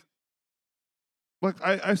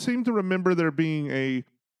I seem to remember there being a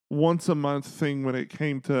once a month thing when it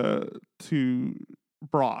came to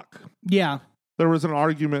Brock. Yeah. There was an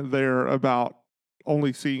argument there about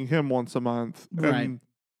only seeing him once a month. Right. And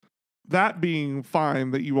that being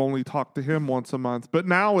fine that you only talk to him once a month, but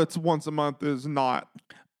now it's once a month is not.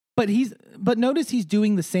 But notice he's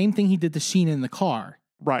doing the same thing he did to Sheena in the car.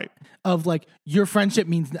 Right. Of like, your friendship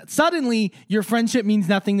means suddenly your friendship means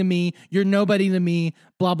nothing to me. You're nobody to me.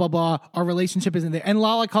 Blah, blah, blah. Our relationship isn't there. And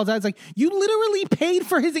Lala calls out, it's like, you literally paid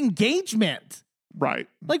for his engagement. Right.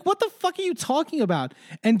 Like, what the fuck are you talking about?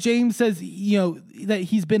 And James says, that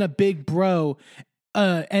he's been a big bro.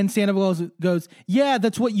 And Sandoval goes, yeah,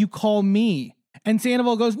 that's what you call me. And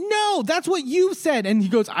Sandoval goes, no, that's what you said. And he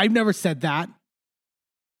goes, I've never said that.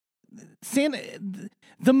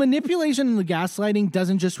 The manipulation and the gaslighting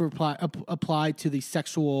doesn't just apply to the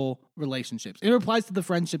sexual relationships. It applies to the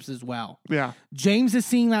friendships as well. Yeah. James is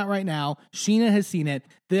seeing that right now. Sheena has seen it.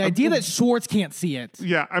 The idea that Schwartz can't see it.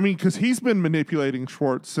 Yeah, I mean, because he's been manipulating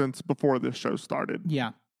Schwartz since before this show started.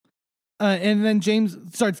 Yeah. And then James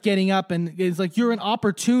starts getting up and is like, you're an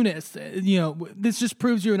opportunist. This just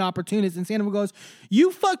proves you're an opportunist. And Sandoval goes,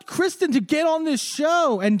 you fucked Kristen to get on this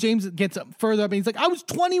show. And James gets up further up and he's like, I was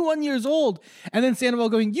 21 years old. And then Sandoval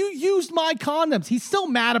going, you used my condoms. He's still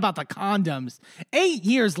mad about the condoms. 8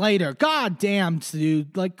 years later. God damn,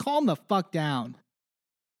 dude. Like, calm the fuck down.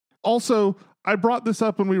 Also, I brought this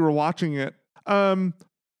up when we were watching it.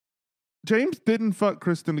 James didn't fuck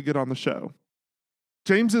Kristen to get on the show.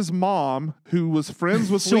 James's mom, who was friends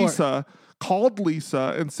with Sure. Lisa, called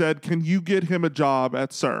Lisa and said, can you get him a job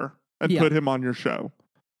at SUR and put him on your show?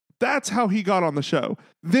 That's how he got on the show.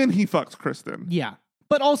 Then he fucks Kristen. Yeah.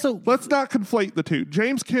 But also, Let's not conflate the two.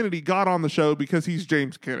 James Kennedy got on the show because he's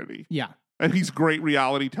James Kennedy. yeah. And he's great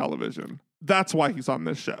reality television. That's why he's on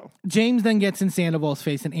this show. James then gets in Sandoval's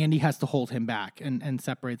face and Andy has to hold him back and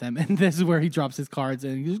separate them. And this is where he drops his cards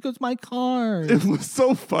and he just goes, my cards. It was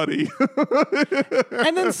so funny.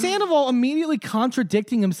 And then Sandoval immediately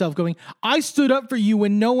contradicting himself, going, I stood up for you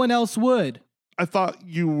when no one else would. I thought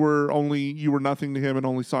you were nothing to him and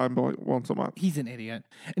only saw him once a month. He's an idiot.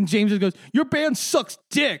 And James just goes, your band sucks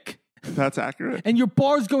dick. That's accurate. And your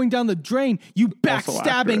bar's going down the drain. You Also backstabbing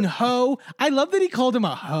accurate. hoe. I love that he called him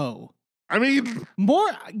a hoe. I mean,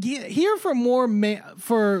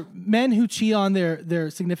 for men who cheat on their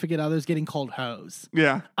significant others getting called hoes.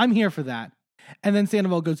 yeah. I'm here for that. And then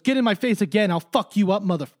Sandoval goes, get in my face again. I'll fuck you up,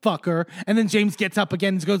 motherfucker. And then James gets up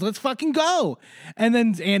again and goes, let's fucking go. And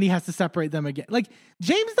then Andy has to separate them again. Like,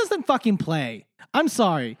 James doesn't fucking play. I'm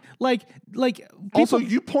sorry. Like. Also,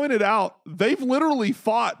 you pointed out they've literally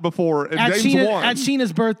fought before and James won. At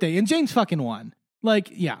Sheena's birthday. And James fucking won. Like,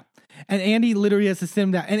 yeah. And Andy literally has to sit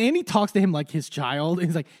him down. And Andy talks to him like his child. And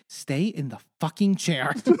he's like, stay in the fucking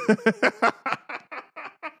chair.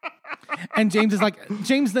 And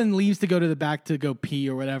James then leaves to go to the back to go pee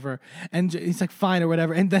or whatever. And he's like, fine or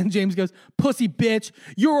whatever. And then James goes, pussy bitch,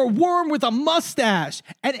 you're a worm with a mustache.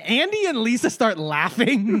 And Andy and Lisa start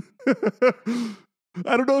laughing.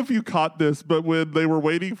 I don't know if you caught this, but when they were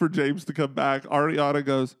waiting for James to come back, Ariana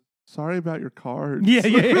goes, sorry about your cards.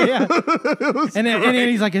 Yeah. and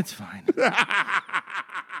Andy's like, it's fine.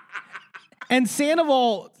 And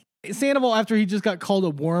Sandoval, after he just got called a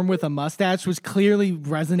worm with a mustache, which clearly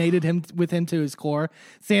resonated with him to his core,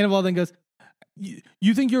 Sandoval then goes,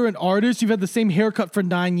 you think you're an artist? You've had the same haircut for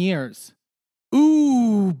 9 years.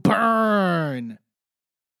 Ooh, burn.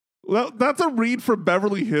 Well, that's a read from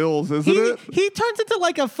Beverly Hills, isn't it? He turns into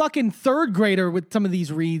like a fucking third grader with some of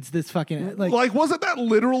these reads. This fucking like wasn't that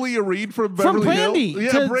literally a read from Beverly Brandy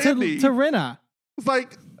Hills? Yeah, Brandy to Rinna. It's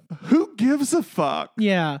like Who gives a fuck?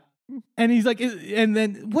 Yeah. And he's like, and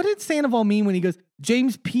then what did Sandoval mean when he goes,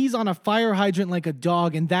 James pees on a fire hydrant like a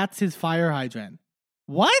dog, and that's his fire hydrant?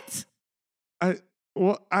 What?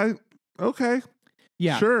 Okay.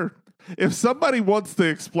 Yeah. Sure. If somebody wants to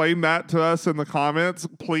explain that to us in the comments,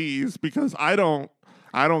 please, because I don't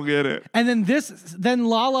get it. And then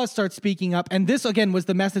Lala starts speaking up, and this again was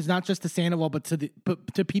the message not just to Sandoval but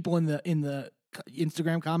to people in the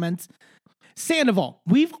Instagram comments. Sandoval,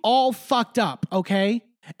 we've all fucked up, okay?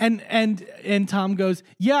 And Tom goes,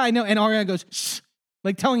 yeah, I know. And Ariana goes, shh,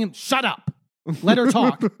 like telling him, shut up, let her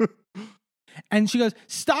talk. And she goes,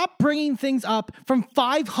 stop bringing things up from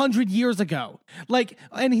 500 years ago. Like,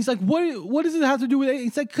 and he's like, what does it have to do with it?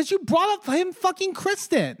 He's like, because you brought up him fucking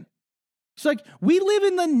Kristen. It's like, we live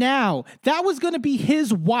in the now. That was going to be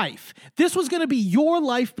his wife. This was going to be your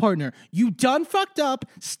life partner. You done fucked up.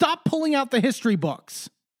 Stop pulling out the history books.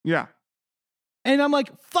 Yeah. And I'm like,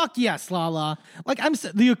 fuck yes, Lala. Like,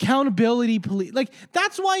 the accountability police. Like,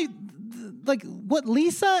 that's why, like, what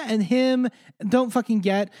Lisa and him don't fucking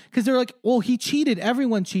get, because they're like, well, he cheated.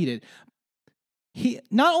 Everyone cheated.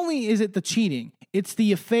 Not only is it the cheating, it's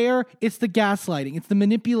the affair, it's the gaslighting, it's the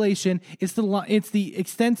manipulation, it's the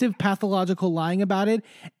extensive pathological lying about it,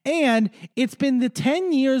 and it's been the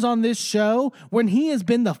 10 years on this show when he has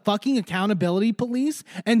been the fucking accountability police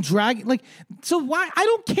and so why? I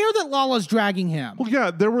don't care that Lala's dragging him. Well,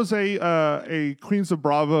 yeah, there was a Queens of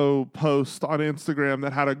Bravo post on Instagram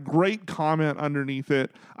that had a great comment underneath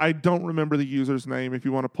it. I don't remember the user's name if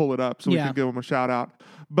you want to pull it up so we can give them a shout out.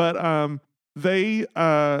 But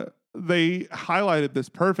they highlighted this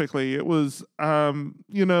perfectly. It was,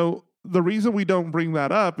 the reason we don't bring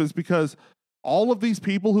that up is because all of these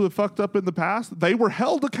people who have fucked up in the past, they were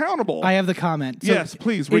held accountable. I have the comment. So yes,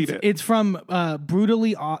 please read it. It's from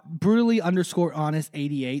brutally _honest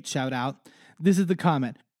 88. Shout out. This is the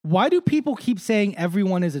comment. Why do people keep saying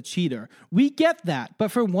everyone is a cheater? We get that, but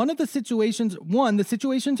for the situations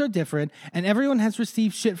are different, and everyone has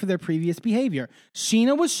received shit for their previous behavior.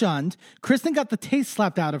 Sheena was shunned, Kristen got the taste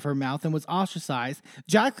slapped out of her mouth and was ostracized,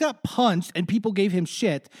 Jack got punched and people gave him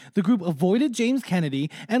shit, the group avoided James Kennedy,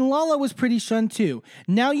 and Lala was pretty shunned too.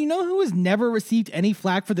 Now you know who has never received any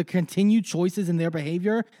flack for the continued choices in their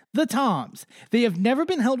behavior? The Toms. They have never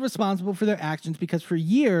been held responsible for their actions because for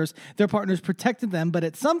years their partners protected them, but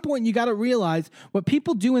at some point you got to realize what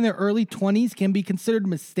people do in their early 20s can be considered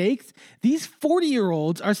mistakes. These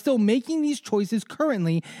 40-year-olds are still making these choices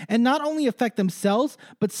currently and not only affect themselves,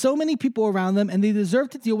 but so many people around them, and they deserve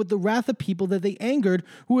to deal with the wrath of people that they angered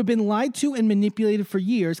who have been lied to and manipulated for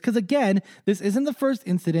years. Because again, this isn't the first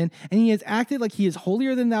incident, and he has acted like he is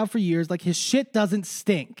holier than thou for years, like his shit doesn't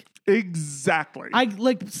stink. Exactly.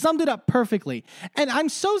 I summed it up perfectly. And I'm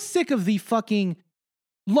so sick of the fucking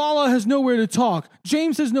Lala has nowhere to talk.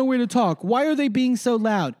 James has nowhere to talk. Why are they being so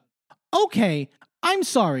loud? Okay, I'm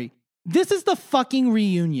sorry. This is the fucking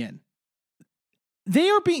reunion.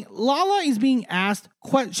 Lala is being asked,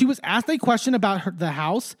 she was asked a question about the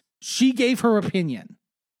house. She gave her opinion.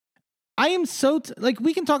 I am so,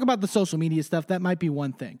 we can talk about the social media stuff. That might be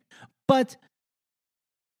one thing. But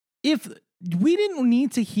if we didn't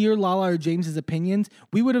need to hear Lala or James's opinions,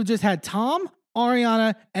 we would have just had Tom,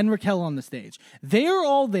 Ariana, and Raquel on the stage. They are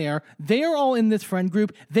all there. They are all in this friend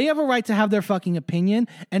group. They have a right to have their fucking opinion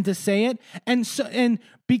and to say it. And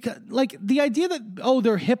because the idea that,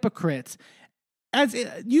 they're hypocrites, as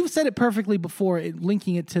you've said it perfectly before,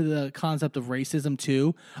 linking it to the concept of racism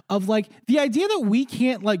too, of the idea that we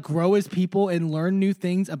can't grow as people and learn new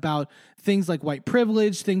things about things like white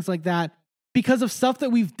privilege, things like that, because of stuff that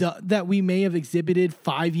we've done that we may have exhibited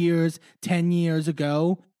 5 years, 10 years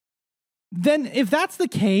ago. Then if that's the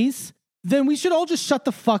case, then we should all just shut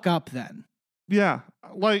the fuck up then. Yeah.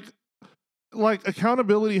 Like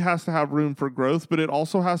accountability has to have room for growth, but it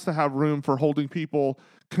also has to have room for holding people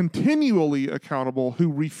continually accountable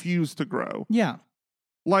who refuse to grow. Yeah.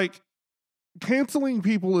 Canceling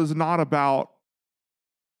people is not about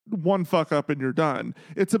one fuck up and you're done.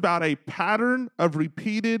 It's about a pattern of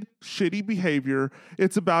repeated shitty behavior.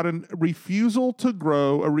 It's about a refusal to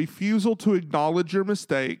grow, a refusal to acknowledge your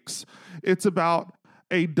mistakes. It's about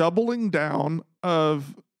a doubling down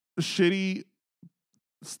of shitty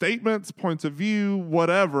statements, points of view,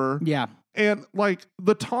 whatever. Yeah. And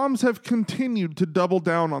the Toms have continued to double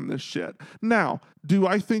down on this shit. Now, do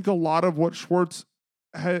I think a lot of what Schwartz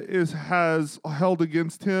has held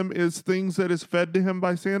against him is things that is fed to him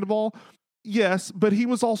by Sandoval? Yes, but he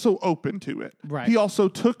was also open to it. Right. He also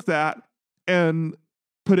took that and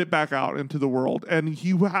put it back out into the world, and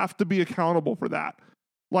you have to be accountable for that.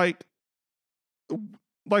 I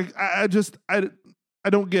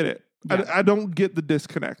don't get it. Yeah. I don't get the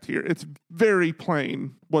disconnect here. It's very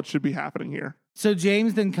plain what should be happening here. So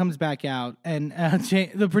James then comes back out, and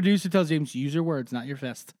the producer tells James, "Use your words, not your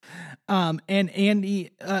fist." And Andy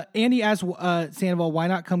asks Sandoval, "Why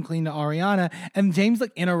not come clean to Ariana?" And James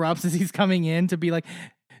like interrupts as he's coming in to be like,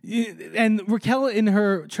 and Raquel in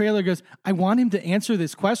her trailer goes, "I want him to answer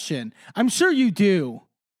this question." I'm sure you do.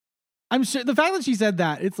 I'm sure the fact that she said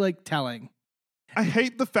that, it's like telling. I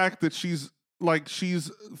hate the fact that she's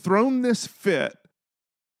thrown this fit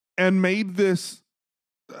and made this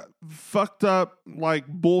fucked up like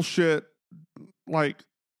bullshit like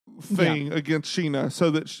thing against Sheena, so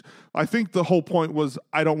that I think the whole point was,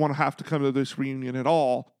 I don't want to have to come to this reunion at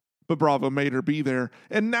all, but Bravo made her be there,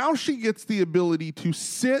 and now she gets the ability to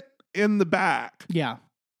sit in the back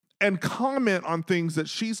and comment on things that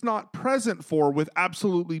she's not present for with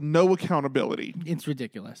absolutely no accountability. It's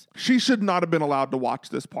ridiculous. She should not have been allowed to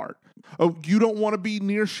watch this part. Oh, you don't want to be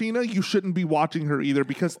near Sheena? You shouldn't be watching her either,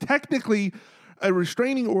 because technically a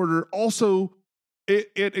restraining order also,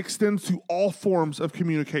 it extends to all forms of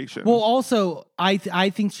communication. Well, also, I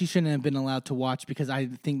think she shouldn't have been allowed to watch, because I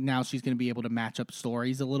think now she's going to be able to match up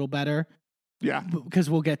stories a little better. Yeah. Because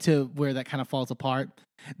we'll get to where that kind of falls apart.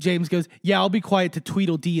 James goes, "Yeah, I'll be quiet to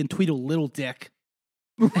Tweedledee and Tweedle Dick."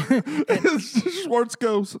 Schwartz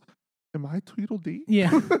goes, "Am I Tweedledee?"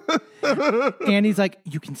 Yeah. And he's like,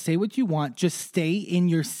 "You can say what you want, just stay in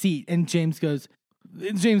your seat." And James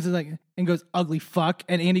is like, and goes, "Ugly fuck."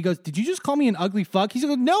 And Andy goes, "Did you just call me an ugly fuck?" He's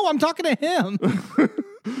like, "No, I'm talking to him."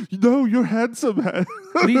 No, you're handsome.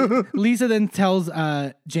 Lisa then tells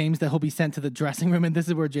James that he'll be sent to the dressing room, and this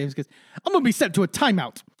is where James goes, "I'm gonna be sent to a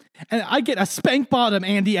timeout, and I get a spank bottom,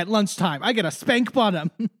 Andy, at lunchtime. I get a spank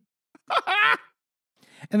bottom."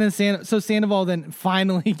 And then Sandoval then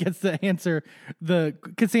finally gets to answer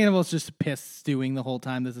because Sandoval's just pissed stewing the whole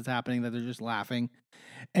time this is happening, that they're just laughing.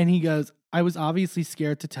 And he goes, "I was obviously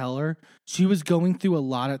scared to tell her. She was going through a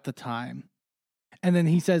lot at the time." And then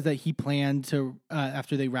he says that he planned to,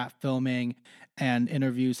 after they wrap filming and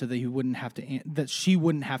interviews, so that he wouldn't have to, that she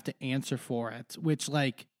wouldn't have to answer for it, which,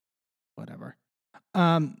 like, whatever.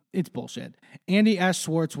 It's bullshit. Andy asked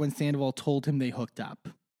Schwartz when Sandoval told him they hooked up.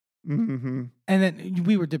 Mm-hmm. And then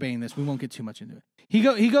we were debating this. We won't get too much into it.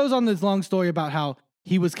 He goes on this long story about how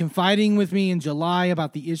he was confiding with me in July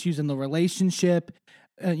about the issues in the relationship,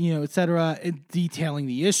 et cetera, detailing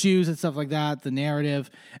the issues and stuff like that, the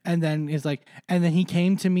narrative. And then he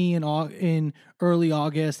came to me in early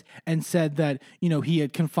August and said that, he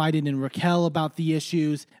had confided in Raquel about the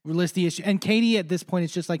issues, list the issue. And Katie at this point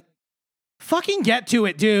is just like, fucking get to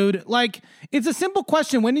it, dude. Like, it's a simple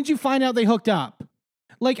question. When did you find out they hooked up?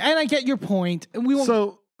 Like, and I get your point. We won't.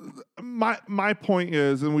 So my point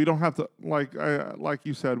is, and we don't have to, like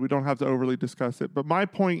you said, we don't have to overly discuss it, but my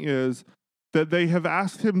point is that they have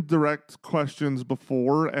asked him direct questions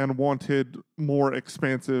before and wanted more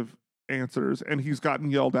expansive answers, and he's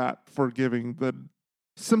gotten yelled at for giving the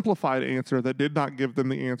simplified answer that did not give them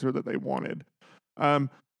the answer that they wanted.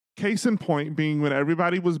 Case in point being when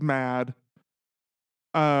everybody was mad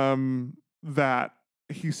that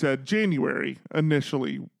he said January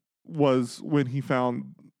initially was when he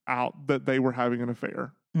found out that they were having an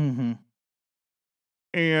affair. Mm-hmm.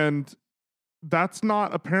 And that's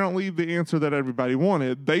not apparently the answer that everybody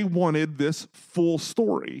wanted. They wanted this full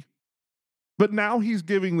story. But now he's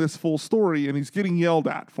giving this full story and he's getting yelled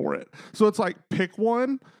at for it. So it's like, pick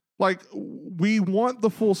one. Like, we want the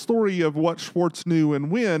full story of what Schwartz knew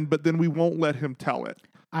and when, but then we won't let him tell it.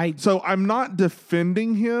 So I'm not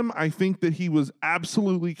defending him. I think that he was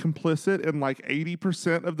absolutely complicit in like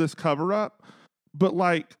 80% of this cover up. But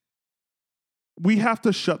like, we have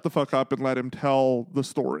to shut the fuck up and let him tell the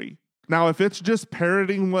story. Now, if it's just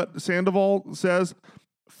parroting what Sandoval says,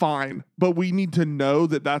 fine. But we need to know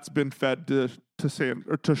that that's been fed to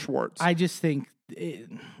Schwartz. I just think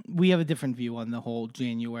we have a different view on the whole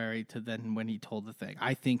January to then when he told the thing.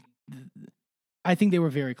 I think they were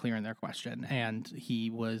very clear in their question, and he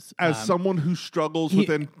was as someone who struggles with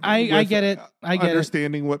I get it. I get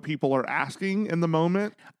understanding what people are asking in the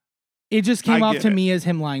moment. It just came off to me as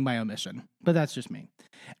him lying by omission, but that's just me.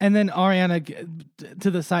 And then Ariana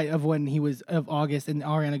to the site of when he was of August, and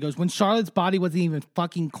Ariana goes, when Charlotte's body wasn't even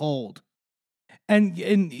fucking cold. And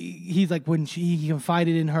he's like, when he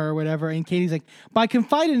confided in her or whatever. And Katie's like, by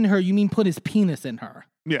confided in her, you mean put his penis in her?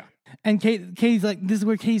 Yeah. And Katie's like, this is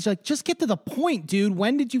where Katie's like, just get to the point, dude.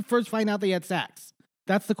 When did you first find out they had sex?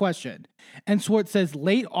 That's the question. And Schwartz says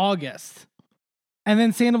late August. And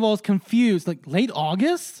then Sandoval's confused, like, late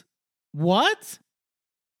August? What?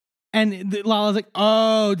 And Lala's like,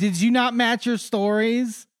 oh, did you not match your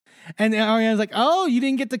stories? And Ariana's like, oh, you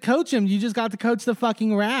didn't get to coach him. You just got to coach the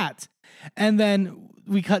fucking rat. And then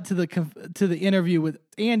we cut to the interview with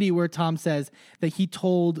Andy where Tom says that he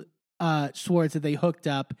told Schwartz that they hooked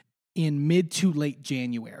up in mid to late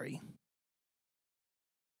January.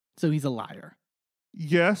 So he's a liar.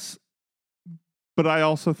 Yes, but I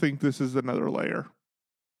also think this is another layer.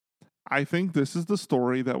 I think this is the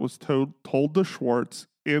story that was told to Schwartz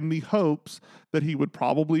in the hopes that he would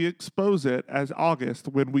probably expose it as August,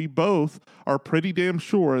 when we both are pretty damn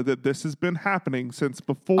sure that this has been happening since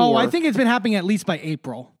before. Oh, I think it's been happening at least by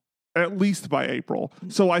April. At least by April.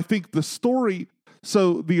 So I think the story...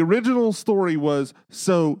 So the original story was,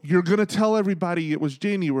 so you're going to tell everybody it was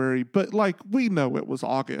January, but like we know it was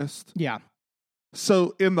August. Yeah.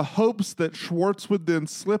 So in the hopes that Schwartz would then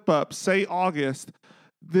slip up, say August,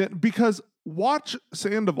 then because watch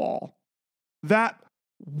Sandoval, that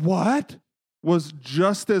what was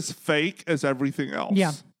just as fake as everything else.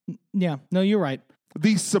 Yeah. Yeah. No, you're right.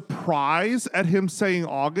 The surprise at him saying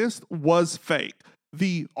August was fake.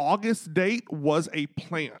 The August date was a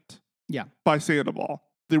plant. Yeah. By Sandoval.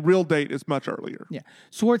 The real date is much earlier. Yeah.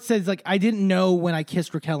 Schwartz says, like, I didn't know when I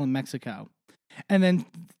kissed Raquel in Mexico. And then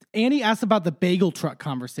Andy asked about the bagel truck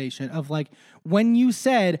conversation of, like, when you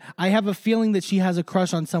said, I have a feeling that she has a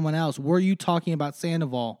crush on someone else, were you talking about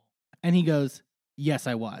Sandoval? And he goes, yes,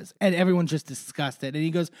 I was. And everyone just discussed it. And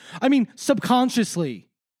he goes, I mean, subconsciously.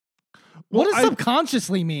 What does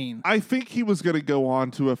subconsciously mean? I think he was going to go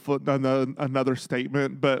on to another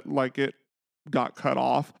statement, but, like, it got cut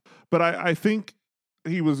off. But I think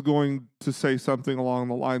he was going to say something along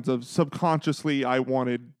the lines of subconsciously I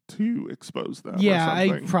wanted to expose them.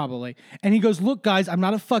 Yeah, probably. And he goes, look, guys, I'm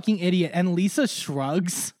not a fucking idiot. And Lisa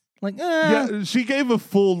shrugs. Like, Yeah, she gave a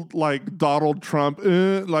full, like, Donald Trump,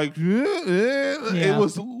 Yeah. It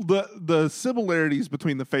was, the similarities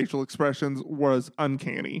between the facial expressions was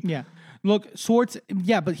uncanny. Yeah. Look, Schwartz,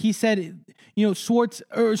 but he said, Schwartz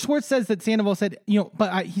says that Sandoval said,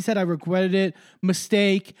 he said, I regretted it,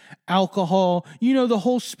 mistake, alcohol, the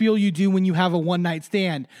whole spiel you do when you have a one-night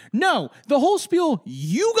stand. No, the whole spiel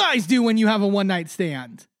you guys do when you have a one-night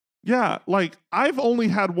stand. Yeah, like, I've only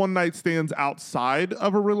had one-night stands outside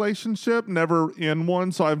of a relationship, never in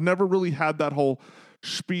one, so I've never really had that whole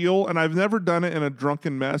spiel, and I've never done it in a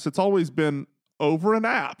drunken mess. It's always been over an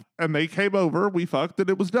app, and they came over, we fucked, and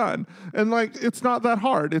it was done. And, like, it's not that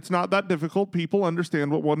hard. It's not that difficult. People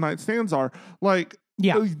understand what one-night stands are. Like,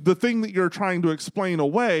 the thing that you're trying to explain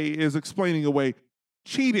away is explaining away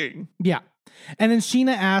cheating. Yeah. And then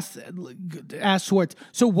Sheena asked Schwartz,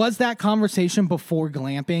 so was that conversation before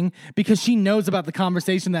glamping? Because she knows about the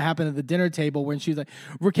conversation that happened at the dinner table when she's like,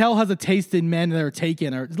 Raquel has a taste in men that are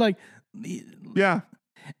taken. Or it's like, yeah.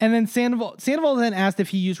 And then Sandoval then asked if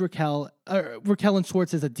he used Raquel and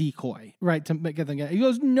Schwartz as a decoy, right? To get them. He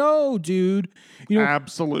goes, no, dude.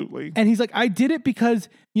 Absolutely. And he's like, I did it because,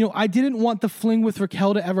 I didn't want the fling with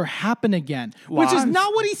Raquel to ever happen again. Lies. Which is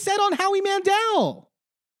not what he said on Howie Mandel.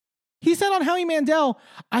 He said on Howie Mandel,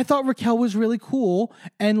 I thought Raquel was really cool.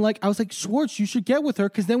 And I was like, Schwartz, you should get with her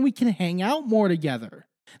because then we can hang out more together.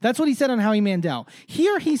 That's what he said on Howie Mandel.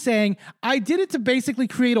 Here he's saying, I did it to basically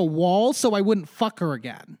create a wall so I wouldn't fuck her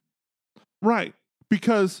again. Right.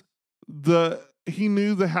 Because he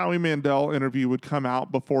knew the Howie Mandel interview would come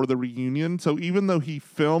out before the reunion. So even though he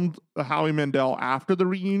filmed the Howie Mandel after the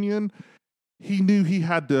reunion, he knew he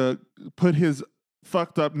had to put his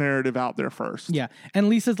fucked up narrative out there first. Yeah. And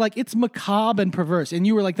Lisa's like, it's macabre and perverse. And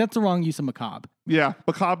you were like, that's the wrong use of macabre. Yeah.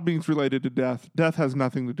 Macabre means related to death. Death has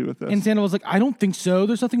nothing to do with this. And Sandoval's like, I don't think so.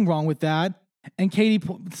 There's nothing wrong with that. And Katie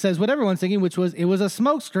says what everyone's thinking, which was, it was a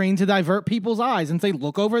smoke screen to divert people's eyes and say,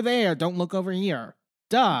 look over there. Don't look over here.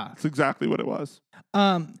 Duh. That's exactly what it was.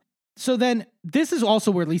 So then this is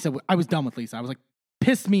also where Lisa, I was done with Lisa. I was like,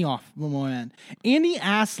 pissed me off one more end. Andy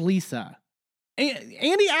asked Lisa,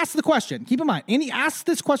 Andy asked the question, keep in mind, Andy asked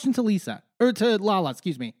this question to Lala,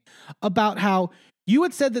 about how you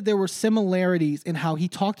had said that there were similarities in how he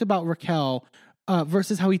talked about Raquel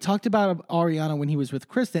versus how he talked about Ariana when he was with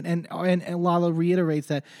Kristen. And Lala reiterates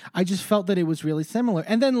that I just felt that it was really similar.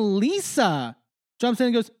 And then Lisa jumps in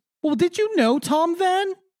and goes, well, did you know Tom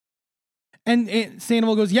then? And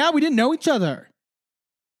Sandoval goes, yeah, we didn't know each other.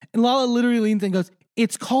 And Lala literally leans in and goes,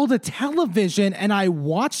 it's called a television and I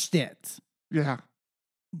watched it. Yeah.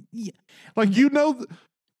 Like,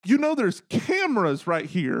 there's cameras right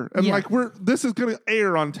here. And this is going to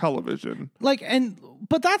air on television. But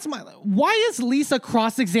why is Lisa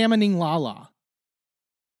cross-examining Lala?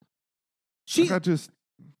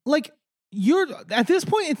 You're at this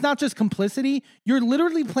point, it's not just complicity. You're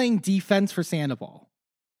literally playing defense for Sandoval.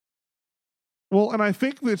 Well, and I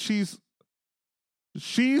think that she's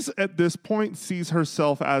she's at this point sees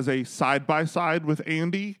herself as a side-by-side with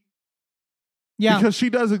Andy. Yeah. Because she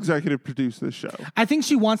does executive produce this show. I think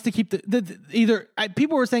she wants to keep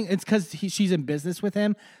people were saying it's because she's in business with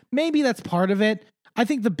him. Maybe that's part of it. I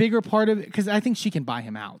think the bigger part of it, because I think she can buy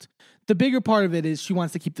him out. The bigger part of it is she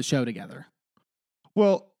wants to keep the show together.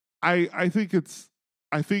 Well, I think it's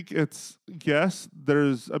yes,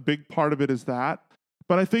 there's a big part of it is that,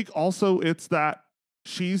 but I think also it's that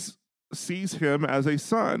sees him as a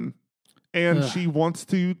son. And she wants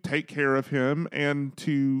to take care of him and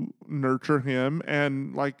to nurture him.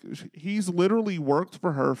 And like, he's literally worked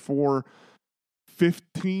for her for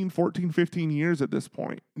 15 years at this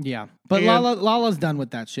point. Yeah. But Lala's done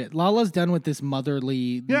with that shit. Lala's done with this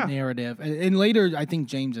motherly narrative. And later, I think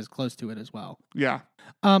James is close to it as well. Yeah.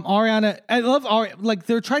 Ariana, I love Ariana. Like,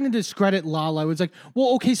 they're trying to discredit Lala. It's like,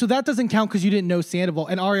 well, okay, so that doesn't count because you didn't know Sandoval.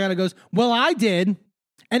 And Ariana goes, well, I did.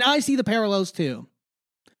 And I see the parallels too.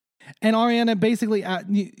 And Ariana basically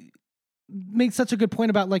makes such a good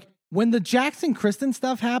point about, like, when the Jackson Kristen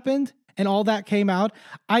stuff happened and all that came out,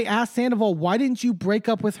 I asked Sandoval, why didn't you break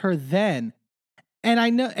up with her then?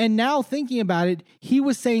 And now thinking about it, he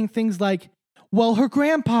was saying things like, well, her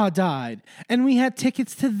grandpa died, and we had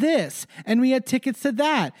tickets to this, and we had tickets to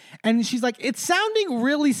that. And she's like, it's sounding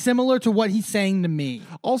really similar to what he's saying to me.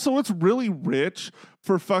 Also, it's really rich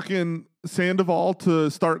for fucking Sandoval to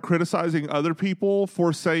start criticizing other people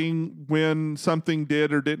for saying when something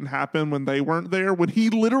did or didn't happen when they weren't there, when he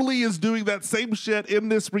literally is doing that same shit in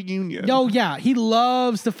this reunion. Oh, yeah. He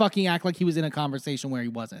loves to fucking act like he was in a conversation where he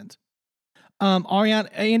wasn't.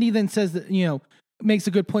 Andy then says that, makes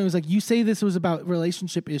a good point. It was like, you say this was about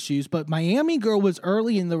relationship issues, but Miami Girl was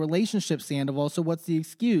early in the relationship, Sandoval, so what's the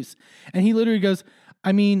excuse? And he literally goes,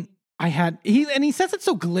 I mean, he says it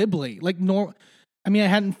so glibly, like, I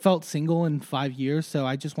hadn't felt single in 5 years, so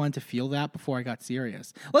I just wanted to feel that before I got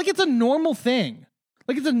serious. Like, it's a normal thing.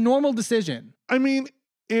 Like, it's a normal decision. I mean,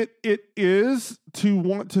 it is to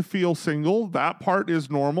want to feel single. That part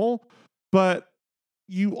is normal, but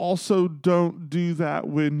you also don't do that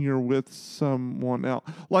when you're with someone else.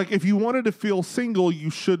 Like, if you wanted to feel single, you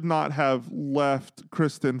should not have left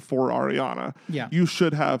Kristen for Ariana. Yeah. You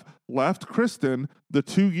should have left Kristen the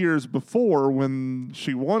 2 years before when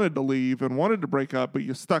she wanted to leave and wanted to break up, but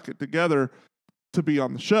you stuck it together to be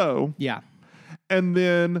on the show. Yeah. And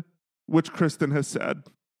then, which Kristen has said.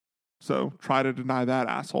 So try to deny that,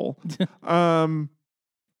 asshole.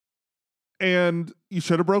 And you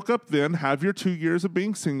should have broke up then, have your 2 years of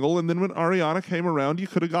being single, and then when Ariana came around, you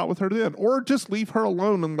could have got with her then. Or just leave her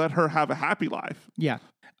alone and let her have a happy life. Yeah.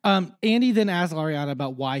 Andy then asked Ariana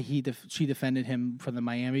about why she defended him for the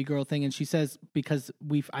Miami Girl thing, and she says, because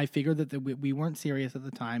I figured that we weren't serious at the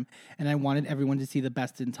time, and I wanted everyone to see the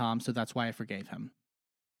best in Tom, so that's why I forgave him.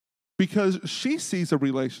 Because she sees a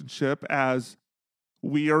relationship as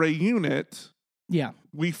we are a unit. Yeah.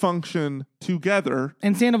 We function together.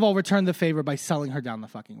 And Sandoval returned the favor by selling her down the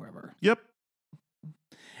fucking river. Yep.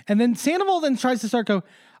 And then Sandoval then tries to start go,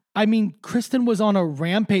 Kristen was on a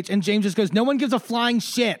rampage. And James just goes, no one gives a flying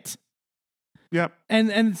shit. Yep.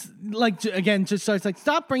 And like, again, just starts like,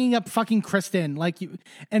 stop bringing up fucking Kristen.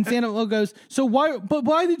 And Sandoval goes,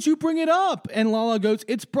 why did you bring it up? And Lala goes,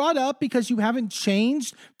 it's brought up because you haven't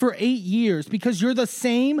changed for 8 years, because you're the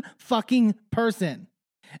same fucking person.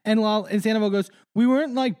 And Sandoval goes, we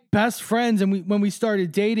weren't like best friends when we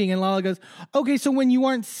started dating. And Lala goes, okay, so when you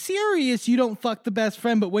aren't serious, you don't fuck the best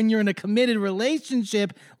friend. But when you're in a committed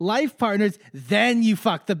relationship, life partners, then you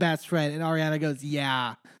fuck the best friend. And Ariana goes,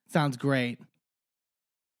 yeah, sounds great.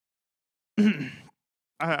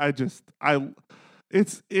 It's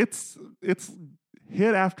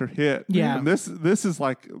hit after hit. Yeah. And this is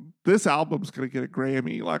like, this album's going to get a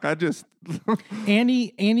Grammy. Like,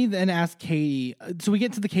 Andy then asked Katie, so we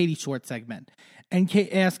get to the Katie Schwartz segment, and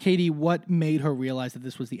asked Katie what made her realize that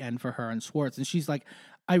this was the end for her and Schwartz. And she's like,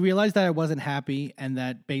 I realized that I wasn't happy and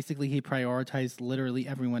that basically he prioritized literally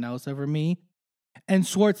everyone else over me. And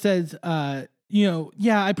Schwartz says,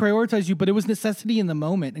 yeah, I prioritized you, but it was necessity in the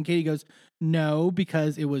moment. And Katie goes, no,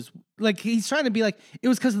 because it was like, he's trying to be like, it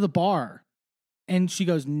was because of the bar. And she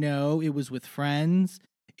goes, no, it was with friends.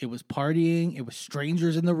 It was partying. It was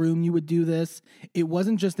strangers in the room. You would do this. It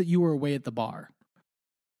wasn't just that you were away at the bar.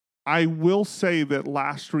 I will say that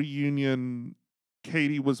last reunion,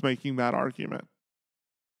 Katie was making that argument.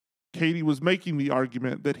 Katie was making the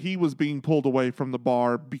argument that he was being pulled away from the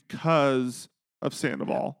bar because of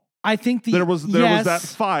Sandoval. I think there was that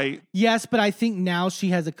fight. Yes, but I think now she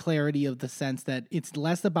has a clarity of the sense that it's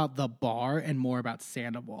less about the bar and more about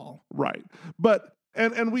Sandoval. Right. But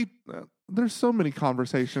and we there's so many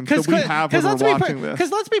conversations that we have when we're watching this.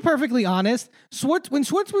 Because let's be perfectly honest, when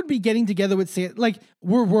Schwartz would be getting together with Sam, like,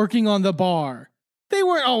 we're working on the bar. They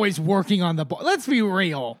weren't always working on the bar. Let's be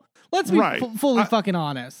real. Let's be fully fucking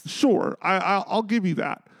honest. Sure, I'll give you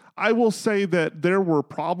that. I will say that there were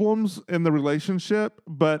problems in the relationship,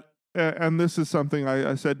 but, and this is something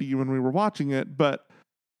I said to you when we were watching it, but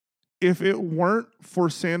if it weren't for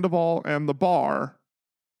Sandoval and the bar,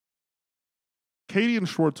 Katie and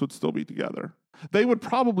Schwartz would still be together. They would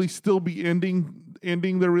probably still be ending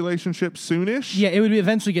their relationship soonish. Yeah, it would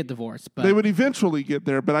eventually get divorced. But they would eventually get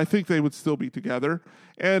there, but I think they would still be together.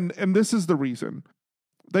 And this is the reason.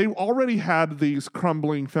 They already had these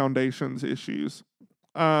crumbling foundations issues.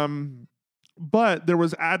 But there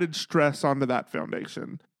was added stress onto that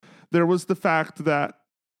foundation. There was the fact that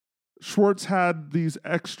Schwartz had these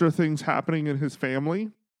extra things happening in his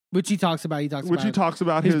family. Which he talks about. He talks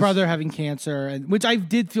about his brother having cancer, and which I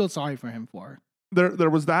did feel sorry for him for. There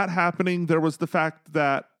was that happening. There was the fact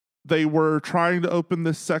that they were trying to open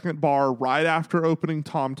this second bar right after opening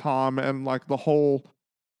Tom Tom, and like the whole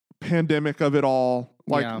pandemic of it all.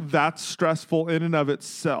 Like that's stressful in and of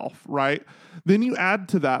itself, right? Then you add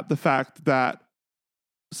to that the fact that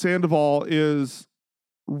Sandoval is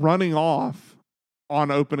running off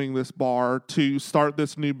on opening this bar to start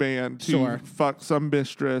this new band, to fuck some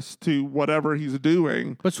mistress, to whatever he's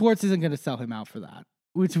doing. But Schwartz isn't going to sell him out for that.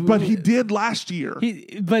 But he did last year.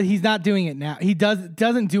 But he's not doing it now. He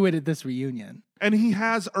doesn't do it at this reunion. And he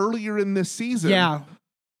has earlier in this season. Yeah.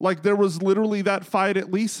 Like there was literally that fight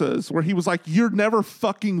at Lisa's where he was like, "You're never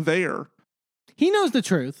fucking there." He knows the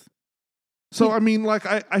truth. So I mean, like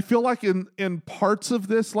I feel like in parts of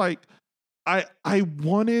this, like I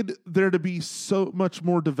wanted there to be so much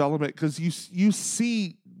more development, because you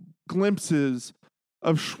see glimpses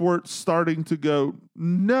of Schwartz starting to go,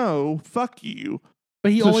 "No, fuck you."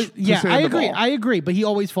 But he always, I agree. But he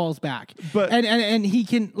always falls back. But and he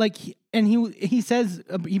can he says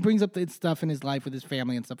he brings up the stuff in his life with his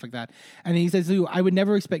family and stuff like that, and he says, "I would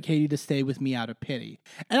never expect Katie to stay with me out of pity."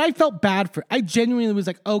 And I felt bad for. I genuinely was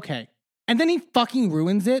like, okay. And then he fucking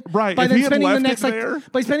ruins it, right? By then spending the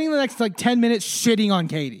next 10 minutes shitting on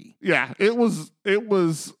Katie. Yeah, it was.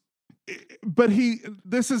 But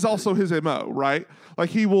this is also his MO, right? Like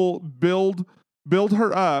he will build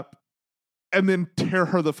her up and then tear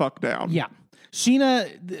her the fuck down. Yeah.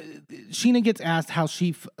 Sheena gets asked how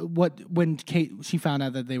she found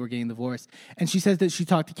out that they were getting divorced, and she says that she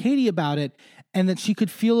talked to Katie about it, and that she could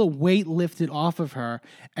feel a weight lifted off of her,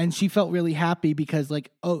 and she felt really happy because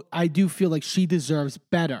I do feel like she deserves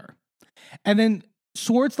better. And then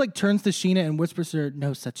Schwartz turns to Sheena and whispers to her,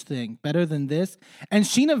 "No such thing, better than this." And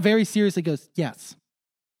Sheena very seriously goes, "Yes."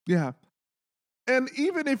 Yeah. And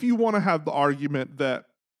even if you want to have the argument that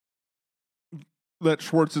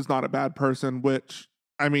Schwartz is not a bad person, which,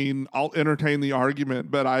 I mean, I'll entertain the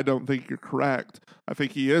argument, but I don't think you're correct. I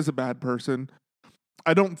think he is a bad person.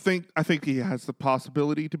 I think he has the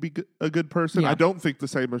possibility to be a good person. Yeah. I don't think the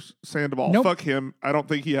same as Sandoval. Nope. Fuck him. I don't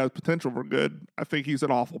think he has potential for good. I think he's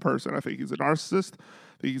an awful person. I think he's a narcissist.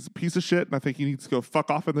 I think he's a piece of shit, and I think he needs to go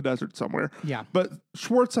fuck off in the desert somewhere. Yeah. But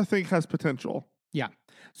Schwartz, I think, has potential. Yeah.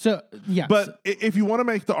 So, yeah. But if you want to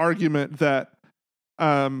make the argument that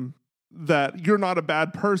you're not a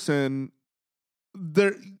bad person,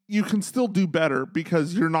 you can still do better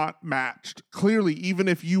because you're not matched. Clearly, even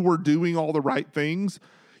if you were doing all the right things,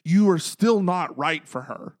 you are still not right for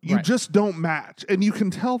her. You just don't match. And you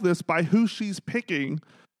can tell this by who she's picking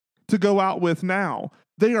to go out with now.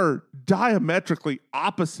 They are diametrically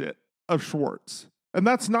opposite of Schwartz. And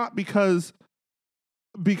that's not because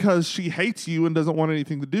she hates you and doesn't want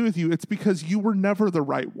anything to do with you. It's because you were never the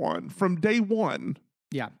right one from day one.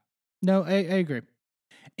 Yeah. No, I agree.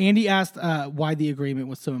 Andy asked why the agreement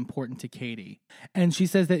was so important to Katie. And she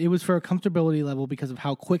says that it was for a comfortability level because of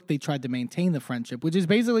how quick they tried to maintain the friendship, which is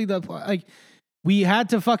basically we had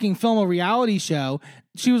to fucking film a reality show.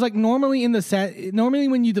 She was like, normally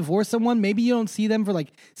when you divorce someone, maybe you don't see them for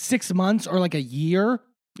 6 months or a year.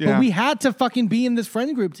 Yeah. But we had to fucking be in this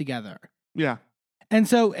friend group together. Yeah. And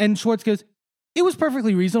Schwartz goes, it was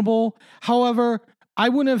perfectly reasonable. However, I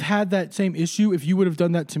wouldn't have had that same issue if you would have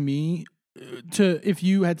done that to me. If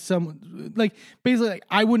you had someone basically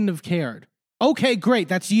I wouldn't have cared. Okay, great.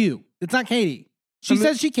 That's you. It's not Katie. She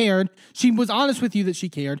says she cared. She was honest with you that she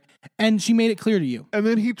cared, and she made it clear to you. And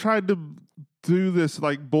then he tried to do this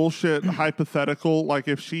bullshit hypothetical,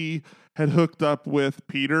 if she had hooked up with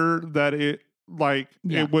Peter, that it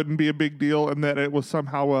wouldn't be a big deal, and that it was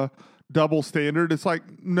somehow a double standard. It's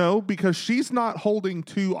no, because she's not holding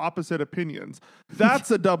two opposite opinions.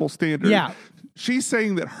 That's a double standard. Yeah. She's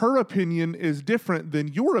saying that her opinion is different than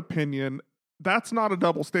your opinion. That's not a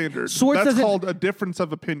double standard. That's called a difference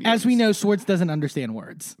of opinion. As we know, Swartz doesn't understand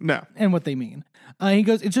words. No. And what they mean. He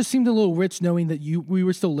goes, it just seemed a little rich knowing that we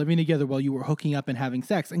were still living together while you were hooking up and having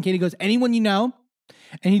sex. And Katie goes, anyone you know?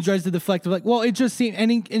 And he tries to deflect, like, well, it just seemed,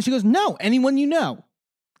 and she goes, no, anyone you know.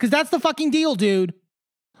 Because that's the fucking deal, dude.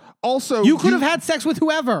 Also, you could have had sex with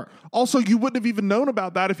whoever. Also, you wouldn't have even known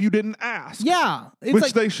about that if you didn't ask. Yeah.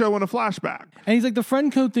 Which they show in a flashback. And he's like, the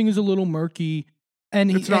friend code thing is a little murky. And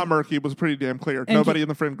it's not murky. It was pretty damn clear. Nobody in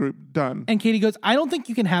the friend group done. And Katie goes, I don't think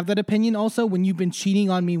you can have that opinion also when you've been cheating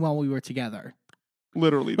on me while we were together.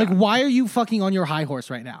 Literally. Like, why are you fucking on your high horse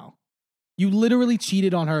right now? You literally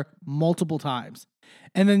cheated on her multiple times.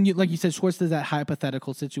 And then, like you said, Schwartz does that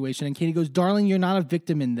hypothetical situation. And Katie goes, darling, you're not a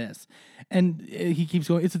victim in this. And he keeps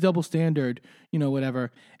going, it's a double standard,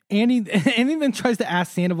 whatever. Andy then tries to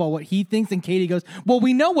ask Sandoval what he thinks. And Katie goes, well,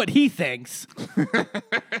 we know what he thinks.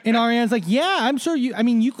 And Ariana's like, yeah, I'm sure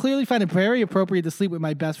you clearly find it very appropriate to sleep with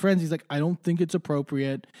my best friends. He's like, I don't think it's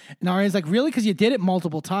appropriate. And Ariana's like, really? Because you did it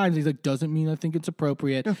multiple times. He's like, doesn't mean I think it's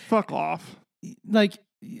appropriate. Yeah, fuck off. Like,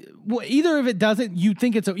 well, either of it doesn't,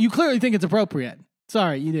 you clearly think it's appropriate.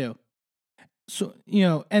 Sorry, you do. So,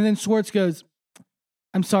 and then Schwartz goes,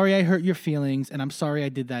 I'm sorry I hurt your feelings, and I'm sorry I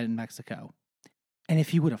did that in Mexico. And if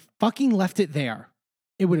he would have fucking left it there,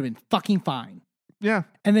 it would have been fucking fine. Yeah.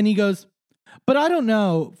 And then he goes, but I don't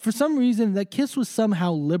know. For some reason, that kiss was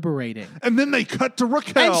somehow liberating. And then they cut to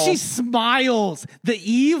Raquel. And she smiles. The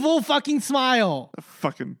evil fucking smile. A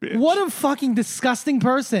fucking bitch. What a fucking disgusting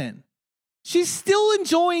person. She's still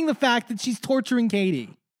enjoying the fact that she's torturing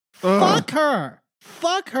Katie. Ugh.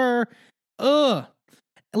 Fuck her. Ugh.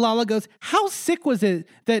 Lala goes, how sick was it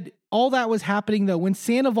that all that was happening, though, when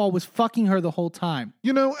Sandoval was fucking her the whole time?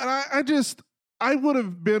 And I would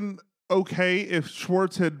have been okay if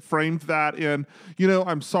Schwartz had framed that in,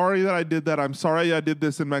 I'm sorry that I did that. I'm sorry I did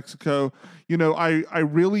this in Mexico. I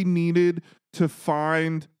really needed to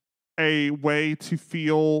find a way to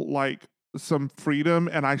feel like some freedom,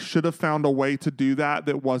 and I should have found a way to do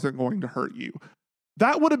that wasn't going to hurt you.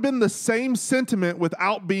 That would have been the same sentiment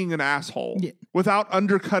without being an asshole, without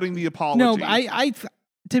undercutting the apology. No,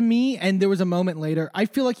 to me, and there was a moment later, I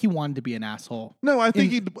feel like he wanted to be an asshole. No, I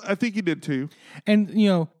think he did too. And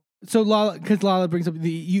so Lala brings up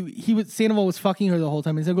Sandoval was fucking her the whole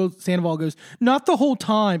time, and Sandoval goes, not the whole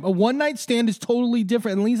time. A one night stand is totally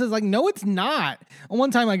different. And Lisa's like, no, it's not. And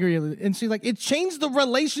one time I agree with it, and she's like, it changed the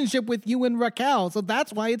relationship with you and Raquel, so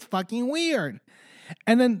that's why it's fucking weird.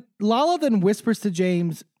 And then Lala then whispers to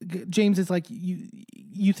James. James is like,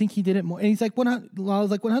 you think he did it more? And he's like, Lala's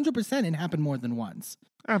like, 100%. It happened more than once.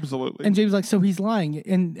 Absolutely. And James is like, so he's lying.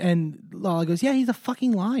 And Lala goes, yeah, he's a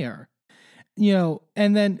fucking liar.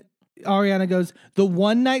 And then Ariana goes, the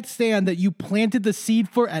one night stand that you planted the seed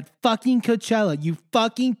for at fucking Coachella, you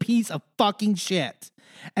fucking piece of fucking shit.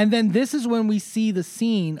 And then this is when we see the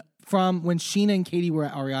scene from when Sheena and Katie were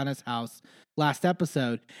at Ariana's house last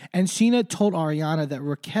episode. And Sheena told Ariana that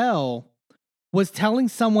Raquel was telling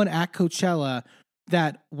someone at Coachella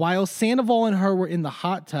that while Sandoval and her were in the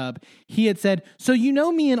hot tub, he had said, so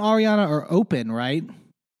me and Ariana are open, right?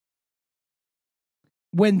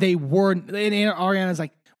 When they weren't, and Ariana's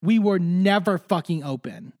like, we were never fucking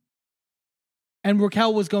open. And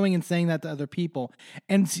Raquel was going and saying that to other people.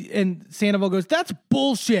 And Sandoval goes, that's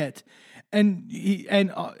bullshit. And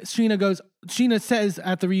Sheena says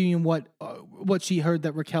at the reunion what she heard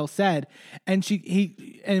that Raquel said, and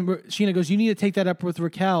Sheena goes, you need to take that up with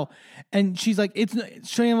Raquel, and she's like,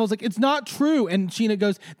 Sandoval's like, it's not true, and Sheena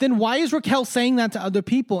goes, then why is Raquel saying that to other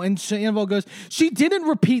people? And Sandoval goes, she didn't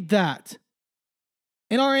repeat that,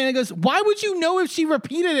 and Ariana goes, why would you know if she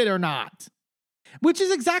repeated it or not? Which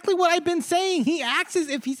is exactly what I've been saying. He acts as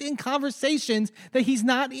if he's in conversations that he's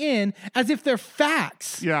not in, as if they're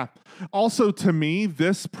facts. Yeah. Also, to me,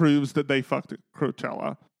 this proves that they fucked at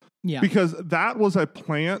Coachella. Yeah. Because that was a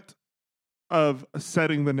plant of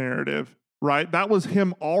setting the narrative, right? That was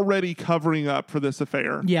him already covering up for this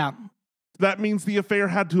affair. Yeah. That means the affair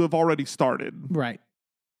had to have already started. Right.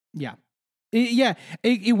 Yeah.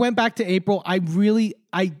 It went back to April. I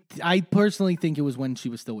personally think it was when she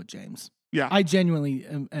was still with James. Yeah. I genuinely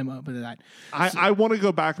am open to that. I want to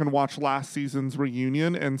go back and watch last season's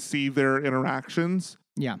reunion and see their interactions.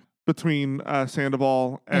 Yeah. Between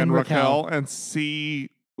Sandoval and Raquel and see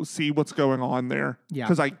what's going on there. Yeah.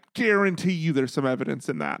 Because I guarantee you there's some evidence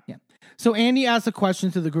in that. Yeah. So Andy asks a question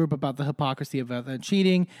to the group about the hypocrisy of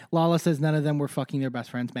cheating. Lala says none of them were fucking their best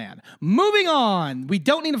friend's man. Moving on. We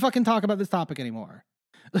don't need to fucking talk about this topic anymore.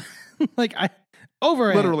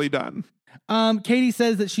 Over it. Literally done. Katie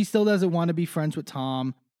says that she still doesn't want to be friends with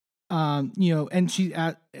Tom. And she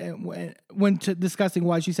when discussing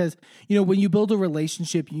why, she says, when you build a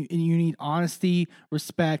relationship, you need honesty,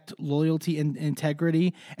 respect, loyalty, and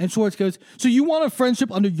integrity. And Schwartz goes, so you want a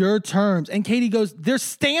friendship under your terms? And Katie goes, they're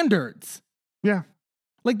standards. Yeah.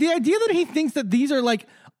 Like the idea that he thinks that these are like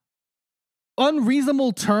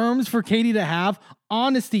unreasonable terms for Katie to have: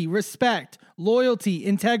 honesty, respect, loyalty,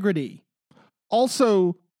 integrity.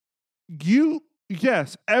 Also,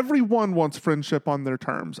 yes, everyone wants friendship on their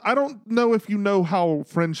terms. I don't know if you know how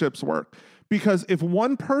friendships work, because if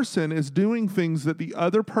one person is doing things that the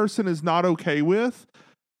other person is not okay with,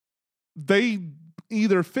 they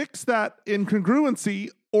either fix that incongruency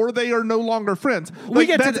or they are no longer friends.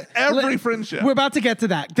 That's every friendship. We're about to get to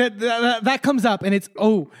that. That comes up, and it's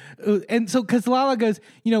and so because Lala goes,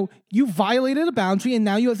 you violated a boundary, and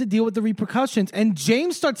now you have to deal with the repercussions. And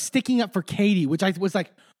James starts sticking up for Katie, which I was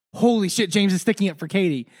like, holy shit, James is sticking up for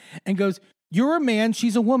Katie, and goes, you're a man,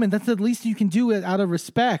 she's a woman. That's the least you can do it out of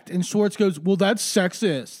respect. And Schwartz goes, well, that's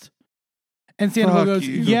sexist. And Sandoval goes,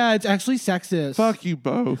 yeah, it's actually sexist. Fuck you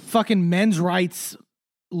both. Fucking men's rights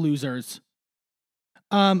losers.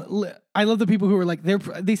 I love the people who are like,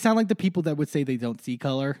 they sound like the people that would say they don't see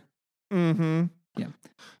color. Mm-hmm. Yeah.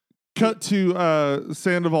 Cut to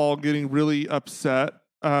Sandoval getting really upset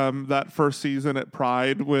that first season at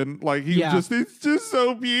Pride when it's just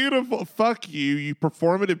so beautiful. Fuck you, you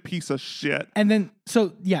performative piece of shit. And then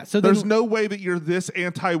so there's no way that you're this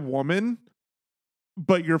anti-woman,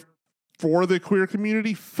 but you're for the queer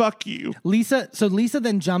community. Fuck you. Lisa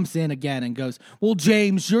then jumps in again and goes, well,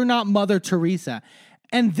 James, you're not Mother Teresa.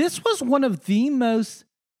 And this was one of the most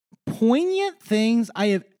poignant things I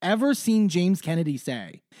have ever seen James Kennedy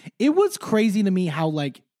say. It was crazy to me how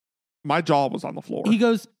my jaw was on the floor.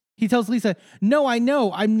 He tells Lisa, no, I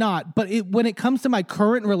know I'm not. But when it comes to my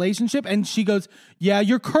current relationship, and she goes, yeah,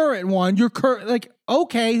 your current one,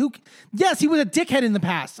 okay, yes, he was a dickhead in the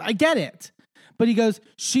past. I get it. But he goes,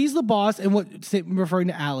 she's the boss, and referring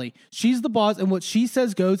to Allie, she's the boss, and what she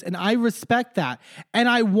says goes, and I respect that. And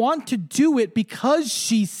I want to do it because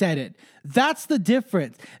she said it. That's the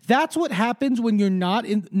difference. That's what happens when you're not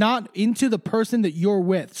into the person that you're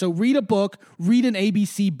with. So read a book, read an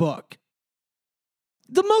ABC book.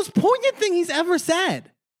 The most poignant thing he's ever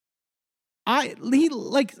said. I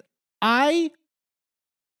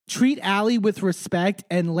treat Allie with respect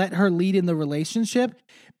and let her lead in the relationship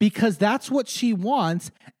because that's what she wants,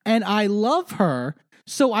 and I love her,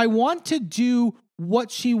 so I want to do what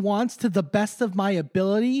she wants to the best of my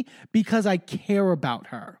ability because I care about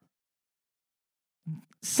her.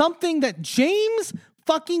 Something that James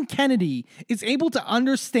fucking Kennedy is able to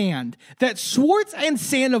understand that Schwartz and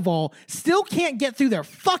Sandoval still can't get through their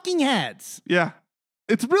fucking heads. Yeah.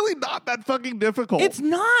 It's really not that fucking difficult. It's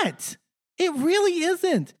not. It really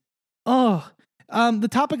isn't. Oh, the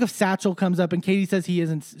topic of Satchel comes up, and Katie says she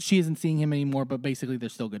isn't seeing him anymore, but basically they're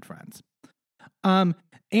still good friends.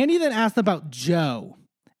 Andy then asked about Joe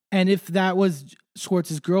and if that was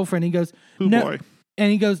Schwartz's girlfriend. He goes, no. Boy.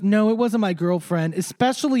 And he goes, no, it wasn't my girlfriend,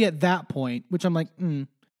 especially at that point, which I'm like, And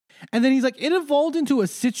then he's like, it evolved into a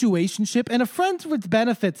situationship and a friends with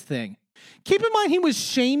benefits thing. Keep in mind, he was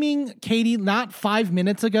shaming Katie not 5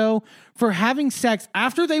 minutes ago for having sex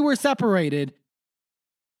after they were separated,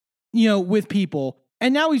 with people.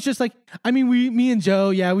 And now he's just like, me and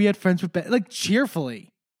Joe, yeah, we had friends with cheerfully.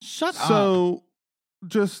 Shut up. So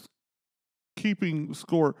just keeping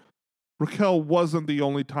score, Raquel wasn't the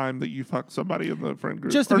only time that you fucked somebody in the friend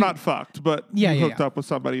group. Not fucked, but you hooked up with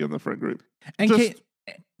somebody in the friend group. And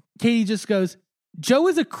Katie just goes, Joe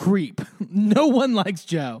is a creep. No one likes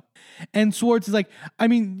Joe. And Schwartz is like,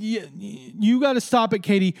 you got to stop it,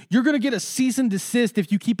 Katie. You're going to get a cease and desist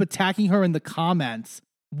if you keep attacking her in the comments.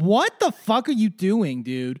 What the fuck are you doing,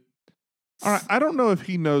 dude? All right, I don't know if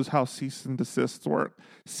he knows how cease and desists work.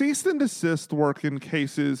 Cease and desist work in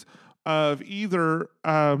cases of either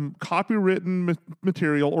copywritten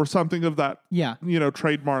material or something of that,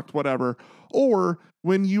 trademarked, whatever, or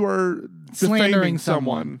when you are slandering defaming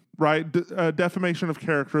someone, right? Defamation of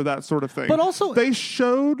character, that sort of thing. But also, they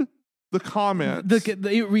showed the comments.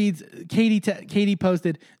 It reads, Katie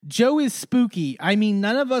posted, Joe is spooky.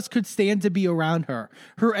 None of us could stand to be around her.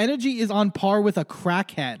 Her energy is on par with a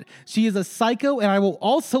crackhead. She is a psycho, and I will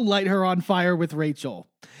also light her on fire with Rachel.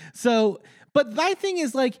 So... But my thing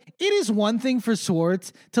is, it is one thing for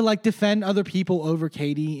Schwartz to, defend other people over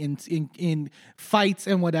Katie in fights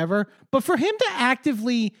and whatever. But for him to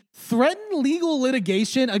actively threaten legal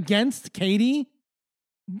litigation against Katie,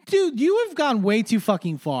 dude, you have gone way too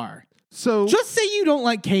fucking far. So just say you don't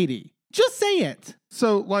like Katie. Just say it.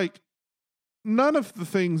 So, none of the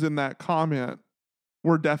things in that comment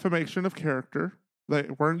were defamation of character. They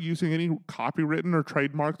weren't using any copywritten or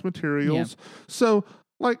trademarked materials. So,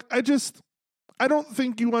 like, I don't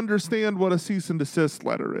think you understand what a cease and desist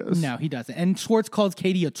letter is. No, he doesn't. And Schwartz calls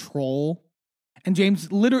Katie a troll. And James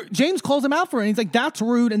calls him out for it. And he's like, that's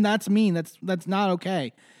rude and that's mean. That's not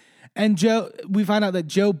okay. And we find out that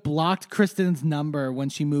Joe blocked Kristen's number when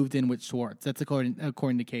she moved in with Schwartz. That's according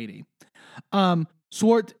to Katie.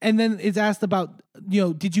 Schwartz, and then is asked about,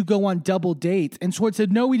 did you go on double dates? And Schwartz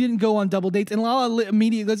said, no, we didn't go on double dates. And Lala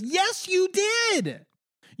immediately goes, yes, you did.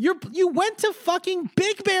 You went to fucking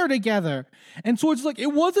Big Bear together. And Schwartz is like,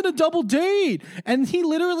 it wasn't a double date. And he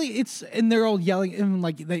literally, and they're all yelling at him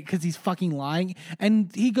like, because he's fucking lying. And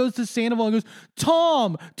he goes to Sandoval and goes,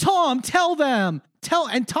 Tom, tell them.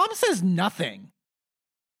 And Tom says nothing.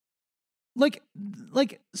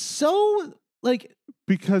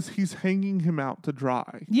 Because he's hanging him out to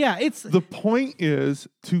dry. Yeah, the point is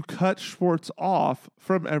to cut Schwartz off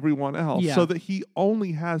from everyone else so that he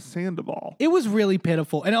only has Sandoval. It was really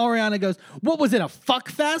pitiful. And Ariana goes, what was it, a fuck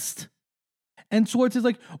fest? And Schwartz is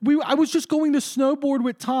like, I was just going to snowboard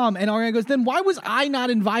with Tom. And Ariana goes, then why was I not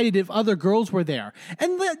invited if other girls were there?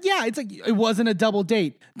 And it's like, it wasn't a double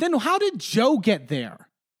date. Then how did Joe get there?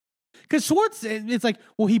 Because Schwartz, it's like,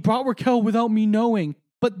 well, he brought Raquel without me knowing.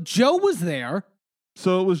 But Joe was there.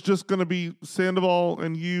 So it was just going to be Sandoval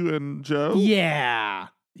and you and Joe? Yeah.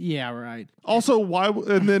 Yeah, right. Also, why?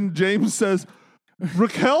 And then James says,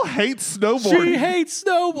 Raquel hates snowboarding. She hates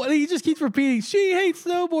snowboarding. He just keeps repeating, she hates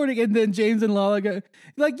snowboarding. And then James and Lala go,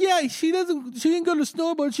 like, yeah, she didn't go to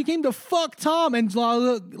snowboard. She came to fuck Tom. And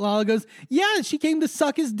Lala goes, yeah, she came to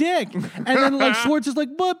suck his dick. And then like Schwartz is like,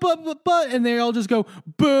 but. And they all just go,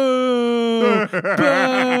 boo, boo.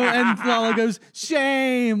 And Lala goes,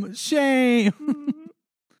 shame.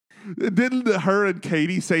 Didn't her and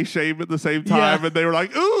Katie say shame at the same time? Yeah. And they were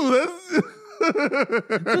like, ooh, that's...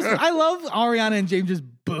 I love Ariana and James just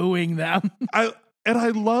booing them. I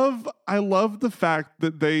love the fact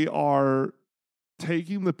that they are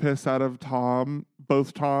taking the piss out of Tom,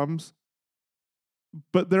 both Toms,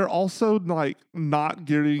 but they're also like not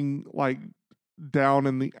getting like down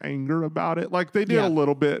in the anger about it. Like they did a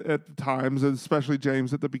little bit at times, especially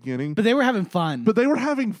James at the beginning. But they were having fun.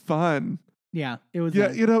 Yeah, it was.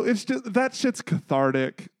 Yeah, it's just that shit's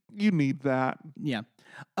cathartic. You need that. Yeah.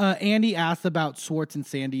 Andy asked about Schwartz and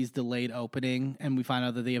Sandy's delayed opening, and we find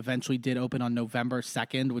out that they eventually did open on November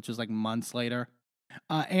 2nd, which was like months later.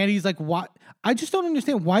 Andy's like, "What? I just don't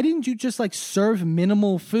understand. Why didn't you just like serve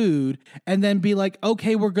minimal food and then be like,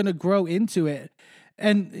 okay, we're gonna grow into it?"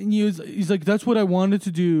 And he's like, "That's what I wanted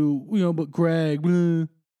to do, but Greg." And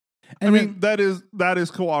that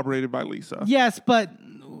is corroborated by Lisa. Yes, but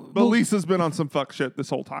Lisa's been on some fuck shit this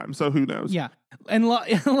whole time, so who knows? Yeah. And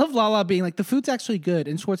I love Lala being like, the food's actually good.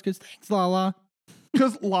 And Schwartz goes, thanks, Lala.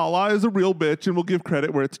 Because Lala is a real bitch and will give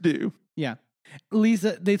credit where it's due. Yeah.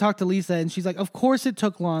 They talked to Lisa and she's like, of course it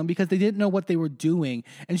took long because they didn't know what they were doing.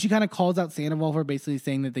 And she kind of calls out Sandoval for basically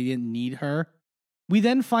saying that they didn't need her. We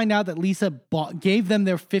then find out that Lisa gave them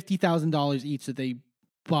their $50,000 each that they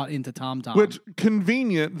bought into TomTom. Which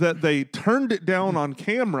convenient that they turned it down on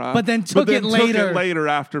camera, but then took it later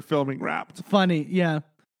after filming Wrapped. Funny, yeah.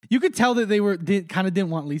 You could tell that they kind of didn't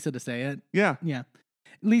want Lisa to say it. Yeah. Yeah.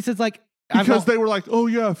 Lisa's like... Because they were like, oh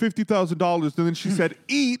yeah, $50,000. And then she said,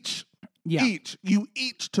 each. You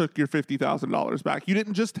each took your $50,000 back. You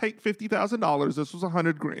didn't just take $50,000. This was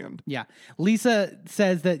 $100,000. Yeah. Lisa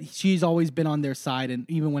says that she's always been on their side, and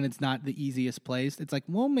even when it's not the easiest place, it's like,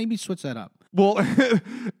 well, maybe switch that up. Well,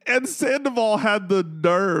 and Sandoval had the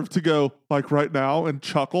nerve to go, like right now, and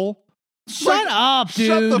chuckle. Shut up, dude.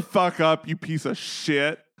 Shut the fuck up, you piece of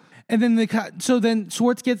shit. And then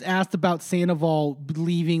Schwartz gets asked about Sandoval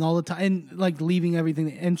leaving all the time, and like leaving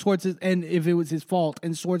everything. And and if it was his fault,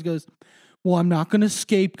 and Schwartz goes, well, I'm not going to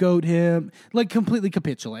scapegoat him. Like completely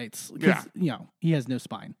capitulates. Yeah. He has no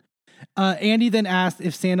spine. Andy then asked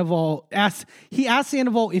if Sandoval asked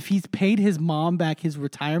Sandoval if he's paid his mom back his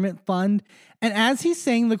retirement fund. And as he's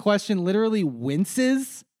saying the question, literally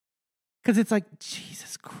winces. Because it's like,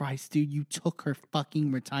 Jesus Christ, dude, you took her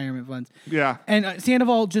fucking retirement funds. Yeah. And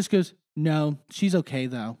Sandoval just goes, no, she's okay,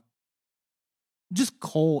 though. Just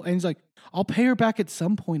cold. And he's like, I'll pay her back at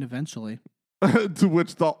some point eventually. To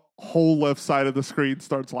which the whole left side of the screen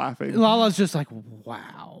starts laughing. Lala's just like,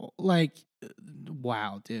 wow. Like,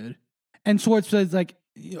 wow, dude. And Schwartz says, like,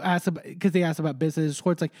 because they asked about business.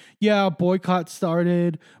 Schwartz like, yeah, boycott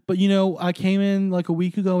started, but I came in like a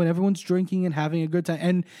week ago and everyone's drinking and having a good time.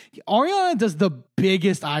 And Ariana does the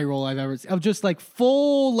biggest eye roll I've ever seen, of just like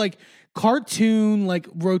full like cartoon like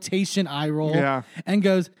rotation eye roll. Yeah. And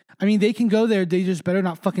goes, I mean, they can go there. They just better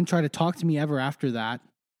not fucking try to talk to me ever after that.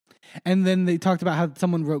 And then they talked about how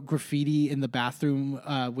someone wrote graffiti in the bathroom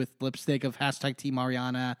with lipstick of hashtag Team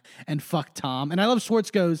Ariana and fuck Tom. And I love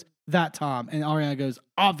Schwartz goes, that Tom. And Ariana goes,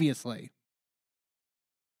 obviously.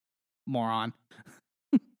 Moron.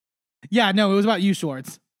 Yeah, no, it was about you,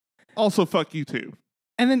 Schwartz. Also, fuck you too.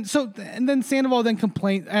 And then Sandoval then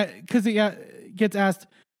complains because he gets asked,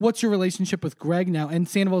 what's your relationship with Greg now? And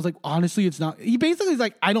Sandoval's like, honestly, it's not. He basically is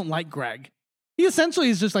like, I don't like Greg. He essentially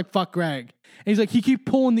is just like, fuck Greg. And he's like, he keep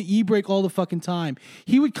pulling the e-brake all the fucking time.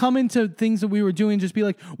 He would come into things that we were doing and just be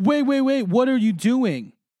like, wait, what are you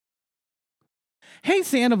doing? Hey,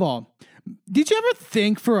 Sandoval, did you ever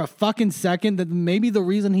think for a fucking second that maybe the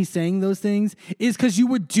reason he's saying those things is because you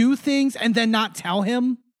would do things and then not tell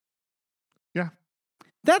him? Yeah.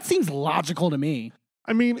 That seems logical to me.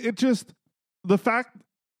 I mean, it just, the fact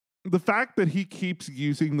that he keeps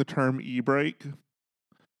using the term e-brake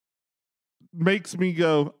makes me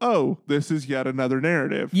go, oh, this is yet another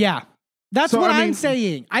narrative. Yeah. That's what I'm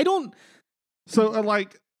saying. I don't. So,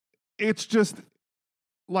 like, it's just,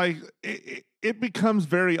 like, it becomes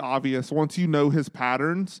very obvious once you know his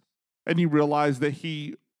patterns and you realize that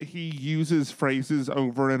he uses phrases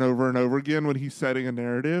over and over and over again when he's setting a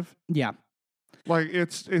narrative. Yeah. Like,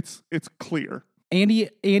 it's clear.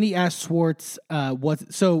 Andy asked Schwartz,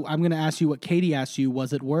 so I'm going to ask you what Katie asked you,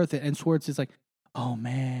 was it worth it? And Schwartz is like, oh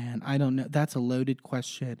man, I don't know. That's a loaded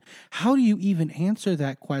question. How do you even answer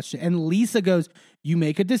that question? And Lisa goes, you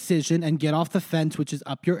make a decision and get off the fence, which is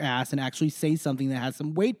up your ass, and actually say something that has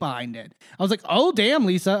some weight behind it. I was like, oh damn,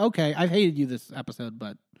 Lisa. Okay, I've hated you this episode,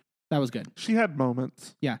 but that was good. She had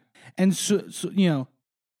moments. Yeah. And so Schwartz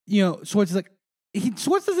is like,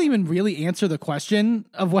 Schwartz doesn't even really answer the question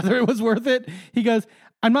of whether it was worth it. He goes,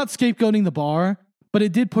 I'm not scapegoating the bar, but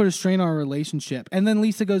it did put a strain on our relationship. And then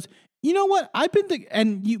Lisa goes, you know what?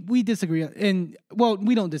 We disagree. And, well,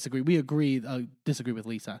 we don't disagree. We disagree with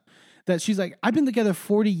Lisa. That she's like, I've been together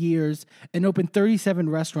 40 years and opened 37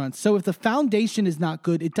 restaurants. So if the foundation is not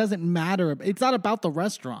good, it doesn't matter. It's not about the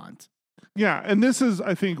restaurant. Yeah. And this is,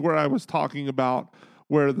 I think, where I was talking about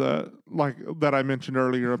where that I mentioned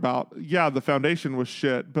earlier about, yeah, the foundation was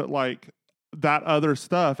shit, but like that other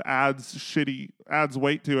stuff adds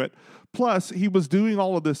weight to it. Plus, he was doing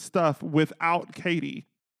all of this stuff without Katie.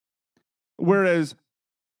 Whereas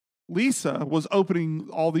Lisa was opening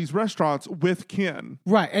all these restaurants with Ken.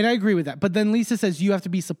 Right, and I agree with that. But then Lisa says you have to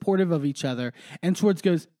be supportive of each other. And Schwartz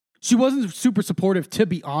goes, she wasn't super supportive, to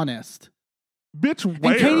be honest. Bitch,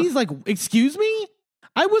 where? And Katie's like, excuse me?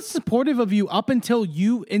 I was supportive of you up until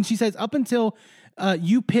you, and she says, up until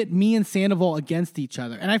you pit me and Sandoval against each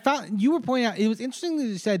other. And I found, you were pointing out, it was interesting that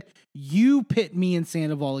you said, you pit me and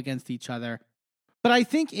Sandoval against each other. But I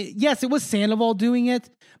think, yes, it was Sandoval doing it,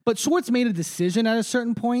 but Schwartz made a decision at a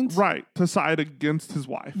certain point. Right, to side against his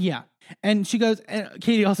wife. Yeah. And she goes, and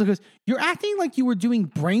Katie also goes, you're acting like you were doing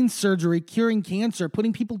brain surgery, curing cancer,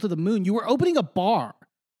 putting people to the moon. You were opening a bar.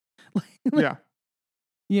 Yeah.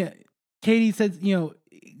 Yeah. Katie says,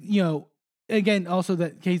 again, also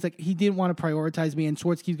that Katie's like, he didn't want to prioritize me. And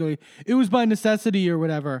Schwartz keeps going, it was by necessity or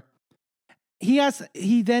whatever.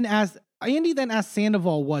 Andy then asked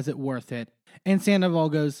Sandoval, was it worth it? And Sandoval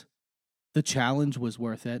goes, the challenge was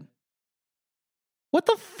worth it. What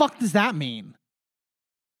the fuck does that mean?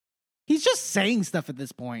 He's just saying stuff at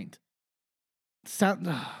this point.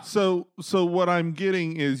 So what I'm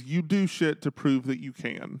getting is you do shit to prove that you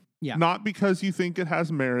can. Yeah. Not because you think it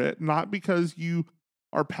has merit, not because you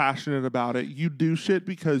are passionate about it. You do shit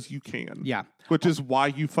because you can. Yeah. Which is why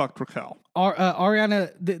you fucked Raquel.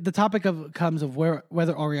 Ariana, the topic comes of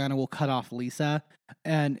whether Ariana will cut off Lisa.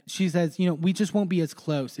 And she says, we just won't be as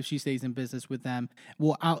close if she stays in business with them.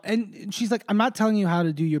 And she's like, I'm not telling you how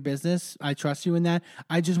to do your business. I trust you in that.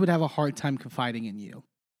 I just would have a hard time confiding in you,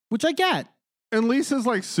 which I get. And Lisa's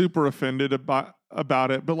like super offended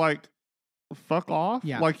about it, but like, fuck off.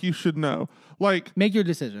 Yeah. Like, you should know. Like, make your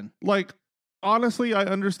decision. Like, honestly, I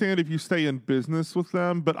understand if you stay in business with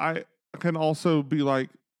them, but I can also be like,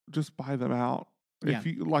 just buy them out. Yeah.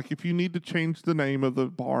 If you need to change the name of the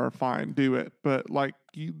bar, fine, do it. But like,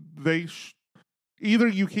 either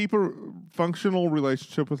you keep a functional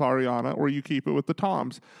relationship with Ariana or you keep it with the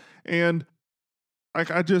Toms. And like,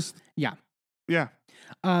 yeah.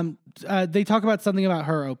 They talk about something about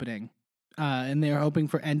her opening, and they're hoping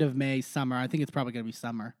for end of May, summer. I think it's probably going to be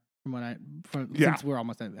summer since we're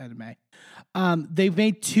almost at end of May. They've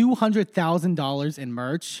made $200,000 in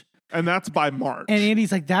merch. And that's by March. And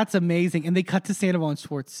Andy's like, that's amazing. And they cut to Sandoval and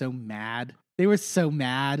Schwartz so mad. They were so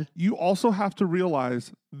mad. You also have to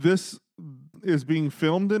realize this is being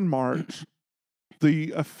filmed in March.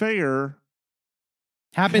 The affair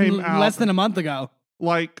happened less than a month ago.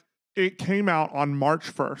 Like It came out on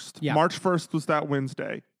March 1st. Yeah. March 1st was that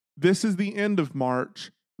Wednesday. This is the end of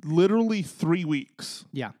March. Literally 3 weeks.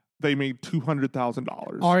 Yeah. They made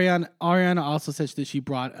 $200,000. Ariana also says that she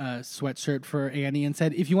brought a sweatshirt for Annie and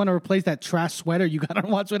said, if you want to replace that trash sweater, you got to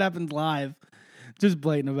watch What Happens Live. Just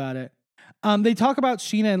blatant about it. They talk about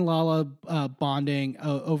Sheena and Lala bonding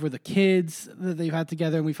over the kids that they've had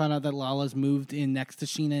together, and we found out that Lala's moved in next to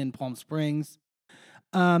Sheena in Palm Springs.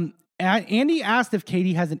 Andy asked if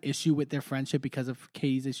Katie has an issue with their friendship because of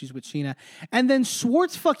Katie's issues with Sheena, and then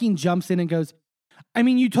Schwartz fucking jumps in and goes, I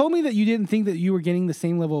mean, you told me that you didn't think that you were getting the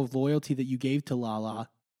same level of loyalty that you gave to Lala.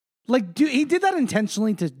 Like, he did that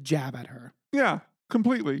intentionally to jab at her. Yeah,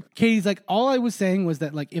 completely. Katie's like, all I was saying was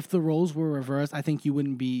that, like, if the roles were reversed, I think you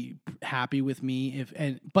wouldn't be happy with me.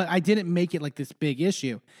 But I didn't make it like this big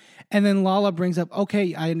issue. And then Lala brings up,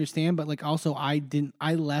 okay, I understand, but like, also I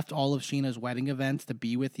left all of Sheena's wedding events to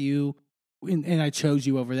be with you, and I chose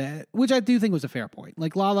you over that, which I do think was a fair point.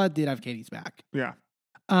 Like, Lala did have Katie's back. Yeah.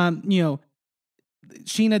 You know,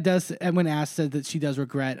 Sheena does, and when asked, said that she does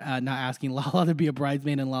regret not asking Lala to be a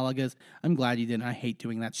bridesmaid, and Lala goes, I'm glad you didn't. I hate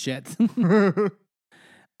doing that shit.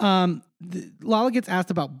 Lala gets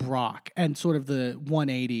asked about Brock and sort of the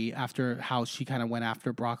 180 after how she kind of went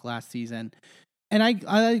after Brock last season. And I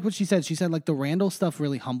like what she said. She said, like, the Randall stuff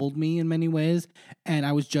really humbled me in many ways, and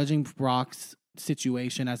I was judging Brock's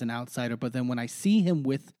situation as an outsider, but then when I see him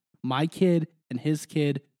with my kid and his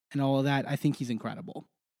kid and all of that, I think he's incredible.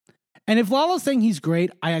 And if Lala's saying he's great,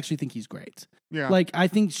 I actually think he's great. Yeah. Like, I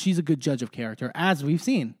think she's a good judge of character, as we've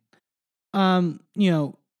seen. You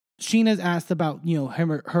know, Sheena's asked about, you know,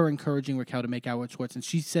 her encouraging Raquel to make out with Schwartz, and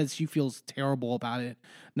she says she feels terrible about it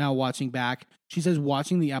now watching back. She says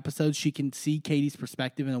watching the episodes, she can see Katie's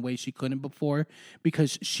perspective in a way she couldn't before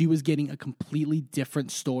because she was getting a completely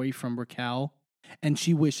different story from Raquel, and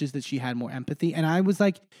she wishes that she had more empathy. And I was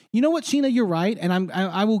like, you know what, Sheena, you're right, and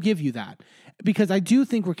I will give you that. Because I do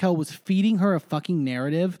think Raquel was feeding her a fucking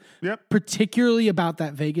narrative, particularly about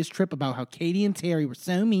that Vegas trip, about how Katie and Terry were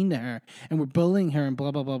so mean to her and were bullying her and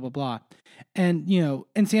blah, blah, blah, blah, blah. And, you know,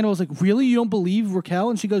 and Sandra was like, really? You don't believe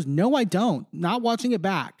Raquel? And she goes, no, I don't. Not watching it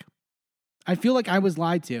back. I feel like I was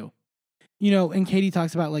lied to. You know, and Katie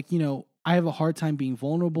talks about, like, you know, I have a hard time being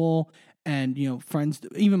vulnerable, and, you know, friends,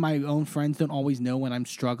 even my own friends don't always know when I'm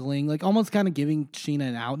struggling, like almost kind of giving Sheena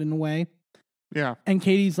an out in a way. Yeah. And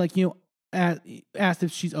Katie's like, you know, asked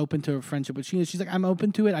if she's open to a friendship with Sheena. She's like, I'm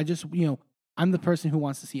open to it. I just, you know, I'm the person who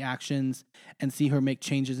wants to see actions and see her make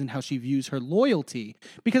changes in how she views her loyalty.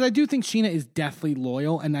 Because I do think Sheena is deathly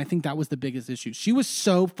loyal, and I think that was the biggest issue. She was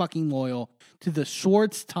so fucking loyal to the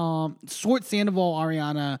Schwartz, Sandoval,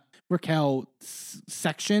 Ariana, Raquel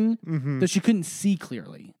section that she couldn't see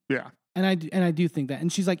clearly. Yeah. And I do think that.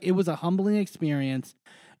 And she's like, it was a humbling experience.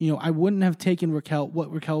 You know, I wouldn't have taken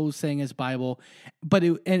what Raquel was saying as Bible, but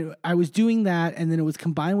I was doing that, and then it was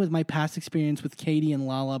combined with my past experience with Katie and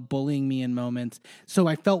Lala bullying me in moments. So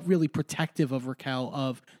I felt really protective of Raquel,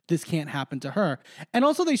 of this can't happen to her. And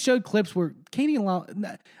also they showed clips where Katie and Lala,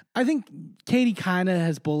 I think Katie kind of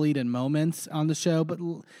has bullied in moments on the show, but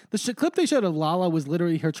the clip they showed of Lala was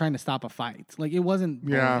literally her trying to stop a fight. Like, it wasn't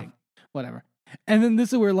bullying. Yeah. Whatever. And then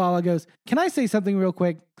this is where Lala goes, can I say something real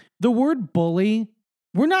quick? The word bully,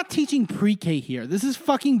 we're not teaching pre-K here. This is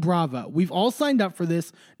fucking Bravo. We've all signed up for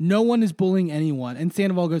this. No one is bullying anyone. And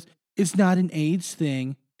Sandoval goes, it's not an age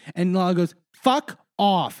thing. And Lala goes, fuck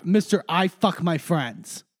off, Mr. I fuck my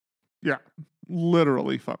friends. Yeah.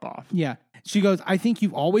 Literally fuck off. Yeah. She goes, I think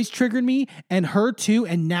you've always triggered me and her too.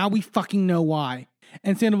 And now we fucking know why.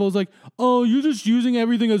 And Sandoval's like, oh, you're just using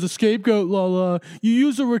everything as a scapegoat, Lala. You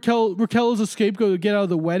use Raquel as a scapegoat to get out of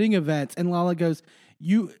the wedding events. And Lala goes,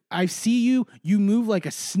 I see you move like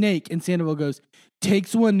a snake. And Sandoval goes,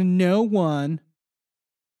 takes one to know one.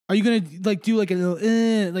 Are you going to like do like a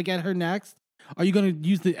little, like at her next? Are you going to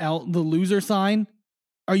use the loser sign?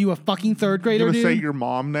 Are you a fucking third grader, You're dude? gonna say your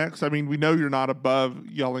mom next? I mean, we know you're not above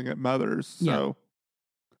yelling at mothers, so.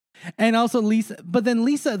 Yeah. And also Lisa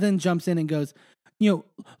then jumps in and goes, you know,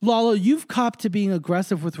 Lala, you've copped to being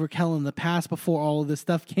aggressive with Raquel in the past before all of this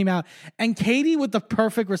stuff came out. And Katie, with the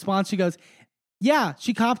perfect response, she goes, yeah,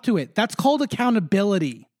 she copped to it. That's called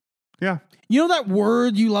accountability. Yeah. You know that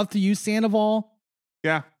word you love to use, Sandoval?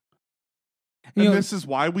 Yeah. And this is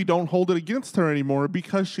why we don't hold it against her anymore,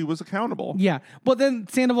 because she was accountable. Yeah. But then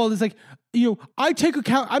Sandoval is like, you know, I'm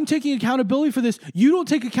taking accountability for this. You don't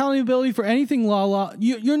take accountability for anything, Lala.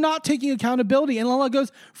 You're not taking accountability. And Lala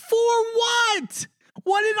goes, for what?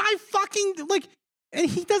 What did I fucking, like, and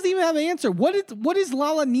he doesn't even have an answer. What does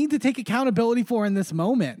Lala need to take accountability for in this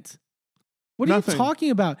moment? What are Nothing. you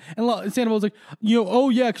talking about? And Sandoval's like, you know, oh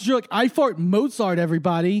yeah, because you're like, I fart Mozart,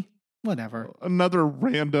 everybody. Whatever. Another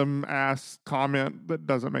random ass comment that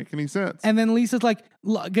doesn't make any sense. And then Lisa's like,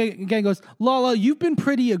 again goes, Lala, you've been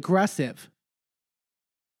pretty aggressive.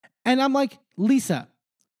 And I'm like, Lisa,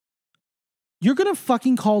 you're going to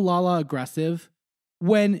fucking call Lala aggressive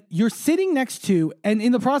when you're sitting next to, and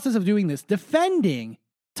in the process of doing this, defending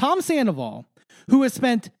Tom Sandoval, who has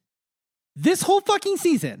spent this whole fucking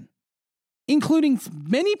season, including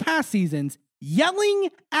many past seasons, yelling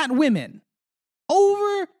at women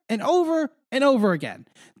over and over and over again,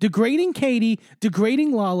 degrading Katie,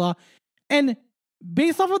 degrading Lala, and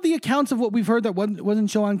based off of the accounts of what we've heard that wasn't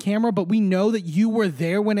shown on camera, but we know that you were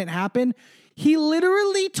there when it happened, he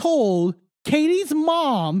literally told Katie's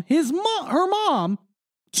mom, her mom,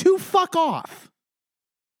 to fuck off.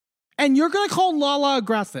 And you're going to call Lala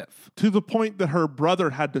aggressive. To the point that her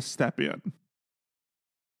brother had to step in.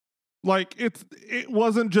 Like, it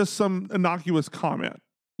wasn't just some innocuous comment.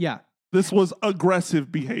 Yeah. This was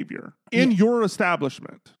aggressive behavior in your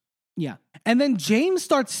establishment. Yeah. And then James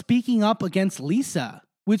starts speaking up against Lisa,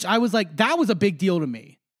 which I was like, that was a big deal to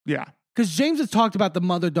me. Yeah. Because James has talked about the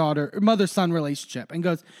mother-son relationship and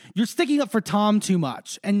goes, you're sticking up for Tom too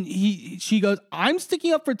much. And she goes, I'm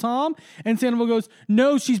sticking up for Tom? And Sandoval goes,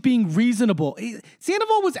 no, she's being reasonable.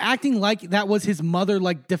 Sandoval was acting like that was his mother,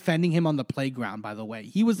 like defending him on the playground, by the way.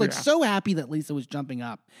 He was like so happy that Lisa was jumping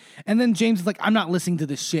up. And then James is like, I'm not listening to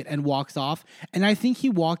this shit, and walks off. And I think he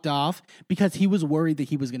walked off because he was worried that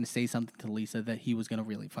he was going to say something to Lisa that he was going to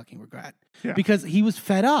really fucking regret. Yeah. Because he was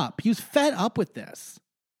fed up. He was fed up with this.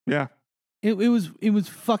 Yeah. It was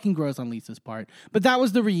fucking gross on Lisa's part. But that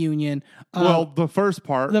was the reunion. The first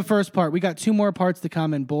part. The first part. We got 2 more parts to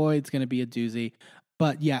come, and boy, it's going to be a doozy.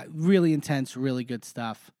 But yeah, really intense, really good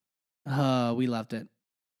stuff. We loved it.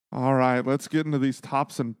 All right, let's get into these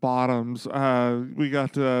tops and bottoms. We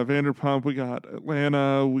got Vanderpump, we got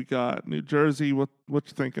Atlanta, we got New Jersey. What you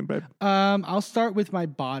thinking, babe? I'll start with my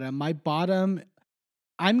bottom. My bottom,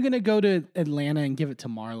 I'm going to go to Atlanta and give it to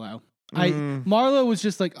Marlo. Marlo was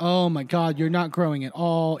just like, oh my God, you're not growing at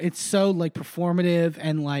all. It's so like performative,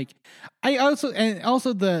 and like I'll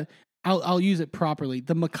use it properly.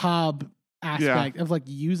 The macabre aspect of like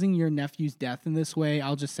using your nephew's death in this way,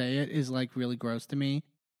 I'll just say it, is like really gross to me.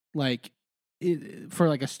 Like for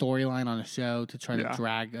like a storyline on a show to try to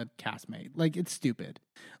drag a castmate, like it's stupid.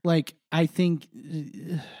 Like I think,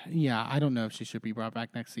 I don't know if she should be brought back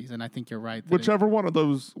next season. I think you're right. Whichever one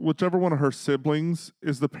of her siblings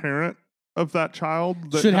is the parent of that child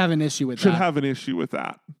should have an issue with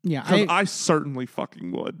that. Yeah, I certainly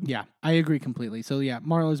fucking would. Yeah, I agree completely. So yeah,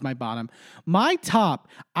 Marlo's my bottom. My top,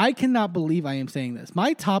 I cannot believe I am saying this.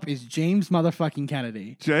 My top is James motherfucking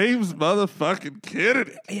Kennedy. James motherfucking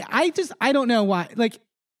Kennedy. I don't know why. Like,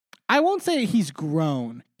 I won't say he's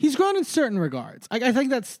grown. He's grown in certain regards. I think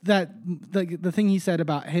that's the thing he said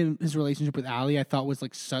about his relationship with Allie, I thought was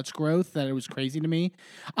like such growth that it was crazy to me.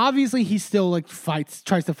 Obviously, he still like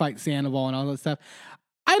tries to fight Sandoval and all that stuff.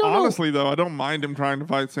 I don't Honestly, though, I don't mind him trying to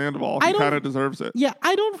fight Sandoval. He kind of deserves it. Yeah,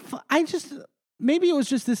 maybe it was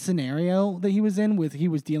just this scenario that he was in with, he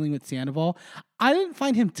was dealing with Sandoval. I didn't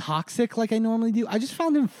find him toxic like I normally do. I just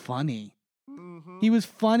found him funny. Mm-hmm. He was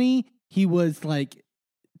funny. He was like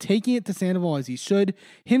taking it to Sandoval as he should.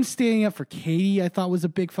 Him standing up for Katie, I thought was a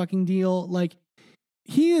big fucking deal. Like,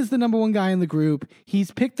 he is the number one guy in the group. He's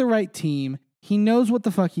picked the right team. He knows what the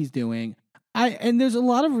fuck he's doing. And there's a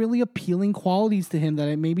lot of really appealing qualities to him that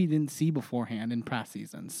I maybe didn't see beforehand in past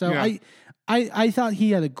seasons. So yeah. I thought he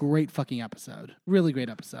had a great fucking episode. Really great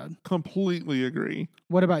episode. Completely agree.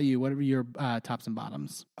 What about you? What are your tops and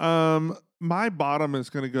bottoms? My bottom is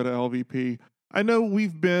going to go to LVP. I know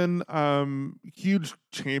we've been huge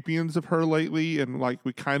champions of her lately, and like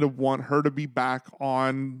we kind of want her to be back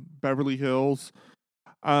on Beverly Hills,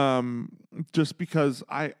 just because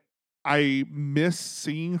I miss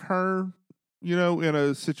seeing her, you know, in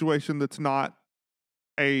a situation that's not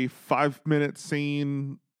a 5-minute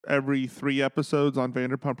scene every 3 episodes on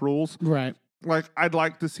Vanderpump Rules. Right. Like, I'd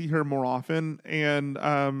like to see her more often, and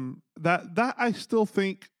that I still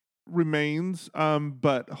think remains,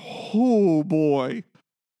 but oh boy,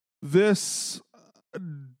 this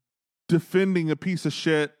defending a piece of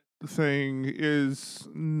shit thing is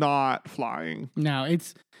not flying. No,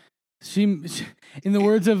 it's she in the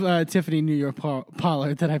words of Tiffany New York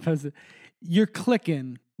Pollard that I posted, you're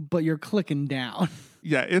clicking, but you're clicking down.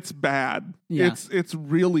 Yeah, it's bad. Yeah. It's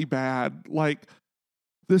really bad. Like,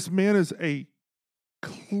 this man is a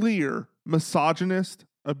clear misogynist,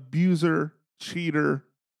 abuser, cheater,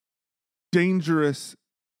 dangerous,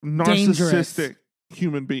 narcissistic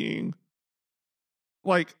human being.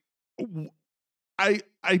 Like,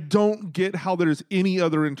 I don't get how there's any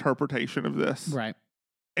other interpretation of this. Right.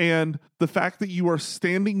 And the fact that you are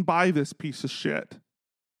standing by this piece of shit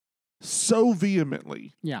so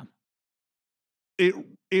vehemently. Yeah.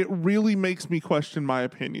 It really makes me question my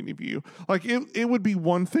opinion of you. Like, it would be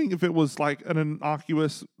one thing if it was like an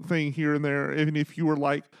innocuous thing here and there, even if you were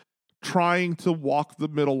like trying to walk the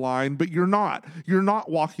middle line, but you're not. You're not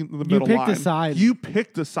walking the middle line. You picked a side. You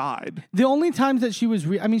picked a side. The only times that she was,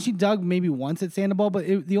 she dug maybe once at Sandoval,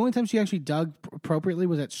 but the only time she actually dug appropriately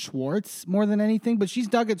was at Schwartz more than anything. But she's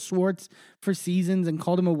dug at Schwartz for seasons and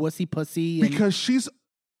called him a wussy pussy. Because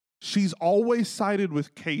she's always sided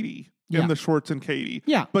with Katie in the Schwartz and Katie.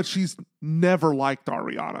 Yeah. But she's never liked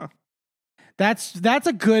Ariana. That's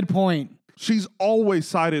a good point. She's always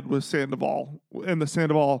sided with Sandoval and the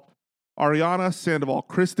Sandoval. Ariana, Sandoval,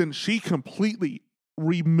 Kristen, she completely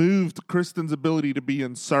removed Kristen's ability to be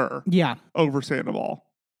in Sir over Sandoval.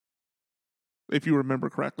 If you remember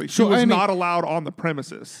correctly. She was not allowed on the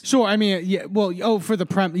premises. Sure, for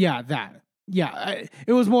the that. Yeah,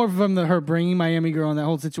 it was more from her bringing Miami Girl in that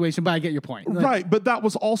whole situation, but I get your point. Right, but that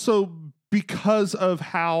was also because of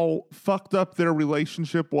how fucked up their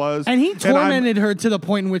relationship was. And he tormented her to the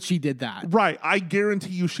point in which she did that. Right, I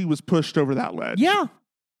guarantee you she was pushed over that ledge. Yeah.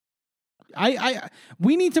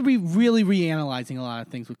 We need to be really reanalyzing a lot of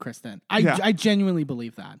things with Kristen. I genuinely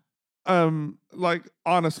believe that. Like,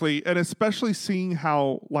 honestly, and especially seeing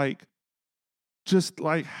how, like, just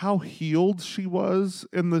like how healed she was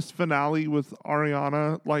in this finale with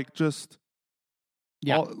Ariana, like, just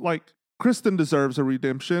like Kristen deserves a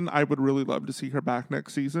redemption. I would really love to see her back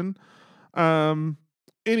next season.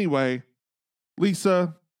 Anyway,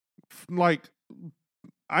 Lisa, like,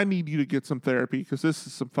 I need you to get some therapy because this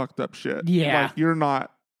is some fucked up shit. Yeah. Like, we're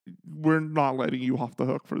not letting you off the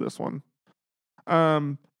hook for this one.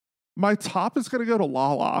 My top is going to go to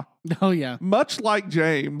Lala. Oh, yeah. Much like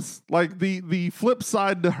James, like the flip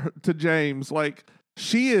side to James, like,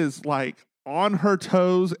 she is like on her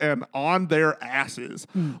toes and on their asses.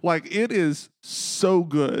 Like, it is so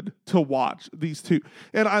good to watch these two.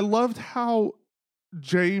 And I loved how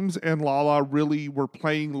James and Lala really were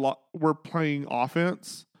playing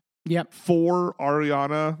offense for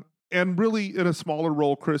Ariana, and really in a smaller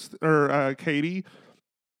role Katie,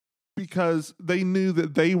 because they knew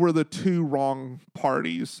that they were the two wrong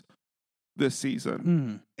parties this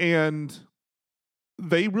season. And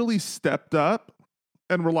they really stepped up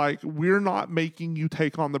and were like, we're not making you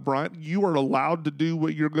take on the brunt. You are allowed to do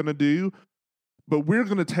what you're going to do, but we're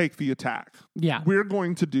going to take the attack. Yeah. We're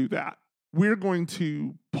going to do that. We're going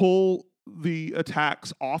to pull the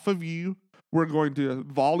attacks off of you. We're going to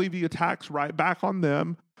volley the attacks right back on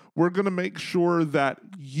them. We're going to make sure that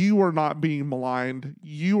you are not being maligned.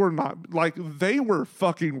 You are not, like, they were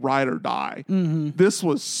fucking ride or die. This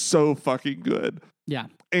was so fucking good. Yeah.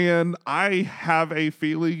 And I have a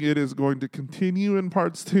feeling it is going to continue in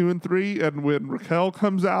parts 2 and 3. And when Raquel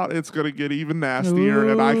comes out, it's going to get even nastier.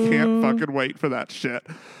 And I can't fucking wait for that shit.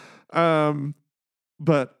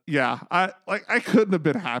 But yeah, I couldn't have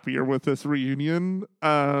been happier with this reunion.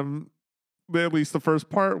 At least the first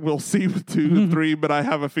part. We'll see with 2 and 3, but I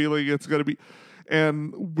have a feeling it's going to be,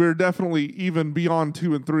 and we're definitely even beyond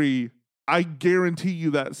 2 and 3. I guarantee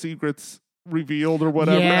you that Secrets Revealed or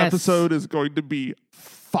whatever episode is going to be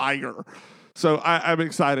fire. So I'm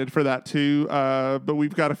excited for that too. But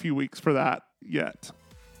we've got a few weeks for that yet.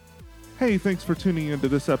 Hey, thanks for tuning into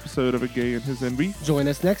this episode of A Gay and His Envy. Join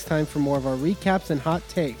us next time for more of our recaps and hot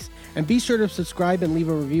takes. And be sure to subscribe and leave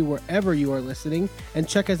a review wherever you are listening. And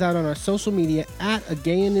check us out on our social media at A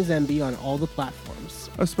Gay and His Envy on all the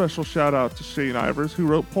platforms. A special shout out to Shane Ivers, who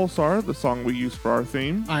wrote Pulsar, the song we use for our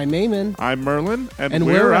theme. I'm Eamon. I'm Merlin. And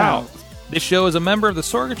we're out. This show is a member of the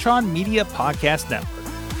Sorgatron Media Podcast Network.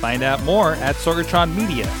 Find out more at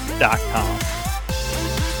sorgatronmedia.com.